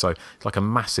office. So it's like a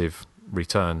massive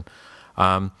return.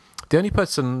 The only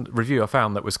review I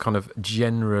found that was kind of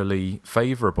generally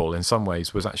favourable in some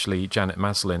ways was actually Janet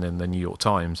Maslin in the New York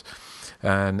Times,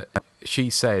 and she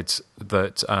said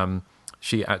that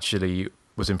she actually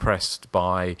was impressed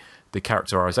by the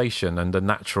characterization and the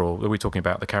natural. We're talking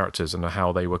about the characters and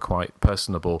how they were quite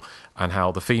personable, and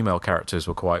how the female characters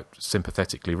were quite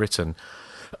sympathetically written.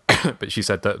 But she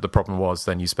said that the problem was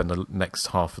then you spend the next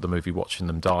half of the movie watching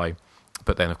them die.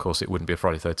 But then, of course, it wouldn't be a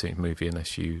Friday the 13th movie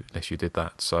unless you did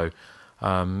that. So,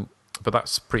 but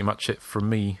that's pretty much it from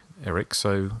me, Eric.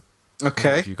 So, okay.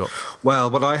 What have you got?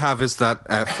 Well, what I have is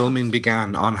that filming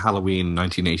began on Halloween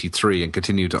 1983 and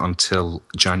continued until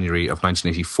January of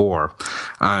 1984.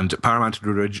 And Paramount had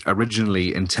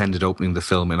originally intended opening the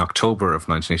film in October of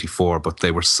 1984, but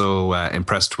they were so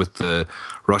impressed with the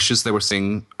rushes they were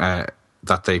seeing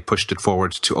that they pushed it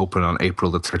forward to open on April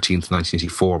the 13th,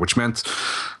 1984, which meant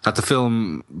that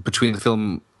between the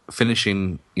film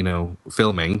finishing, you know,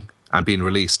 filming and being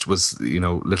released was, you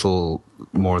know, little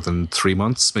more than 3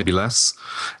 months, maybe less.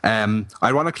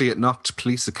 Ironically, it knocked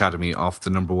Police Academy off the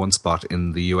 #1 spot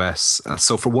in the US.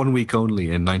 So for 1 week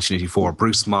only in 1984,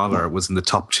 Bruce Mahler was in the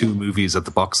top 2 movies at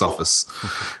the box office.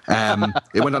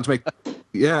 It went on to make,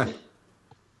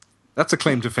 that's a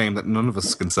claim to fame that none of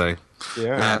us can say.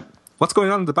 Yeah. What's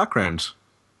going on in the background?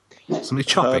 Somebody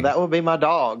chopping? That would be my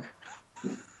dog.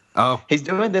 Oh, he's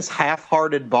doing this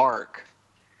half-hearted bark.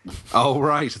 Oh,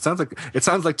 right. It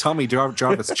sounds like Tommy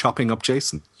Jarvis chopping up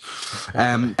Jason.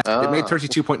 It made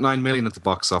 $32.9 million at the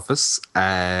box office.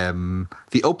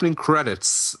 The opening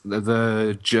credits,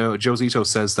 Joe Zito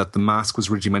says that the mask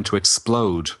was originally meant to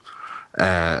explode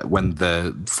when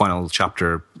the final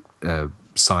chapter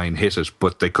sign hit it,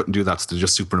 but they couldn't do that, so they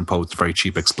just superimposed a very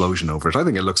cheap explosion over it. I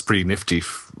think it looks pretty nifty,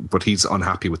 but he's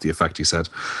unhappy with the effect, he said.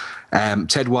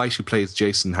 Ted White, who plays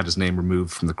Jason, had his name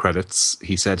removed from the credits.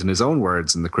 He said in his own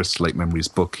words in the Crystal Lake Memories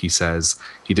book, he says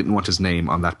he didn't want his name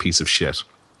on that piece of shit.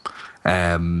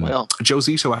 Joe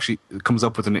Zito actually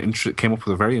came up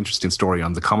with a very interesting story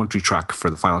on the commentary track for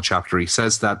the final chapter. He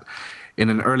says that in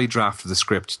an early draft of the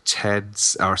script,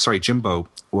 Jimbo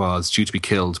was due to be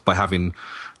killed by having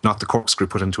not the corkscrew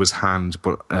put into his hand,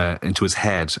 but into his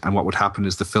head. And what would happen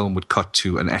is the film would cut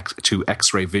to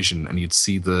X-ray vision, and you'd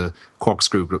see the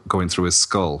corkscrew going through his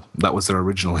skull. That was their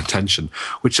original intention,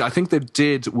 which I think they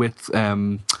did with.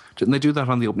 Didn't they do that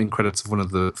on the opening credits of one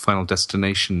of the Final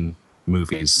Destination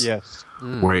movies? Yes.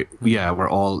 Where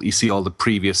you see all the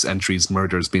previous entries,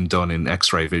 murders being done in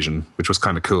X-ray vision, which was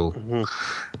kind of cool. Mm-hmm.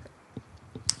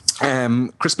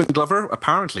 Crispin Glover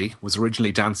apparently was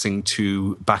originally dancing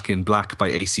to Back in Black by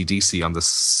AC/DC on the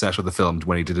set of the film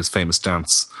when he did his famous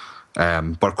dance.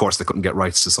 But of course they couldn't get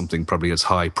rights to something probably as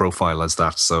high profile as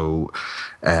that. So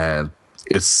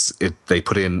they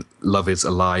put in Love Is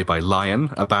a Lie by Lion,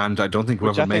 a band I don't think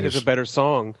Which ever made it. Which I think is a better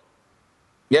song.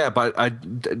 Yeah, but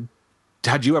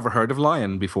had you ever heard of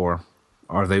Lion before?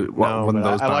 Are they one of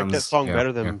those bands? I like that song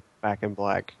better than Back in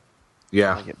Black.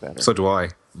 Yeah, I like it better. So do I.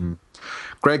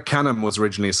 Greg Canham was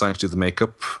originally assigned to do the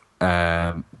makeup,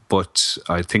 but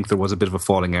I think there was a bit of a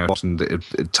falling out, and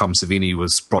Tom Savini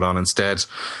was brought on instead.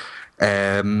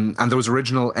 And there was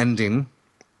original ending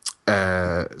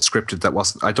scripted that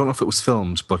wasn't. I don't know if it was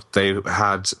filmed, but they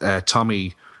had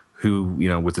Tommy, who, you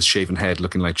know, with his shaven head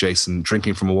looking like Jason,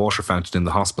 drinking from a water fountain in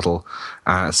the hospital.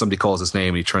 Somebody calls his name,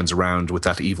 and he turns around with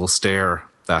that evil stare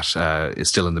that is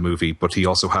still in the movie, but he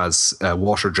also has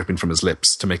water dripping from his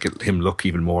lips to make him look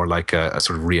even more like a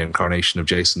sort of reincarnation of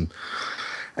Jason.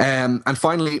 And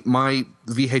finally, my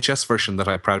VHS version that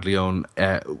I proudly own,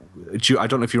 I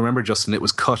don't know if you remember, Justin, it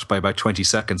was cut by about 20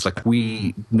 seconds. Like,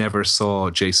 we never saw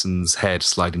Jason's head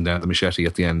sliding down the machete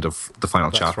at the end of the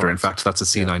final chapter. Right. In fact, that's a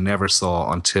scene I never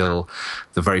saw until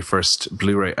the very first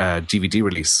Blu-ray DVD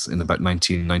release in about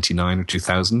 1999 or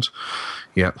 2000.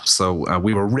 Yeah, so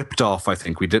we were ripped off, I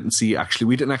think. We didn't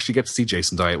actually get to see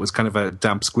Jason die. It was kind of a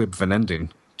damp squib of an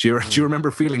ending. Do you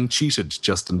remember feeling cheated,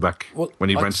 Justin, back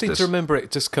when you rented it? I seem to remember it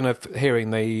just kind of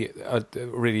hearing the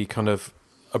really kind of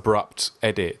abrupt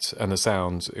edit and the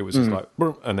sound. It was just like,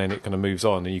 and then it kind of moves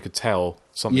on, and you could tell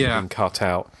something had been cut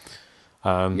out.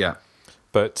 Yeah.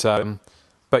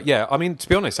 But yeah, I mean, to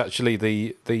be honest, actually,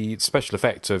 the special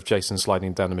effect of Jason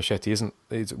sliding down the machete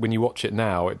when you watch it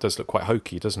now, it does look quite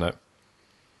hokey, doesn't it?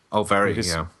 Oh, very,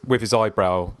 With his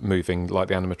eyebrow moving, like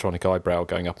the animatronic eyebrow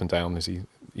going up and down, as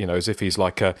if he's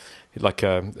like a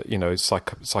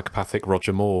psychopathic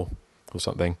Roger Moore or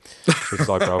something, with his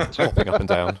eyebrow hopping up and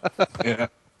down. Yeah.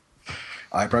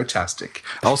 Eyebrow-tastic.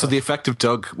 Also, the effect of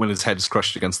Doug when his head is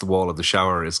crushed against the wall of the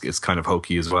shower is kind of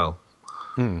hokey as well.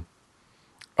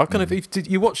 I kind of. Have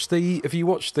you watched all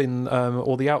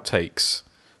the outtakes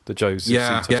that Joe's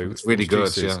it's really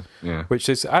good. Yeah. Which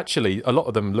is actually a lot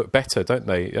of them look better, don't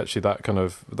they? Actually, that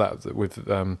with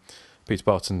Peter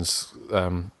Barton's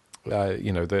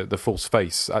the false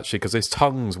face, actually, because his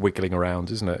tongue's wiggling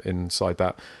around, isn't it, inside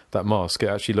that mask? It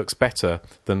actually looks better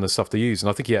than the stuff they use, and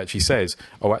I think he actually says,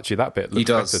 "Oh, actually, that bit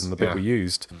looks better than the bit we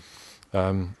used,"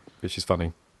 which is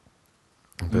funny.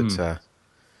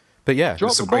 But yeah,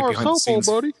 drop the bar soap,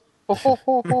 buddy.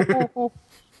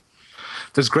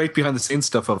 There's great behind the scenes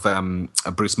stuff of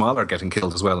Bruce Mahler getting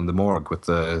killed as well in the morgue with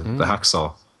the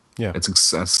hacksaw. Yeah, it's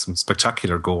some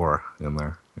spectacular gore in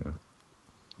there.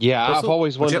 Yeah, I've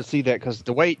always wanted to see that because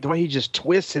the way he just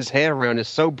twists his head around is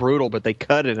so brutal, but they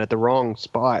cut it at the wrong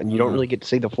spot, and you don't really get to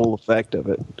see the full effect of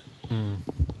it.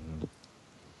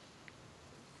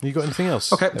 You got anything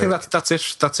else? Okay, I think that's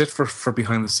it. That's it for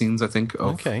behind the scenes, I think,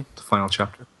 of the final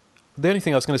chapter. The only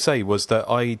thing I was going to say was that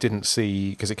I didn't see,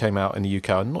 because it came out in the UK,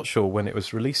 I'm not sure when it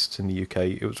was released in the UK,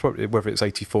 it was probably, whether it's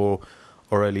 84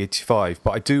 or early 85,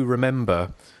 but I do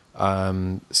remember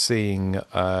seeing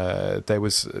there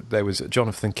was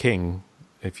Jonathan King,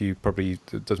 if you probably,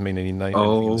 doesn't mean any name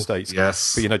in the States.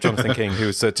 Yes. But Jonathan King, who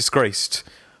was a disgraced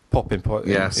pop in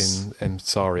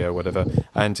Sario or whatever,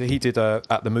 and he did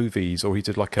at the movies, or he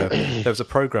did there was a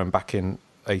program back in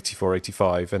 84,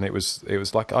 85, and it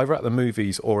was like either at the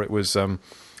movies or it was some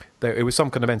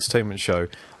kind of entertainment show,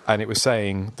 and it was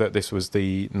saying that this was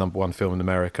the #1 film in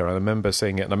America. I remember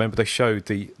seeing it, and I remember they showed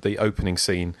the opening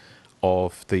scene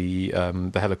of the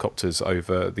helicopters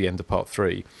over the end of part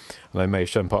 3, and they may have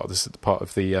shown part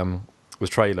of the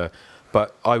trailer,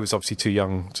 but I was obviously too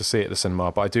young to see it at the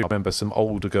cinema. But I do remember some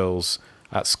older girls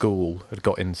at school had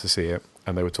got in to see it,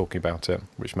 and they were talking about it,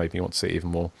 which made me want to see it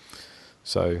even more.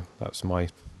 So that's my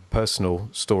personal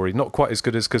story. Not quite as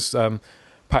good as, because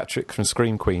Patrick from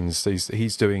Scream Queens,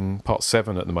 he's doing part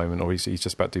 7 at the moment, or he's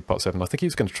just about to do part 7. I think he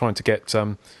was going to try to get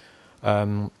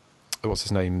what's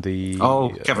his name?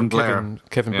 Kevin Blair.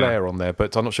 Kevin Blair on there,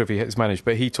 but I'm not sure if he has managed.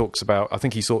 But he talks about, I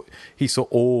think he saw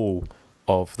all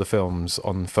of the films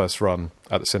on first run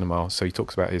at the cinema, so he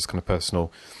talks about his kind of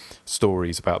personal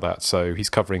stories about that. So he's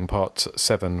covering part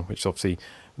 7, which is obviously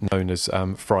known as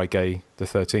Friday the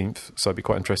 13th, so it'd be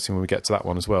quite interesting when we get to that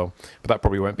one as well. But that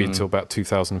probably won't be until about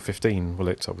 2015, will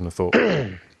it? I wouldn't have thought.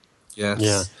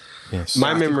 Yes.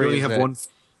 My memory is one.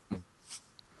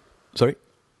 Sorry?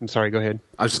 I'm sorry, go ahead.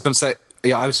 I was just going to say,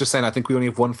 I was just saying, I think we only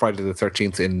have one Friday the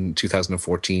 13th in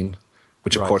 2014,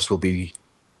 which of course will be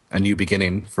a new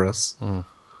beginning for us.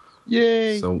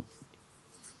 Yay! So,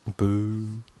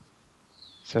 boo.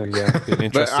 So yeah,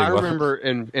 but I remember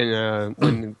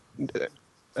when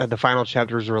the final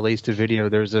chapter was released to video,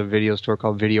 there's a video store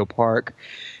called Video Park,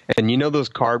 and those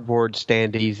cardboard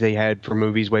standees they had for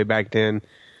movies way back then,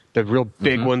 the real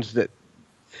big ones that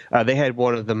they had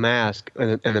one of the mask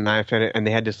and the knife in it, and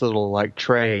they had this little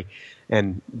tray,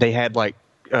 and they had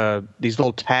these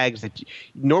little tags that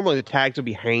normally the tags would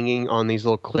be hanging on these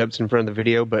little clips in front of the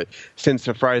video, but since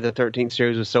the Friday the 13th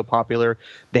series was so popular,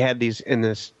 they had these in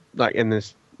this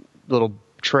little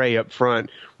tray up front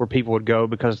where people would go,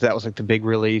 because that was the big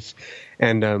release.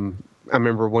 And I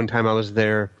remember one time I was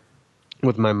there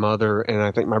with my mother and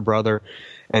I think my brother,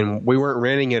 and we weren't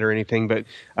renting it or anything, but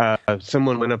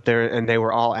someone went up there and they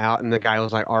were all out, and the guy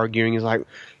was arguing. He's like,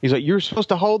 "You're supposed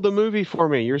to hold the movie for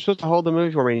me. You're supposed to hold the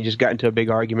movie for me." And he just got into a big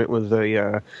argument with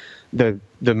the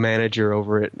manager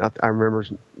over it. I remember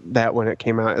that when it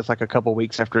came out. It's a couple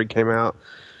weeks after it came out.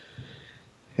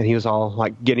 And he was all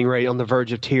getting ready on the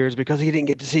verge of tears because he didn't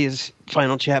get to see his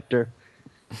final chapter.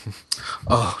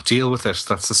 Oh, deal with it.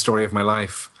 That's the story of my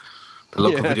life. The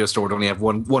local video store would only have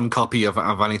one copy of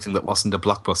anything that wasn't a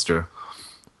blockbuster.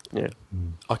 Yeah.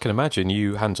 I can imagine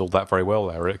you handled that very well,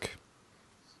 Eric.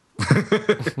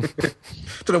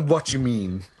 Don't know what you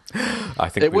mean. I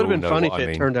think it would have been funny if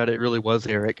it turned out it really was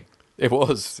Eric. It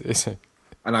was.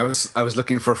 And I was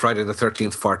looking for Friday the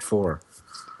 13th Part 4.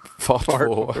 Part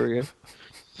 4.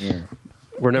 Yeah.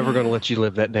 We're never going to let you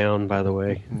live that down, by the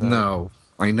way. No,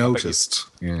 I noticed.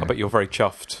 I bet you're very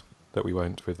chuffed that we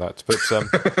won't with that.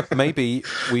 But maybe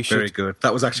we should... Very good.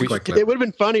 That was actually quite clever. It would have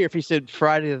been funnier if he said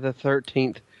Friday the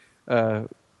 13th,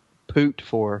 Poot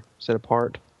for set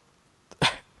apart.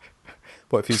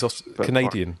 What if he's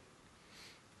Canadian?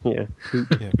 Yeah.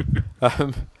 Yeah.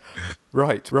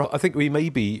 Right. I think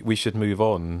we should move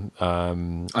on.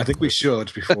 I think we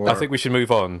should before. I think we should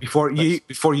move on before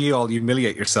you all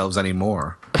humiliate yourselves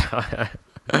anymore.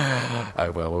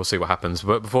 Oh well, we'll see what happens.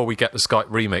 But before we get the Skype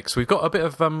remix, we've got a bit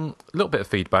of little bit of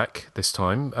feedback this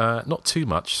time. Not too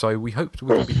much, so we hope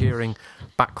we'll be hearing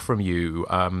back from you.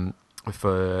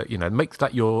 For make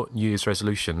that your New Year's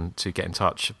resolution to get in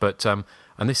touch. But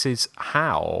and this is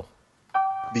how.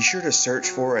 Be sure to search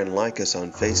for and like us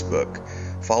on Facebook.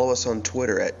 Follow us on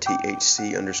Twitter at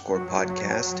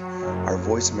THC_podcast. Our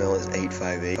voicemail is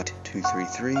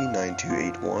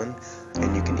 858-233-9281.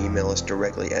 And you can email us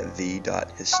directly at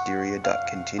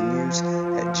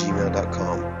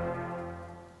the.hysteria.continues@gmail.com.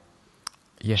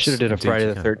 Yes, should have did a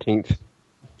Friday the 13th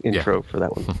intro for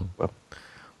that one.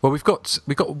 Well, we've got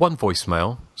one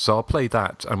voicemail, so I'll play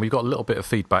that, and we've got a little bit of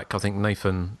feedback. I think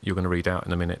Nathan, you're going to read out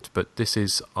in a minute, but this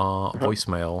is our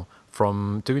voicemail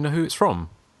from. Do we know who it's from,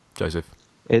 Joseph?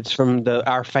 It's from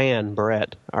our fan,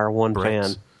 Brett, our one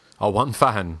fan. Our one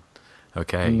fan.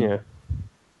 Okay. Yeah.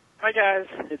 Hi guys,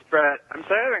 it's Brett. I'm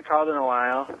sorry I haven't called in a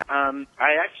while. I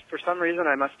actually, for some reason,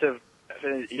 I must have.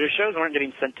 Your shows weren't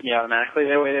getting sent to me automatically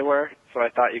the way they were, so I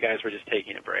thought you guys were just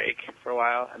taking a break for a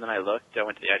while. And then I went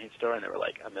to the iTunes store, and there were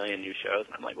like a million new shows,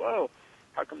 and I'm like, whoa,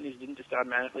 how come these didn't just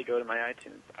automatically go to my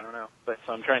iTunes? I don't know. But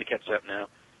so I'm trying to catch up now,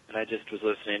 and I just was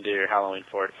listening to your Halloween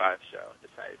 4 to 5 show.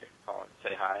 Decided to call and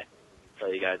say hi.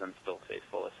 Tell you guys I'm still a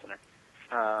faithful listener.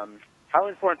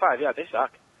 Halloween 4 and 5, yeah, they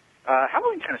suck.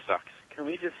 Halloween kind of sucks. Can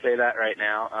we just say that right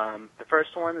now? The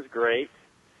first one is great.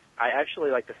 I actually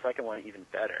like the second one even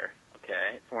better.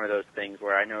 Okay, it's one of those things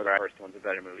where I know the first one's a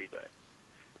better movie, but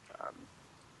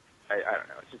I don't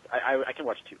know. It's just I can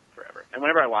watch 2 forever. And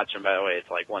whenever I watch them, by the way,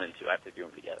 it's like 1 and 2. I have to do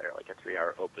them together, like a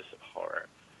 3-hour opus of horror.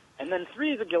 And then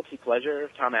 3 is a guilty pleasure.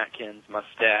 Tom Atkins,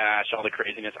 mustache, all the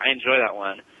craziness. I enjoy that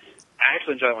one. I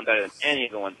actually enjoy that one better than any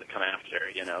of the ones that come after,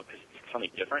 because it's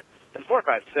something different. And 4,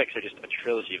 5, 6 are just a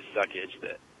trilogy of suckage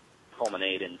that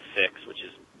culminate in 6, which is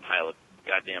a pile of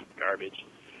goddamn garbage.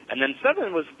 And then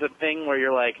 7 was the thing where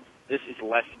you're like, this is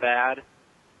less bad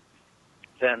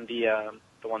than the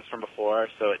ones from before,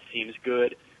 so it seems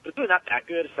good. But it's really not that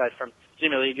good, aside from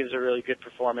Jamie Lee gives a really good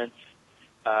performance.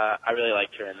 I really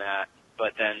liked her in that.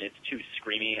 But then it's too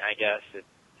screamy, I guess. And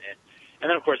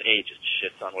then, of course, 8 just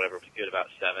shits on whatever was good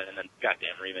about 7, and then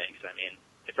goddamn remakes. I mean,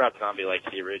 if Rob Zombie liked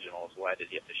the originals, why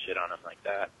did he have to shit on them like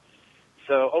that?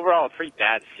 So, overall, a pretty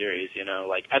bad series,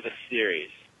 like, as a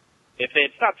series. If they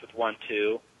had stopped with 1,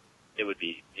 2, it would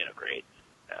be, great.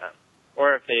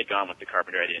 Or if they had gone with the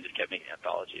Carpenter idea and just kept making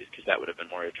anthologies, because that would have been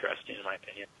more interesting, in my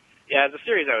opinion. Yeah, as a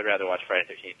series, I would rather watch Friday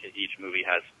the 13th, because each movie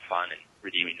has fun and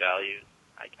redeeming value.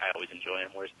 I always enjoy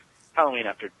them, whereas Halloween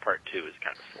after Part 2 is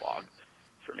kind of a slog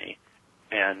for me.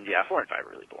 And, yeah, 4 and 5 are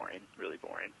really boring, really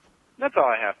boring. That's all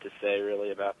I have to say, really,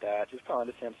 about that. Just calling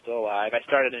to say I'm still alive. I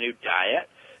started a new diet.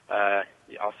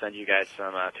 I'll send you guys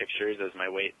some pictures as my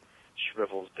weight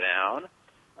shrivels down.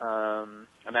 I'm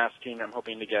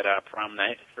hoping to get Prom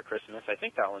Night for Christmas. I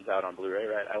think that one's out on Blu-ray,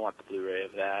 right? I want the Blu-ray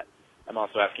of that. I'm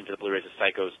also asking for the Blu-rays of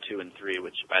Psychos 2 and 3,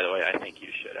 which, by the way, I think you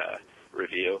should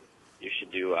review. You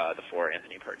should do the 4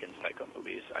 Anthony Perkins Psycho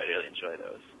movies. I really enjoy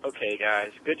those. Okay,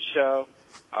 guys, good show.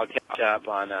 I'll catch up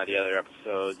on the other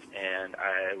episodes, and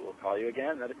I will call you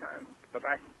again another time.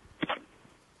 Bye-bye.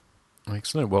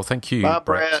 Excellent. Well, thank you, Bye,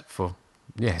 Brett.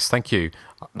 Yes, thank you.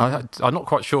 I'm not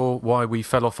quite sure why we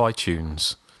fell off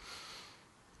iTunes.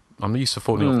 I'm used to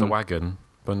falling off the wagon,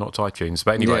 but not to iTunes.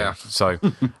 But anyway, so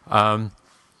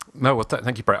no. Well,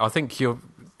 thank you, Brett. I think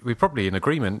we're probably in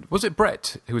agreement. Was it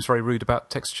Brett who was very rude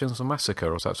about Texas Chainsaw Massacre,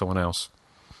 or was that someone else?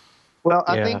 Well,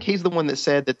 I think he's the one that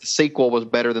said that the sequel was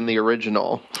better than the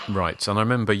original. Right, and I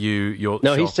remember you.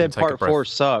 No, he said Part 4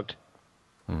 sucked,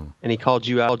 and he called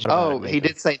you out. Oh, he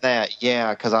did say that.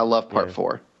 Yeah, because I love Part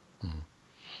 4.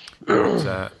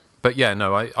 But yeah,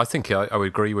 no, I think I would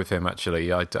agree with him.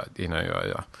 Actually, I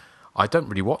don't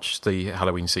really watch the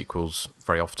Halloween sequels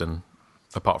very often,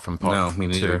 apart from Part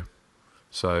 2.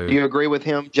 So, do you agree with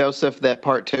him, Joseph, that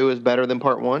Part 2 is better than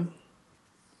Part 1?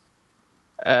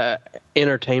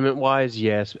 Entertainment-wise,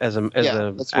 yes. That's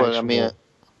what I meant.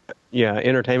 Yeah,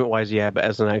 entertainment-wise, yeah, but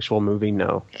as an actual movie,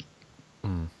 no.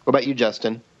 What about you,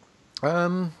 Justin?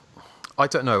 I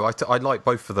don't know. I like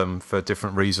both of them for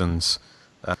different reasons.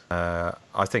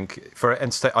 I think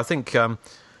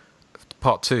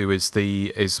Part 2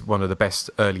 is one of the best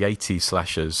early 80s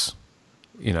slashers.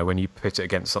 When you pit it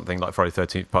against something like Friday the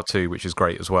 13th Part 2, which is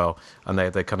great as well, and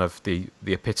they're kind of the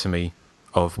epitome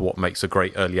of what makes a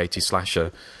great early 80s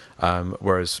slasher.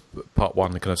 whereas part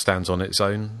 1 kind of stands on its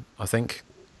own, I think.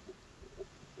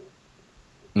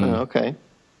 Oh, okay.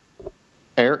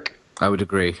 Eric? I would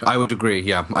agree.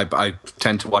 Yeah, I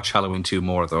tend to watch Halloween 2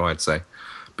 more, though, I'd say,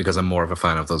 because I'm more of a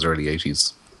fan of those early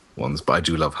 80s ones, but I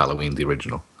do love Halloween, the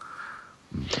original.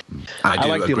 I do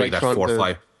like agree that 4 or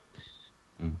 5...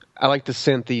 I like the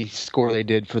synthy score they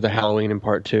did for the Halloween in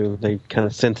part 2. They kind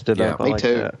of synthed it up. Me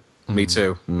too. That. Me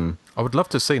too. I would love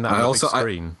to have seen that on a big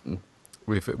screen.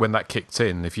 When that kicked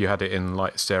in, if you had it in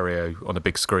like stereo on a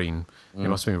big screen, it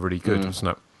must have been really good,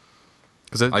 wasn't it?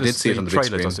 Because I did see it on the big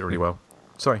trailer screen. does it really well.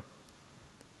 Sorry.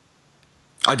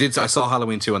 I saw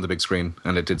Halloween 2 on the big screen,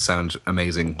 and it did sound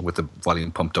amazing with the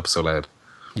volume pumped up so loud.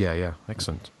 Yeah,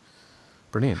 excellent.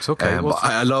 Brilliant. Okay.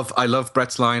 I love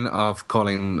Brett's line of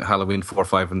calling Halloween 4,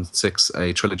 5, and 6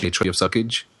 a trilogy of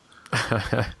suckage.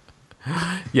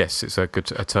 Yes, it's a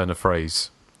turn of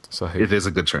phrase. So it is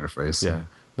a good turn of phrase. Yeah.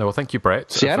 No, well, thank you,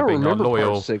 Brett. See, I don't remember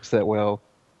loyal... part 6 that well.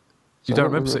 You don't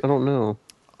remember 6? I don't know.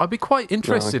 I'd be quite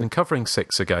interested in covering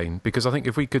 6 again, because I think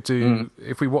if we could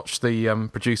if we watch the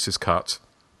producer's cut,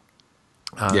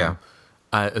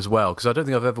 as well, because I don't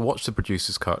think I've ever watched the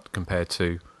producer's cut compared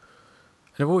to.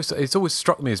 And it's always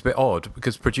struck me as a bit odd,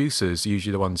 because producers are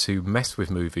usually the ones who mess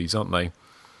with movies, aren't they?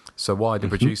 So why the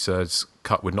producer's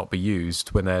cut would not be used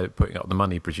when they're putting up the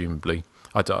money, presumably,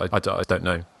 I don't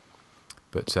know.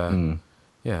 But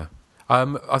yeah,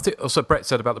 I think also Brett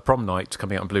said about the Prom Night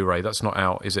coming out on Blu-ray. That's not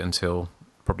out, is it, until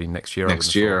probably next year?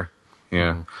 Next year,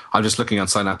 yeah. I'm just looking on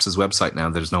Synapse's website now.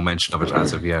 There's no mention of it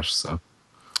as of yet. So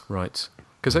right,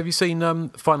 because have you seen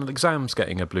Final Exams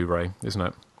getting a Blu-ray? Isn't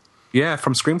it? Yeah,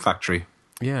 from Scream Factory.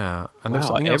 Yeah, and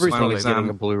wow, everything is getting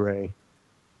a Blu-ray.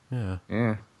 Yeah.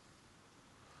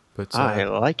 But I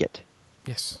like it.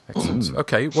 Yes, excellent.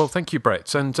 Okay, well, thank you,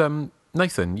 Brett. And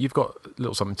Nathan, you've got a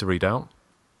little something to read out.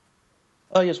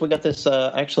 Oh, yes, we got this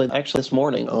actually this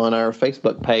morning on our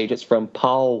Facebook page. It's from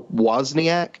Paul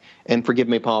Wozniak, and forgive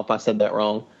me, Paul, if I said that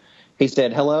wrong. He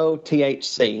said, "Hello,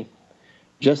 THC.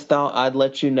 Just thought I'd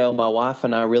let you know my wife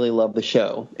and I really love the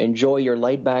show. Enjoy your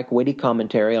laid-back, witty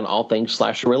commentary on all things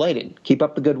slasher-related. Keep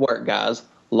up the good work, guys.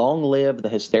 Long live the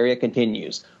hysteria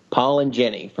continues. Paul and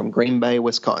Jenny from Green Bay,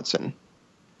 Wisconsin."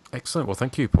 Excellent. Well,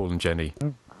 thank you, Paul and Jenny.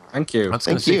 Thank you. I was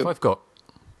going to see if I've got...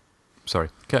 Sorry,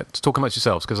 to talk amongst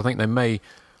yourselves, because I think they may...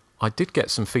 I did get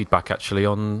some feedback, actually,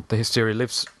 on the Hysteria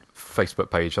Lives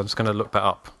Facebook page. I'm just going to look that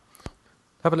up.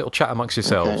 Have a little chat amongst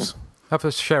yourselves. Okay. Have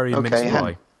a sherry mince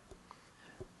pie.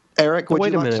 Eric,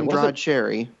 would you like some dried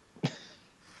sherry?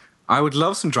 I would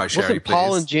love some dried sherry, Wasn't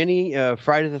Paul and Jenny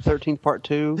Friday the 13th Part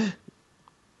 2?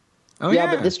 Oh,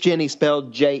 yeah, but this Jenny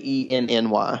spelled Jenny.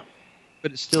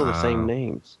 But it's still the same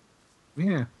names.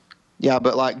 Yeah. Yeah,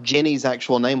 but like Jenny's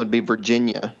actual name would be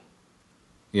Virginia.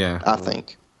 Yeah. I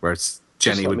think. Whereas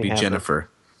Jenny would be Jennifer.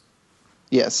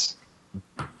 Yes.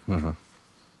 Don't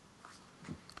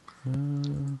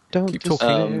keep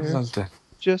talking.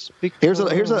 Just here's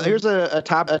a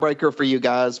tiebreaker for you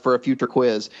guys for a future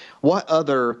quiz. What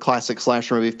other classic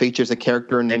slasher movie features a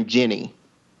character named Jenny?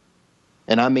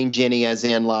 And I mean Jenny as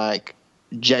in like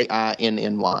Jinny,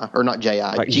 or not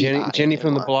J-I. Like Jenny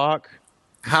from the block.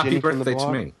 Happy Jenny birthday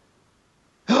to me.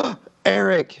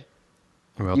 Eric,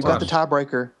 well you got the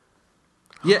tiebreaker.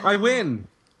 Yeah, I win.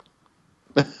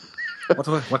 What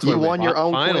do you I won win? your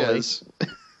own Finally. quiz.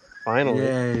 Finally.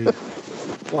 Yay.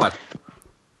 What?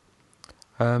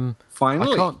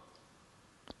 Finally. I can't...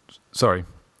 Sorry.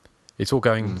 It's all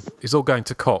going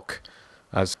to cock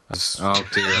as oh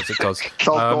dear, as it does. It's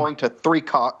all going to three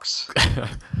cocks.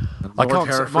 I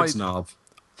can't.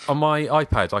 On my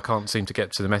iPad, I can't seem to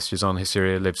get to the messages on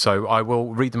Hysteria Live, so I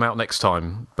will read them out next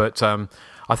time. But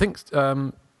I think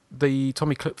the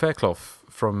Tommy Fairclough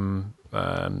from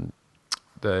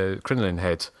the Crinoline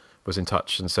Head was in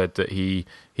touch and said that he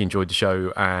enjoyed the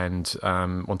show and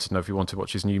wanted to know if he wanted to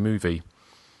watch his new movie.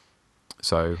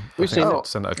 So I think I'll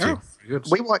send that to you.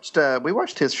 We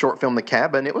watched his short film The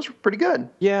Cabin. It was pretty good.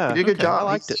 Yeah, he did a good job. I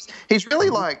liked it. He's really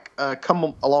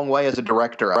come a long way as a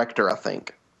director. I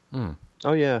think.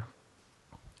 Oh yeah,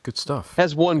 good stuff.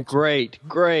 Has one great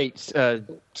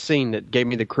scene that gave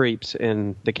me the creeps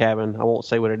in The Cabin. I won't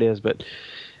say what it is, but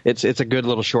it's a good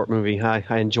little short movie.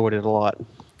 I enjoyed it a lot.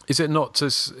 Is it not?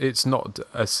 It's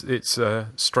a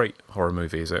straight horror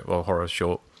movie, is it? Well, horror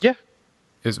short. Yeah.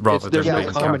 There's no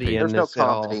comedy in this at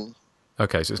all.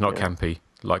 Okay, so it's not campy,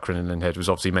 like Crinoline Head was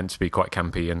obviously meant to be quite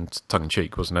campy and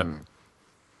tongue-in-cheek, wasn't it?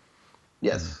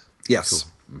 Yes. Yes.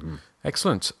 Cool. Mm-hmm.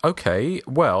 Excellent. Okay,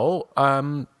 well,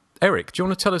 Eric, do you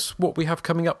want to tell us what we have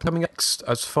coming next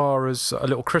as far as a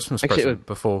little Christmas present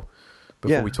before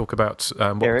we talk about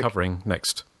what we're covering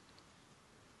next?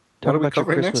 What are we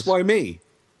covering next? Why me?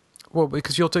 Well,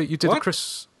 because you did What? a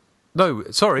Chris. No,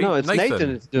 sorry, No, it's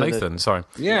Nathan that's doing Nathan, sorry.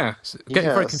 Yeah. Getting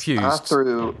very Yes, confused. I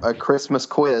threw a Christmas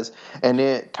quiz, and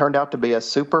it turned out to be a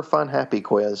super fun, happy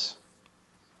quiz.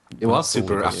 It was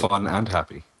super fun and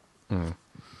happy.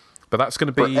 But that's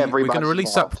going to be... We're going to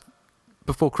release that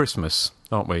before Christmas,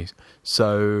 aren't we?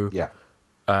 So... Yeah.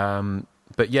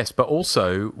 But yes, but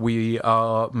also we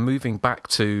are moving back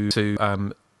to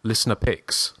listener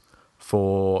picks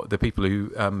for the people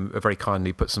who have very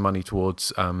kindly put some money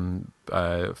towards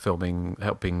filming,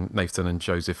 helping Nathan and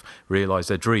Joseph realise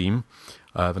their dream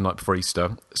the night before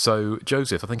Easter. So,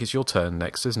 Joseph, I think it's your turn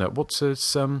next, isn't it? What's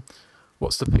the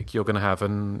pick you're going to have?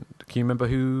 And can you remember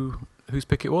whose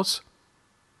pick it was?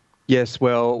 Yes,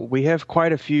 well, we have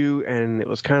quite a few, and it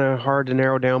was kind of hard to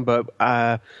narrow down, but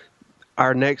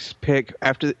our next pick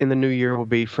in the new year will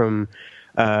be from...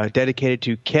 dedicated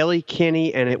to Kelly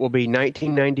Kinney, and it will be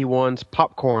 1991's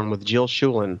Popcorn with Jill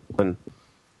Schulin.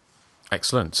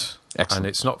 Excellent. And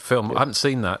it's not film. I haven't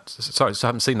seen that. Sorry, I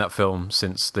haven't seen that film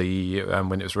since the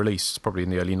when it was released, probably in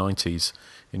the early 90s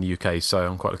in the UK. So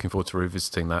I'm quite looking forward to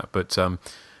revisiting that. But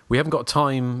we haven't got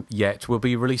time yet. We'll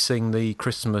be releasing the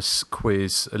Christmas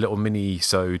quiz, a little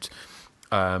mini-sode,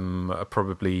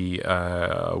 probably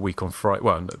a week on Friday.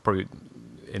 Well, probably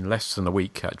in less than a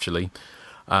week, actually.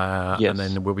 Yes. And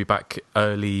then we'll be back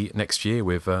early next year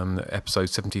with episode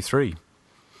 73.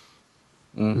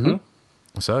 Mm-hmm.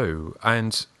 So,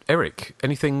 and Eric,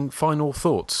 anything final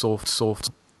thoughts or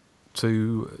for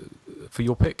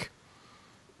your pick?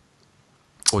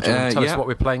 Or do you want to tell us what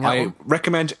we're playing out? I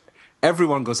recommend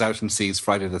everyone goes out and sees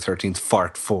Friday the 13th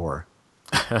Fart 4.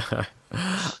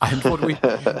 And what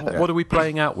are we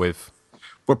playing out with?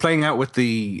 We're playing out with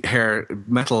the hair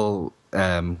metal...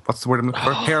 what's the word I'm looking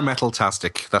for? Hair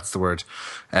metal-tastic, that's the word.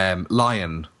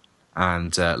 Lion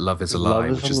and Love is a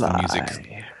Lie, which is the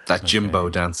music that Jimbo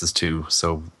dances to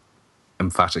so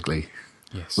emphatically,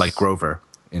 like Grover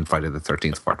in Friday the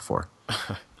 13th Part 4.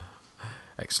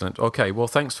 Excellent. Okay, well,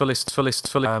 thanks for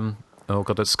listening. Oh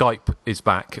God, Skype is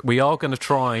back. We are going to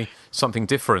try something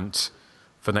different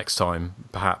for next time,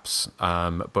 perhaps.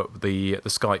 But the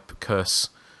Skype curse,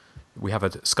 we have a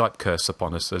Skype curse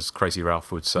upon us, as Crazy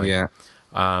Ralph would say. Yeah.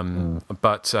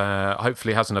 But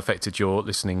hopefully it hasn't affected your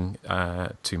listening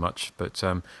too much. But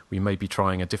we may be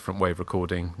trying a different way of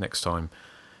recording next time.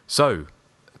 So,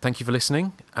 thank you for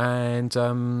listening, and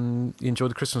enjoy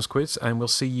the Christmas quiz, and we'll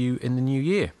see you in the new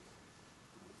year.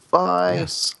 Bye.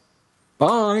 Yes.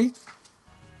 Bye.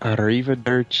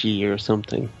 Arrivederci or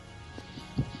something.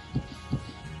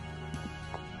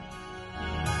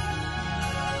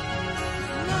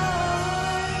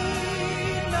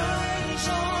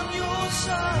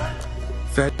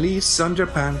 Feliz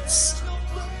Underpants.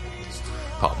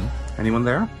 Pardon? Anyone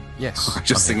there? Yes.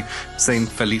 Just saying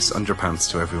Feliz Underpants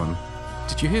to everyone.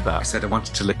 Did you hear that? I said I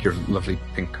wanted to lick your lovely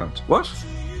pink cunt. What?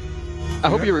 I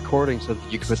hope you're recording so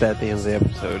that you can put that at the end of the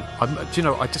episode. Do you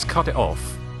know, I just cut it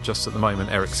off just at the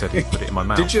moment Eric said he put it in my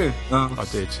mouth. Did you? I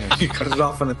did, yes. You cut it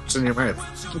off and it's in your mouth.